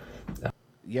kids.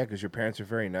 Yeah, because your parents are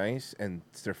very nice, and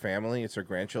it's their family, it's their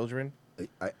grandchildren.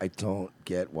 I don't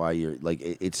get why you're like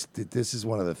this is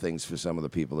one of the things for some of the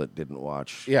people that didn't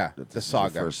watch. Yeah, that the this is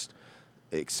saga. their first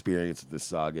experience of the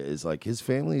saga is like his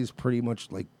family is pretty much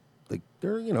like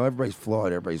they're everybody's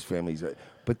flawed, everybody's families,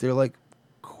 but they're like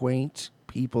quaint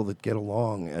people that get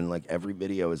along, and like every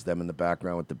video is them in the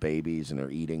background with the babies, and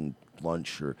they're eating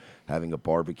lunch or having a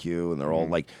barbecue, and they're all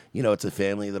like, it's a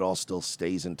family that all still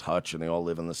stays in touch, and they all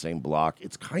live in the same block.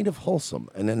 It's kind of wholesome.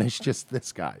 And then it's just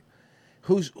this guy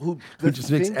who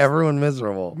just makes everyone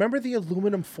miserable. Remember the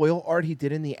aluminum foil art he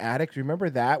did in the attic? Do you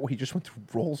remember that, where he just went through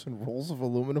rolls and rolls of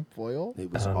aluminum foil?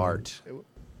 It was art.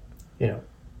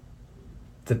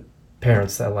 The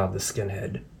parents that allowed the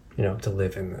skinhead, to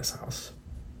live in this house,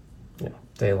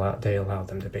 they allowed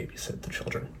them to babysit the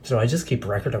children. So I just keep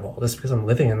record of all this because I'm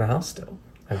living in the house still.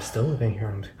 I'm still living here.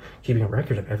 I'm keeping a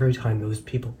record of every time those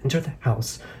people enter the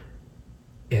house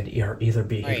and are either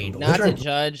behaving. Not to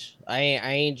judge. I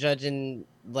ain't judging,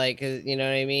 like, you know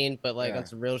what I mean? But like on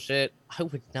some real shit, I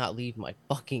would not leave my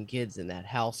fucking kids in that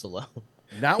house alone.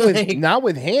 Not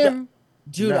with him.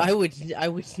 Dude, No. I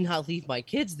would not leave my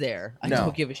kids there. I No.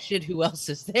 don't give a shit who else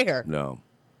is there. No.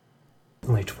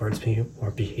 Like towards me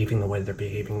or behaving the way they're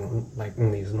behaving, like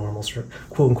in these normal,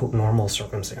 quote unquote, normal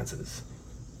circumstances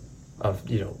of,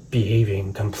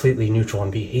 behaving completely neutral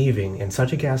and behaving in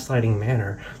such a gaslighting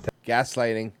manner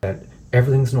that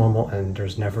everything's normal and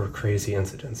there's never crazy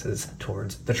incidences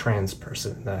towards the trans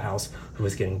person in the house who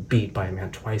was getting beat by a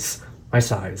man twice my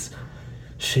size,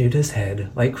 shaved his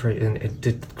head like crazy, and it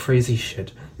did crazy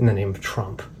shit in the name of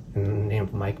Trump, in the name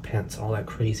of Mike Pence, all that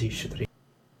crazy shit that he.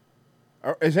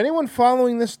 Is anyone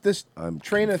following this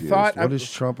train of thought? What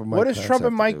does Trump and Mike What does Pence Trump have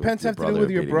and to Mike do with Pence your have to do brother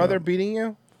with your beating brother you? beating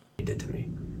you? He did to me.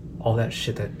 All that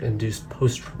shit that induced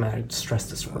post-traumatic stress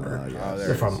disorder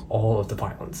there it from is. all of the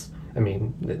violence. I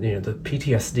mean, the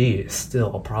PTSD is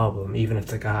still a problem, even if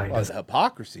the guy Well, the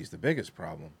hypocrisy is the biggest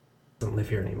problem. doesn't live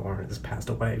here anymore and has passed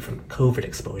away from COVID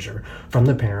exposure from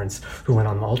the parents who went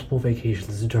on multiple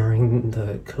vacations during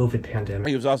the COVID pandemic.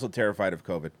 He was also terrified of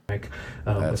COVID.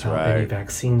 Without any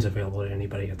vaccines available to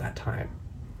anybody at that time.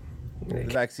 The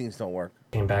vaccines don't work.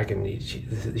 Came back and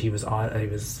he was odd. He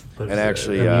was. And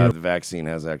actually, immune- the vaccine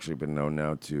has actually been known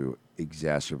now to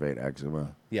exacerbate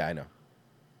eczema. Yeah, I know.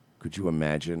 Could you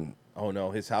imagine? Oh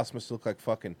no, his house must look like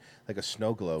a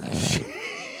snow globe.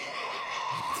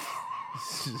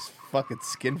 Just fucking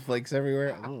skin flakes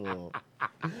everywhere. Ooh.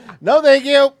 No, thank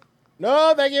you.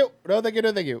 No, thank you. No, thank you.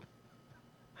 No, thank you.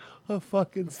 A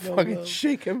fucking snow fucking globe.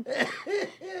 shake him.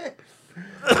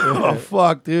 Oh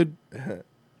fuck, dude.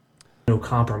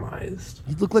 Compromised.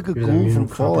 He'd look like a He was ghoul from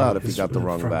Fallout if he immunocompromised got the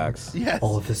wrong from vax.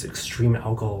 All of his extreme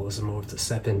alcoholism over the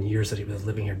 7 years that he was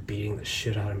living here, beating the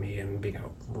shit out of me and being a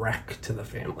wreck to the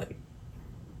family.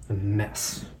 A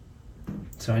mess.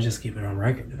 So I just keep it on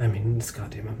record. I mean, it's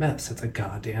goddamn a mess. It's a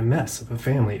goddamn mess of a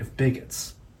family of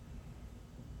bigots.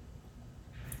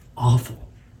 Awful.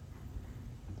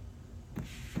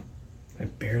 I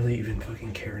barely even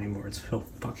fucking care anymore. It's so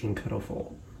fucking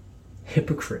pitiful.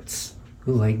 Hypocrites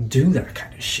who do that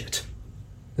kind of shit.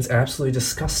 It's absolutely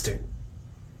disgusting.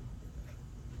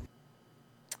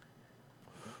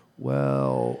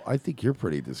 Well, I think you're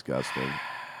pretty disgusting.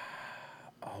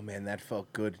 Oh man, that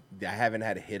felt good. I haven't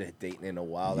had a hit at Dayton in a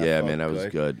while. Yeah, felt man, that was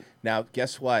good. Now,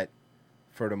 guess what?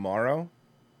 For tomorrow,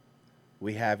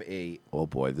 we have a Oh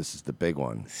boy, this is the big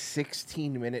one.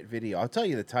 16-minute video. I'll tell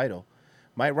you the title.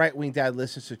 My right-wing dad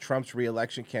listens to Trump's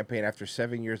re-election campaign after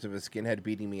 7 years of a skinhead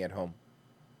beating me at home.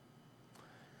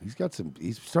 He's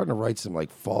starting to write some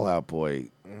Fallout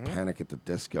Boy, Mm-hmm. Panic at the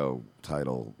Disco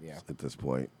title at this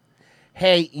point.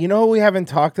 Hey, you know what we haven't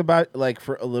talked about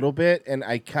for a little bit, and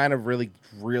I kind of really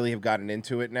have gotten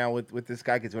into it now with this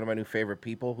guy because one of my new favorite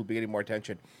people who'll be getting more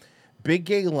attention. Big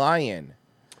Gay Lion.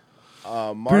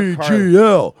 Mark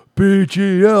BGL.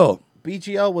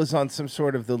 BGL was on some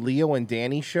sort of the Leo and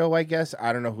Danny show, I guess.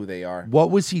 I don't know who they are.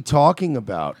 What was he talking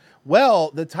about? Well,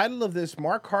 the title of this,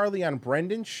 Mark Harley on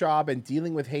Brendan Schaub and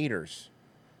dealing with haters.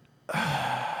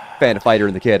 fan of Fighter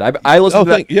and the Kid. I listened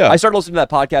to that. yeah. I started listening to that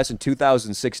podcast in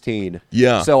 2016.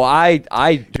 Yeah. So I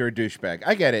You're a douchebag.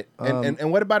 I get it.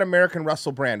 And what about American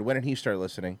Russell Brand? When did he start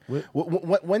listening?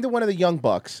 When did one of the Young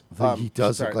Bucks? He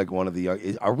does look like one of the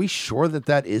young. Are we sure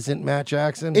that isn't Matt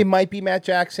Jackson? It might be Matt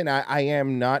Jackson. I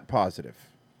am not positive.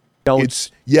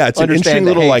 It's an interesting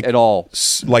little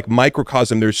like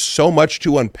microcosm. There's so much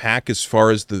to unpack as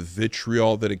far as the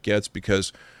vitriol that it gets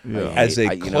because as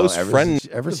a close friend,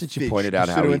 ever since you pointed out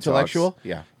how he intellectual,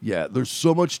 talks, yeah, there's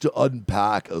so much to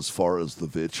unpack as far as the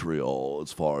vitriol,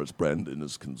 as far as Brendan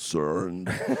is concerned.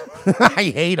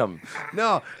 I hate him.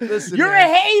 No, listen, You're man.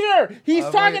 a hater. He's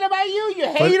talking about you. You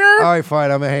But- hater. all right,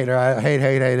 fine. I'm a hater. I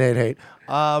hate.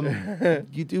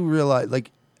 You do realize,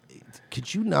 like,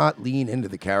 could you not lean into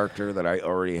the character that I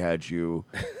already had you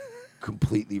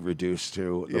completely reduced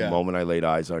to the Yeah. moment I laid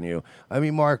eyes on you? I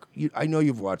mean, Mark, I know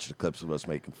you've watched the clips of us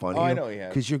making fun Oh, of you. I know you have.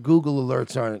 Because your Google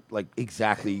alerts aren't, like,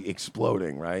 exactly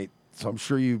exploding, right? So I'm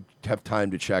sure you have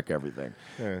time to check everything.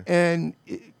 Yeah. And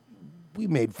we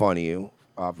made fun of you,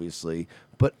 obviously.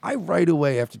 But I right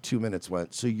away after 2 minutes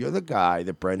went, so you're the guy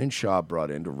that Brendan Shaw brought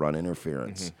in to run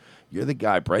interference. You're the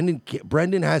guy.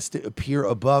 Brendan has to appear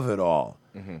above it all.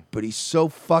 But he's so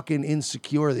fucking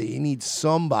insecure that he needs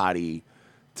somebody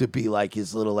to be like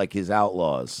his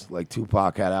outlaws, like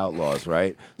Tupac had outlaws,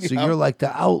 right? So Yeah. you're like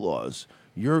the outlaws.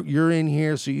 You're in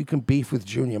here so you can beef with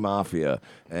Junior Mafia,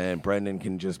 and Brendan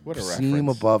can just What a seem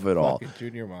reference. above it all. Fucking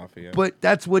Junior Mafia. But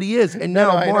that's what he is. And No,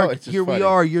 now, I know, Mark, it's just here we funny.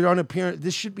 are. You're on appearance.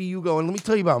 This should be you going, let me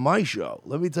tell you about my show.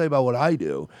 Let me tell you about what I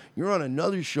do. You're on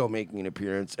another show making an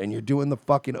appearance, and you're doing the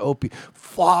fucking Opie.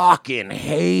 Fucking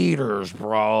haters,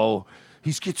 bro.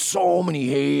 He's got so many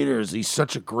haters. He's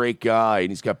such a great guy, and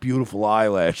he's got beautiful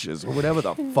eyelashes, or whatever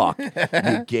the fuck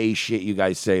you gay shit you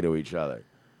guys say to each other.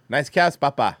 Nice calves,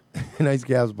 papa. Nice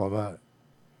calves, papa.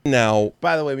 Now,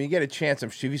 by the way, when you get a chance,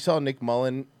 if you saw Nick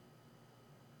Mullen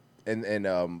and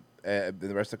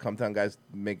the rest of the Cometown guys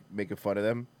making fun of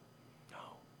them, no,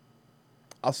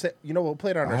 I'll say, we'll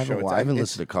play it on our show. I haven't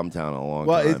listened to Cometown in a long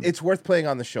Well, time. it's worth playing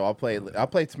on the show. I'll play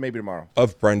it maybe tomorrow.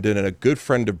 of Brendan and a good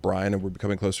friend of Brian, and we're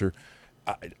becoming closer.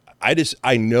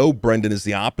 I know Brendan is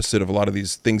the opposite of a lot of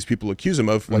these things people accuse him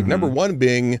of. Like number one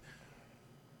being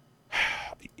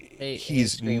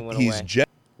he's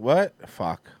What?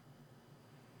 Fuck.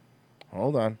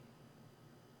 Hold on.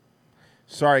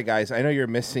 Sorry, guys. I know you're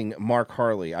missing Mark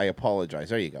Harley. I apologize.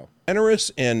 There you go.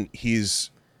 generous and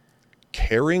he's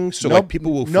caring. So like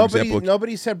people will, for example,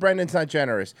 nobody said Brendan's not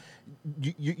generous.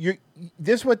 This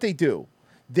is what they do.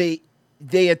 These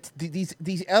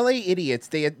LA idiots.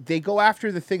 They go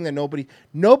after the thing that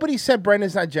nobody said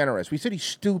Brendan's not generous. We said he's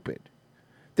stupid.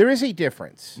 There is a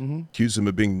difference. accuse him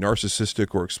of being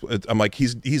narcissistic or I'm like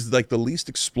he's like the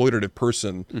least exploitative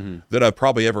person that I've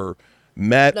probably ever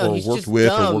met No, or he's worked just with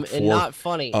or dumb worked for. and not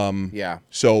funny. Yeah.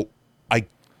 So I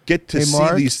get to see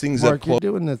Mark, these things Mark, up close.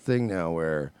 you're doing the thing now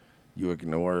where you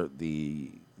ignore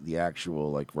the actual,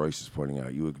 like Royce is pointing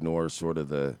out. You ignore sort of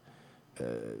the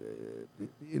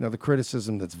the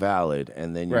criticism that's valid,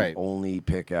 and then you Right. only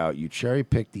pick out. You cherry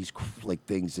pick these like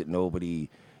things that nobody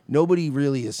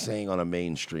really is saying on a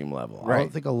mainstream level. I Right.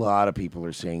 don't think a lot of people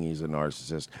are saying he's a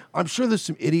narcissist. I'm sure there's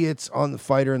some idiots on the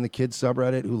Fighter and the Kid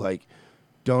subreddit who like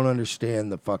don't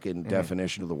understand the fucking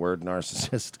definition of the word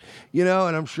narcissist, and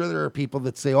I'm sure there are people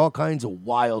that say all kinds of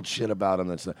wild shit about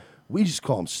him. We just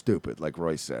call him stupid, like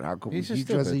Royce said. How come He's just he's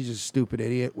stupid. a stupid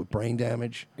idiot with brain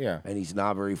damage? Yeah. And he's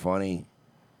not very funny.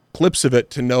 Clips of it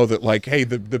to know that like, hey,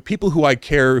 the people who I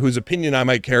care, whose opinion I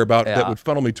might care about, that Yeah. would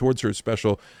funnel me towards her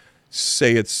special,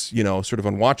 say it's sort of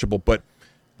unwatchable. But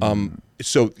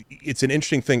so it's an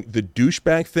interesting thing. The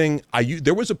douchebag thing.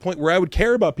 There was a point where I would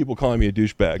care about people calling me a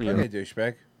douchebag. Okay,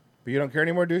 douchebag. But you don't care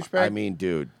anymore, douchebag? I mean,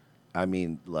 dude.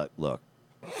 Look,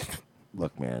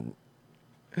 man.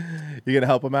 You gonna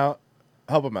help him out?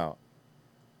 Help him out.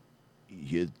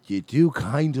 You do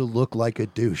kind of look like a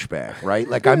douchebag, right?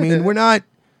 Like, I mean, we're not.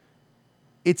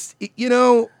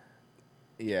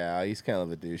 Yeah, he's kind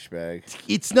of a douchebag.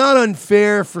 It's not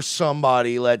unfair for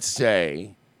somebody, let's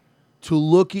say, to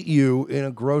look at you in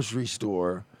a grocery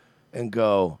store and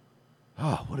go,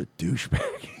 "Oh, what a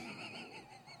douchebag."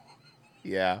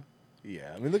 Yeah.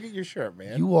 I mean, look at your shirt,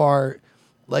 man. You are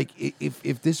like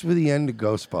if this were the end of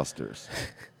Ghostbusters.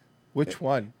 Which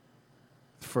one?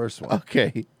 The first one.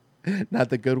 Okay. Not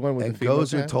the good one with And the female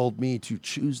Gozer guy? told me to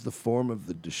choose the form of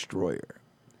the destroyer.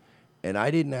 And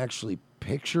I didn't actually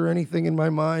picture anything in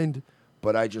my mind,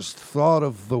 but I just thought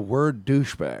of the word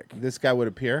douchebag. This guy would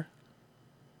appear?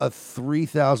 A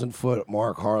 3,000-foot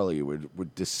Mark Harley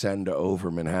would descend over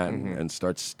Manhattan and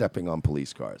start stepping on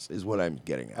police cars, is what I'm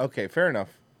getting at. Okay, fair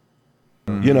enough.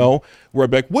 You know, where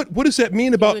I'm like, what does that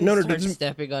mean about You no, wouldn't no, start doesn't-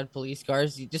 stepping on police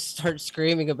cars. You just start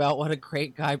screaming about what a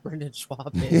great guy Brendan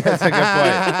Schwab is. That's a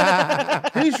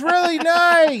good point. He's really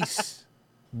nice.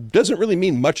 doesn't really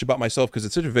mean much about myself because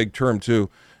it's such a vague term too.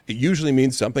 It usually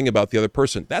means something about the other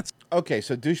person. That's Okay,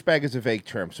 so douchebag is a vague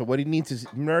term. So what he needs is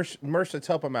Merce, let's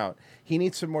help him out. He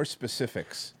needs some more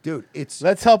specifics. Dude,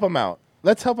 Let's help him out.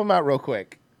 Let's help him out real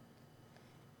quick.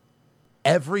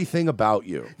 Everything about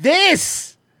you.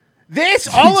 This,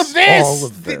 all of this, All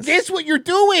of this. this what you're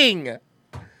doing.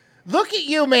 Look at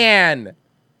you, man.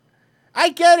 I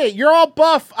get it. You're all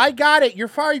buff. I got it. You're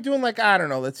probably doing like, I don't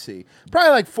know, let's see.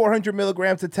 Probably like 400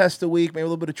 milligrams of test a week, maybe a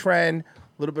little bit of Tren, a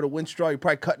little bit of Winstrol. You're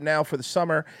probably cutting out for the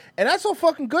summer. And that's all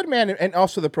fucking good, man. And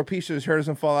also the Propecia, his hair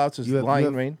doesn't fall out, so it's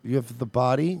lying rain. You have the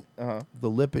body, the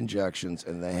lip injections,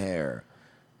 and the hair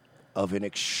of an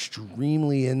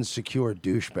extremely insecure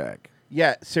douchebag.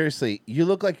 Yeah, seriously. You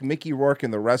look like Mickey Rourke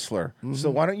in The Wrestler. So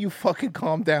why don't you fucking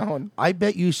calm down? I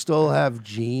bet you still have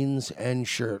jeans and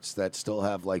shirts that still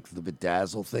have like the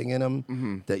bedazzle thing in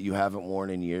them that you haven't worn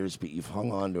in years, but you've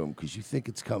hung on to them because you think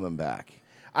it's coming back.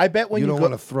 I bet when you you don't go-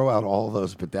 want to throw out all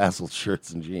those bedazzled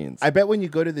shirts and jeans. I bet when you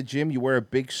go to the gym, you wear a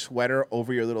big sweater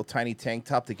over your little tiny tank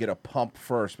top to get a pump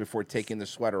first before taking the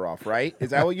sweater off, right?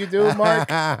 Is that what you do, Mark?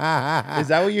 Is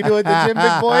that what you do at the gym,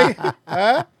 big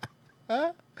boy?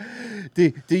 Huh?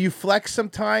 Do you flex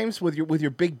sometimes with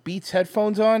your big Beats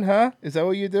headphones on, huh? Is that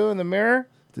what you do in the mirror?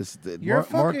 You're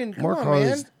fucking come on,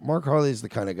 man. Mark Harley's the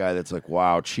kind of guy that's like,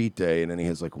 wow, cheat day, and then he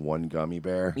has like one gummy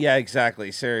bear. Yeah,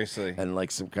 exactly. Seriously. And like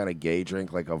some kind of gay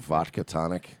drink, like a vodka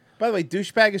tonic. By the way,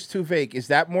 douchebag is too vague. Is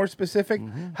that more specific?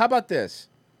 How about this?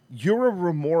 You're a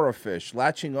remora fish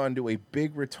latching onto a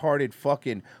big retarded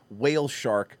fucking whale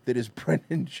shark that is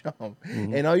Brendan Schaub.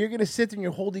 And all you're going to sit there and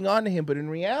you're holding on to him. But in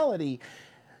reality,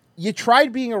 you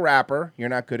tried being a rapper. You're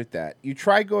not good at that. You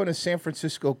tried going to San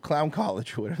Francisco Clown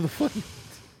College or whatever the fuck.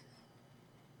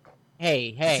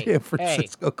 Hey, San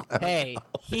Francisco Clown hey,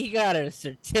 he got a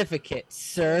certificate,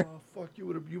 sir. Fuck, you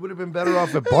would have been better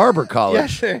off at Barber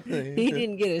College. He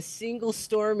didn't get a single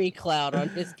stormy cloud on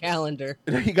his calendar.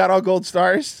 You got all gold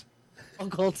stars? All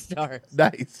gold stars.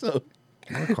 Nice. So,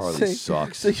 Mark Harley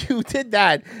sucks. So you did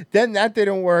that. Then that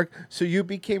didn't work. So you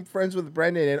became friends with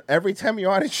Brendan. And every time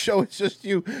you're on his show, it's just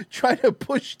you trying to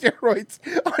push steroids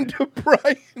onto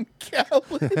Brian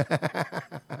Callen.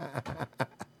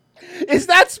 Is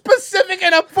that specific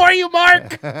enough for you,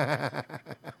 Mark?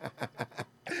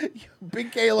 You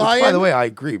big gay lion. By the way, I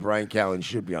agree. Brian Callen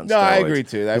should be on steroids. No, I agree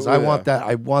too. 'Cause I want that.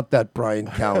 I want that Brian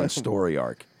Callen story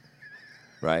arc.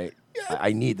 Right.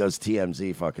 I need those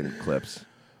TMZ fucking clips.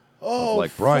 Oh, of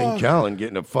like Brian fuck. Callen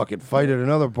getting a fucking fight at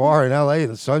another bar in L.A. in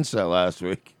the Sunset last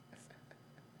week.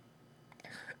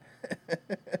 It's a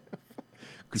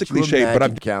Could you cliche, but imagine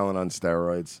I'm Callen on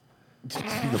steroids.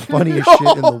 The funniest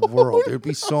shit in the world. There'd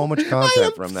be so much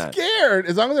content from that. Scared.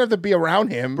 As long as I have to be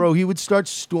around him. Bro, he would start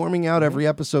storming out every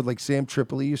episode like Sam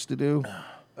Tripoli used to do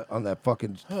on that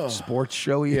fucking sports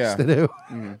show he used to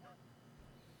do.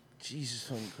 Jesus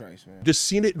fucking Christ, man. just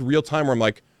seen it in real time where I'm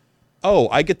like, oh,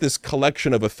 I get this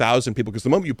collection of 1,000 people because the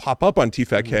moment you pop up on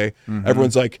TFAK,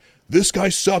 everyone's like, this guy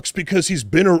sucks because he's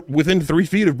been within 3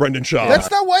 feet of Brendan Schaub.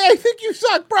 That's not why I think you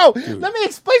suck, bro. Let me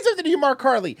explain something to you, Mark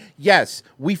Harley. Yes,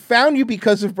 we found you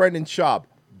because of Brendan Schaub,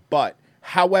 but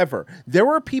however, there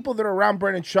were people that are around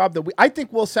Brendan Schaub that I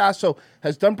think Will Sasso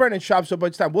has done Brendan Schaub so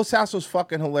much time. Will Sasso's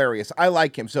fucking hilarious. I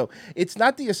like him. So it's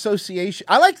not the association.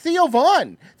 I like Theo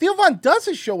Vaughn. Theo Vaughn does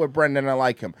a show with Brendan. I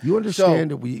like him. You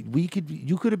understand that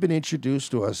you could have been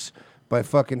introduced to us by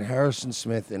fucking Harrison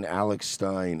Smith and Alex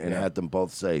Stein and had them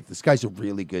both say, this guy's a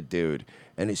really good dude.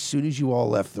 And as soon as you all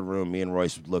left the room, me and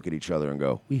Royce would look at each other and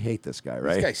go, we hate this guy,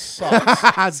 right? This guy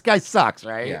sucks. This guy sucks,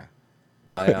 right?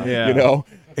 Yeah. You know?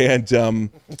 And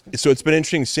so it's been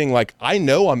interesting seeing, like, I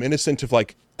know I'm innocent of,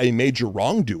 like, a major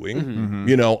wrongdoing.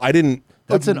 You know, I didn't.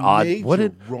 That's an odd.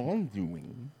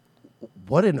 wrongdoing.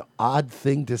 What an odd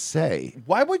thing to say.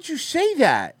 Why would you say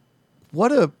that?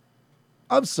 What a.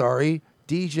 I'm sorry,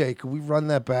 DJ. Can we run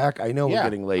that back? I know we're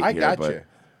getting late I here, got but you.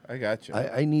 I got you.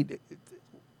 I need.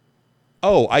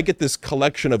 Oh, I get this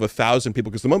collection of 1,000 people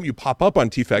because the moment you pop up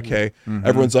on TFAK,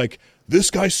 everyone's like,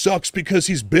 this guy sucks because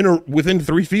he's been within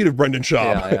 3 feet of Brendan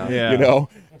Schaub. Yeah. You know?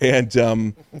 And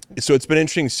so it's been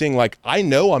interesting seeing, like, I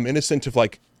know I'm innocent of,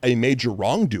 like, a major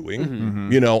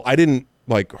wrongdoing. You know, I didn't,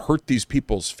 like, hurt these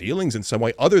people's feelings in some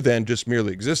way other than just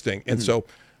merely existing. And so.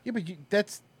 Yeah, but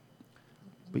that's.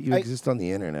 But you exist on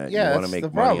the internet. Yeah, you want to that's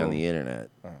make the money on problem. the internet.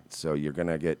 So you're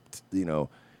gonna get, you know,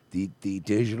 the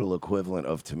digital equivalent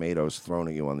of tomatoes thrown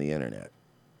at you on the internet.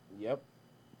 Yep.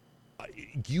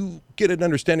 you get an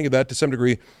understanding of that to some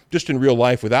degree just in real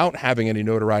life without having any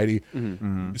notoriety.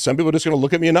 Some people are just going to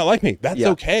look at me and not like me. That's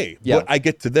okay. But I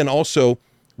get to then also,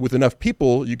 with enough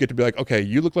people, you get to be like, okay,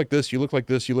 you look like this, you look like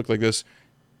this, you look like this.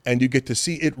 And you get to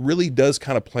see, it really does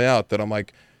kind of play out that I'm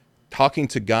like talking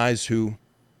to guys who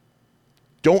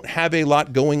don't have a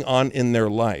lot going on in their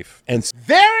life. And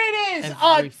there it is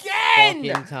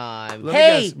again. Time.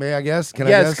 Hey, may I guess? Can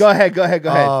I yes, guess? go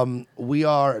ahead. We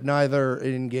are neither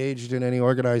engaged in any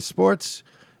organized sports,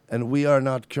 and we are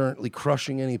not currently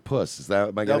crushing any puss. Is that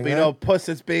am I There'll getting be that? no puss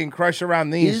that's being crushed around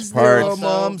these Is there parts. a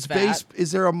mom's base?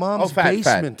 Is there a mom's fat.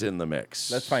 basement in the mix?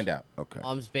 Let's find out. Okay.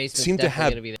 Mom's basement seem to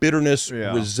have bitterness,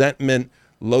 resentment,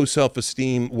 low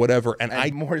self-esteem, whatever. And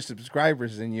I more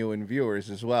subscribers than you and viewers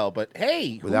as well. But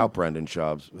hey, without Brendan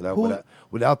Schaub's,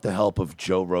 without the help of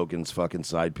Joe Rogan's fucking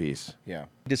side piece. Yeah.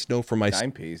 I just know for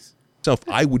myself, piece.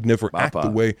 I would never act the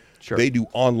way they do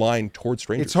online towards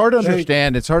strangers. It's hard to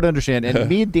understand. It's hard to understand. And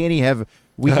me and Danny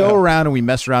we go around and we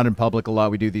mess around in public a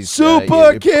lot. We do these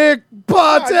Super kick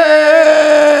party.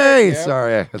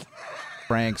 Sorry.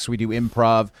 Pranks. We do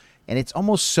improv. And it's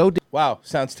almost so wow,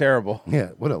 sounds terrible. Yeah,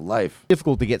 what a life.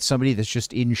 Difficult to get somebody that's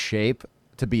just in shape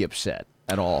to be upset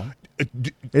at all.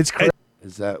 It's crazy.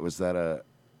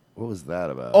 What was that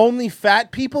about? Only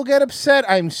fat people get upset?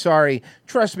 I'm sorry.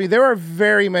 Trust me, there are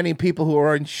very many people who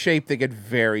are in shape that get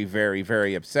very, very,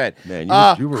 very upset. Man,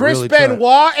 you were Chris really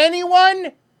Benoit,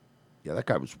 anyone? Yeah, that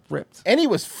guy was ripped. And he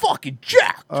was fucking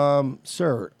jacked.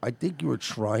 Sir, I think you were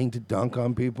trying to dunk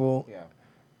on people. Yeah.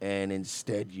 And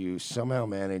instead you somehow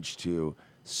managed to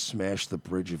smash the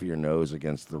bridge of your nose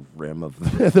against the rim of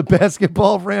the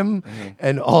basketball rim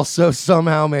and also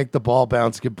somehow make the ball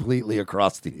bounce completely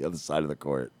across the other side of the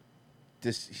court.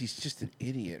 He's just an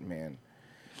idiot, man.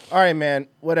 All right, man,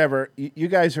 whatever. You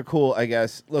guys are cool, I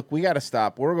guess. Look, we got to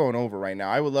stop. We're going over right now.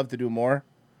 I would love to do more,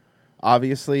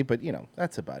 obviously, but,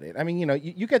 that's about it. I mean,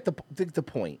 you get the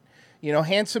point.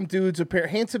 Handsome dudes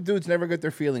never get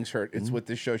their feelings hurt. It's what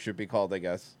this show should be called, I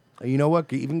guess. You know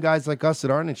what? Even guys like us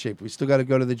that aren't in shape, we still got to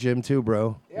go to the gym too,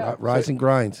 bro. Yeah. Rise and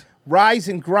grind. Rise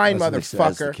and grind, As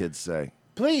motherfucker. the kids say.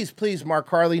 Please, Mark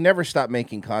Harley, never stop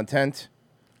making content.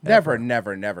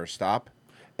 Never stop.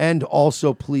 And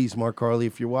also, please, Mark Harley,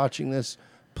 if you're watching this,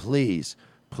 please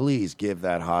give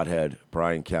that hothead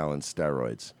Brian Callen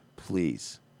steroids.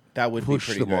 Please. That would push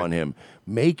be pretty them good. on him.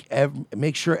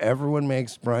 Make sure everyone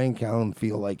makes Brian Callen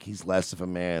feel like he's less of a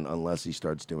man unless he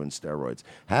starts doing steroids.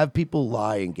 Have people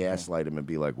lie and gaslight him and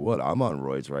be like, "What? I'm on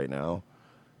roids right now,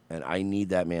 and I need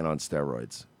that man on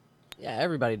steroids." Yeah,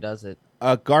 everybody does it.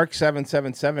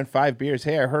 Gark777, 5 beers.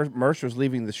 Hey, I heard Mersh was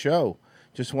leaving the show.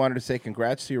 Just wanted to say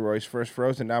congrats to you, Royce. First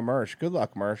Frozen, now Mersh. Good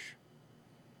luck, Mersh.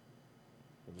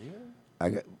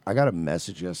 I got a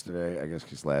message yesterday, I guess,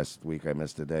 because last week I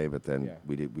missed a day, but then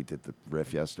we did the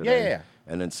riff yesterday. Yeah.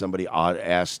 And then somebody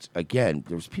asked again.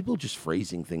 There was people just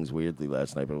phrasing things weirdly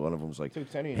last night, but one of them was like,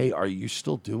 "Hey, are you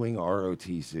still doing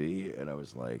ROTC?" And I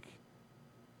was like,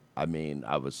 "I mean,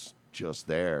 I was just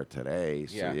there today,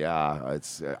 so yeah,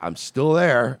 it's I'm still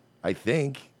there. I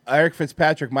think." Eric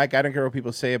Fitzpatrick, Mike, I don't care what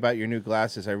people say about your new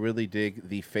glasses. I really dig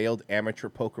the failed amateur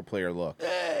poker player look.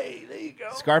 Hey, there you go.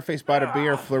 Scarface bought a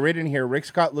beer. Floridian here. Rick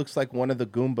Scott looks like one of the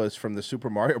Goombas from the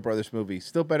Super Mario Brothers movie.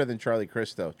 Still better than Charlie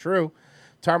Cristo. True.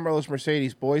 Tom Merlos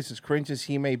Mercedes, boys, as cringe as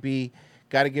he may be,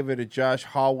 got to give it to Josh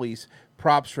Hawley's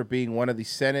props for being one of the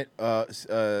Senate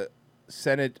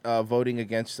voting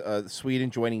against Sweden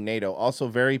joining NATO. Also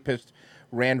very pissed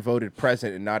Rand voted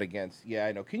president and not against. Yeah,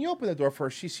 I know. Can you open the door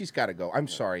first? She's got to go. I'm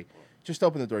sorry. Just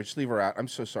open the door. Just leave her out. I'm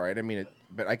so sorry. I didn't mean it,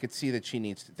 but I could see that she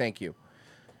needs to. Thank you.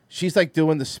 She's like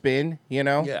doing the spin,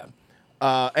 Yeah.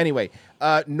 Anyway,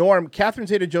 Norm, Catherine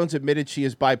Zeta-Jones admitted she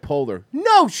is bipolar.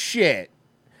 No shit.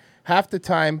 Half the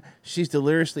time, she's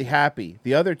deliriously happy.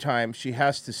 The other time, she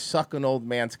has to suck an old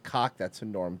man's cock. That's a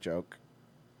Norm joke.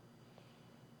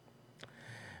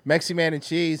 Mexi Man and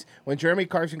Cheese. When Jeremy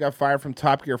Clarkson got fired from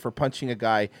Top Gear for punching a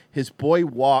guy, his boys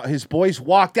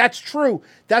walked. That's true.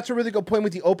 That's a really good point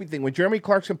with the Opie thing. When Jeremy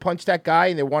Clarkson punched that guy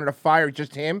and they wanted to fire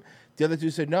just him, the other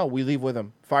dude said, "No, we leave with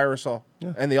him. Fire us all."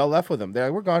 Yeah. And they all left with him. They're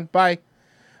like, "We're gone. Bye."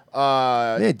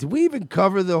 Man, did we even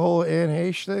cover the whole Anne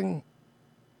Heche thing?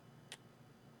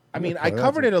 I mean, I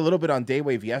covered it a little bit on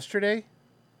Daywave yesterday,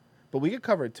 but we could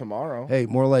cover it tomorrow. Hey,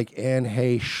 more like Anne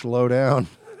Heche, slow down,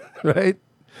 right?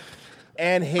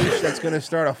 Anne Heche that's going to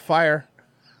start a fire.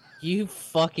 You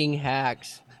fucking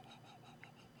hacks.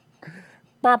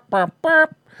 Burp, burp,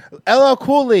 burp. LL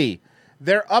Cooley.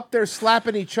 They're up there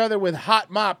slapping each other with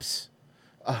hot mops.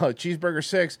 Cheeseburger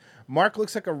 6. Mark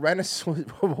looks like a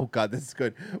Renaissance. Oh God, this is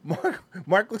good.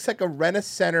 Mark looks like a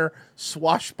Renaissance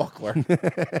swashbuckler.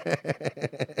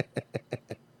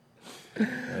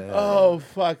 Oh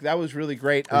fuck, that was really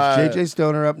great. Is JJ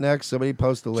Stoner up next? Somebody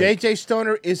post the link. JJ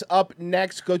Stoner is up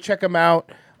next. Go check him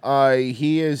out.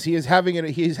 He is having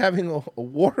a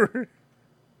war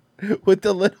with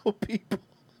the little people.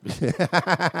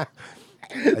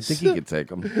 I think he can take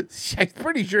them. I'm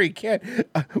pretty sure he can.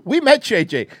 We met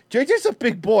JJ. JJ's a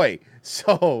big boy.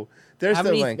 So there's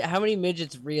the link. How many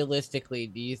midgets realistically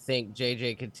do you think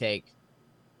JJ could take?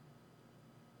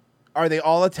 Are they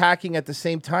all attacking at the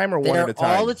same time or one at a time?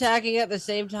 They're all attacking at the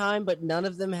same time, but none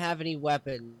of them have any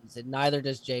weapons, and neither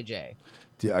does JJ.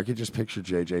 Dude, I could just picture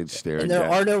JJ staring. And there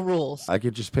are no rules. I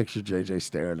could just picture JJ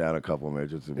staring down a couple of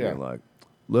midgets and being like,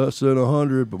 less than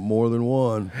 100, but more than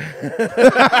one.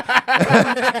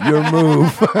 Your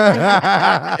move.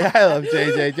 I love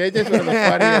JJ. JJ's one of the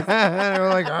funniest. We're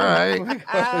like, all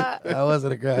right. That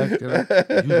wasn't a good accident.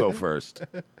 You go first.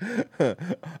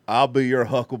 I'll be your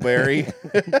Huckleberry.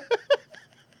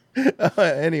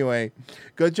 Anyway,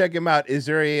 go check him out. Is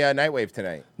there a Nightwave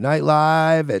tonight? Night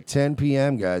Live at 10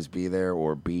 p.m., guys. Be there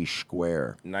or be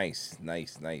square. Nice.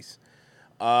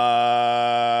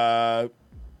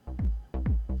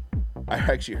 I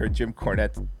actually heard Jim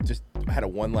Cornette just had a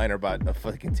one-liner about a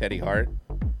fucking Teddy Hart.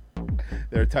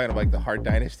 They were talking about like the Hart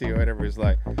Dynasty or whatever. He's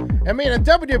like, I mean, in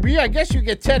WWE, I guess you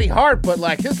get Teddy Hart, but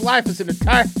like his life is an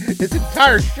entire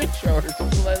shit show or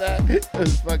something like that. It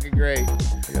was fucking great.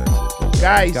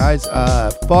 Guys,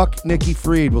 fuck Nikki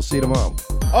Fried. We'll see you tomorrow.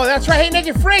 Oh, that's right. Hey,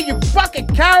 Nikki Fried, you fucking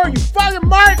coward, you fucking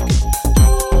mark.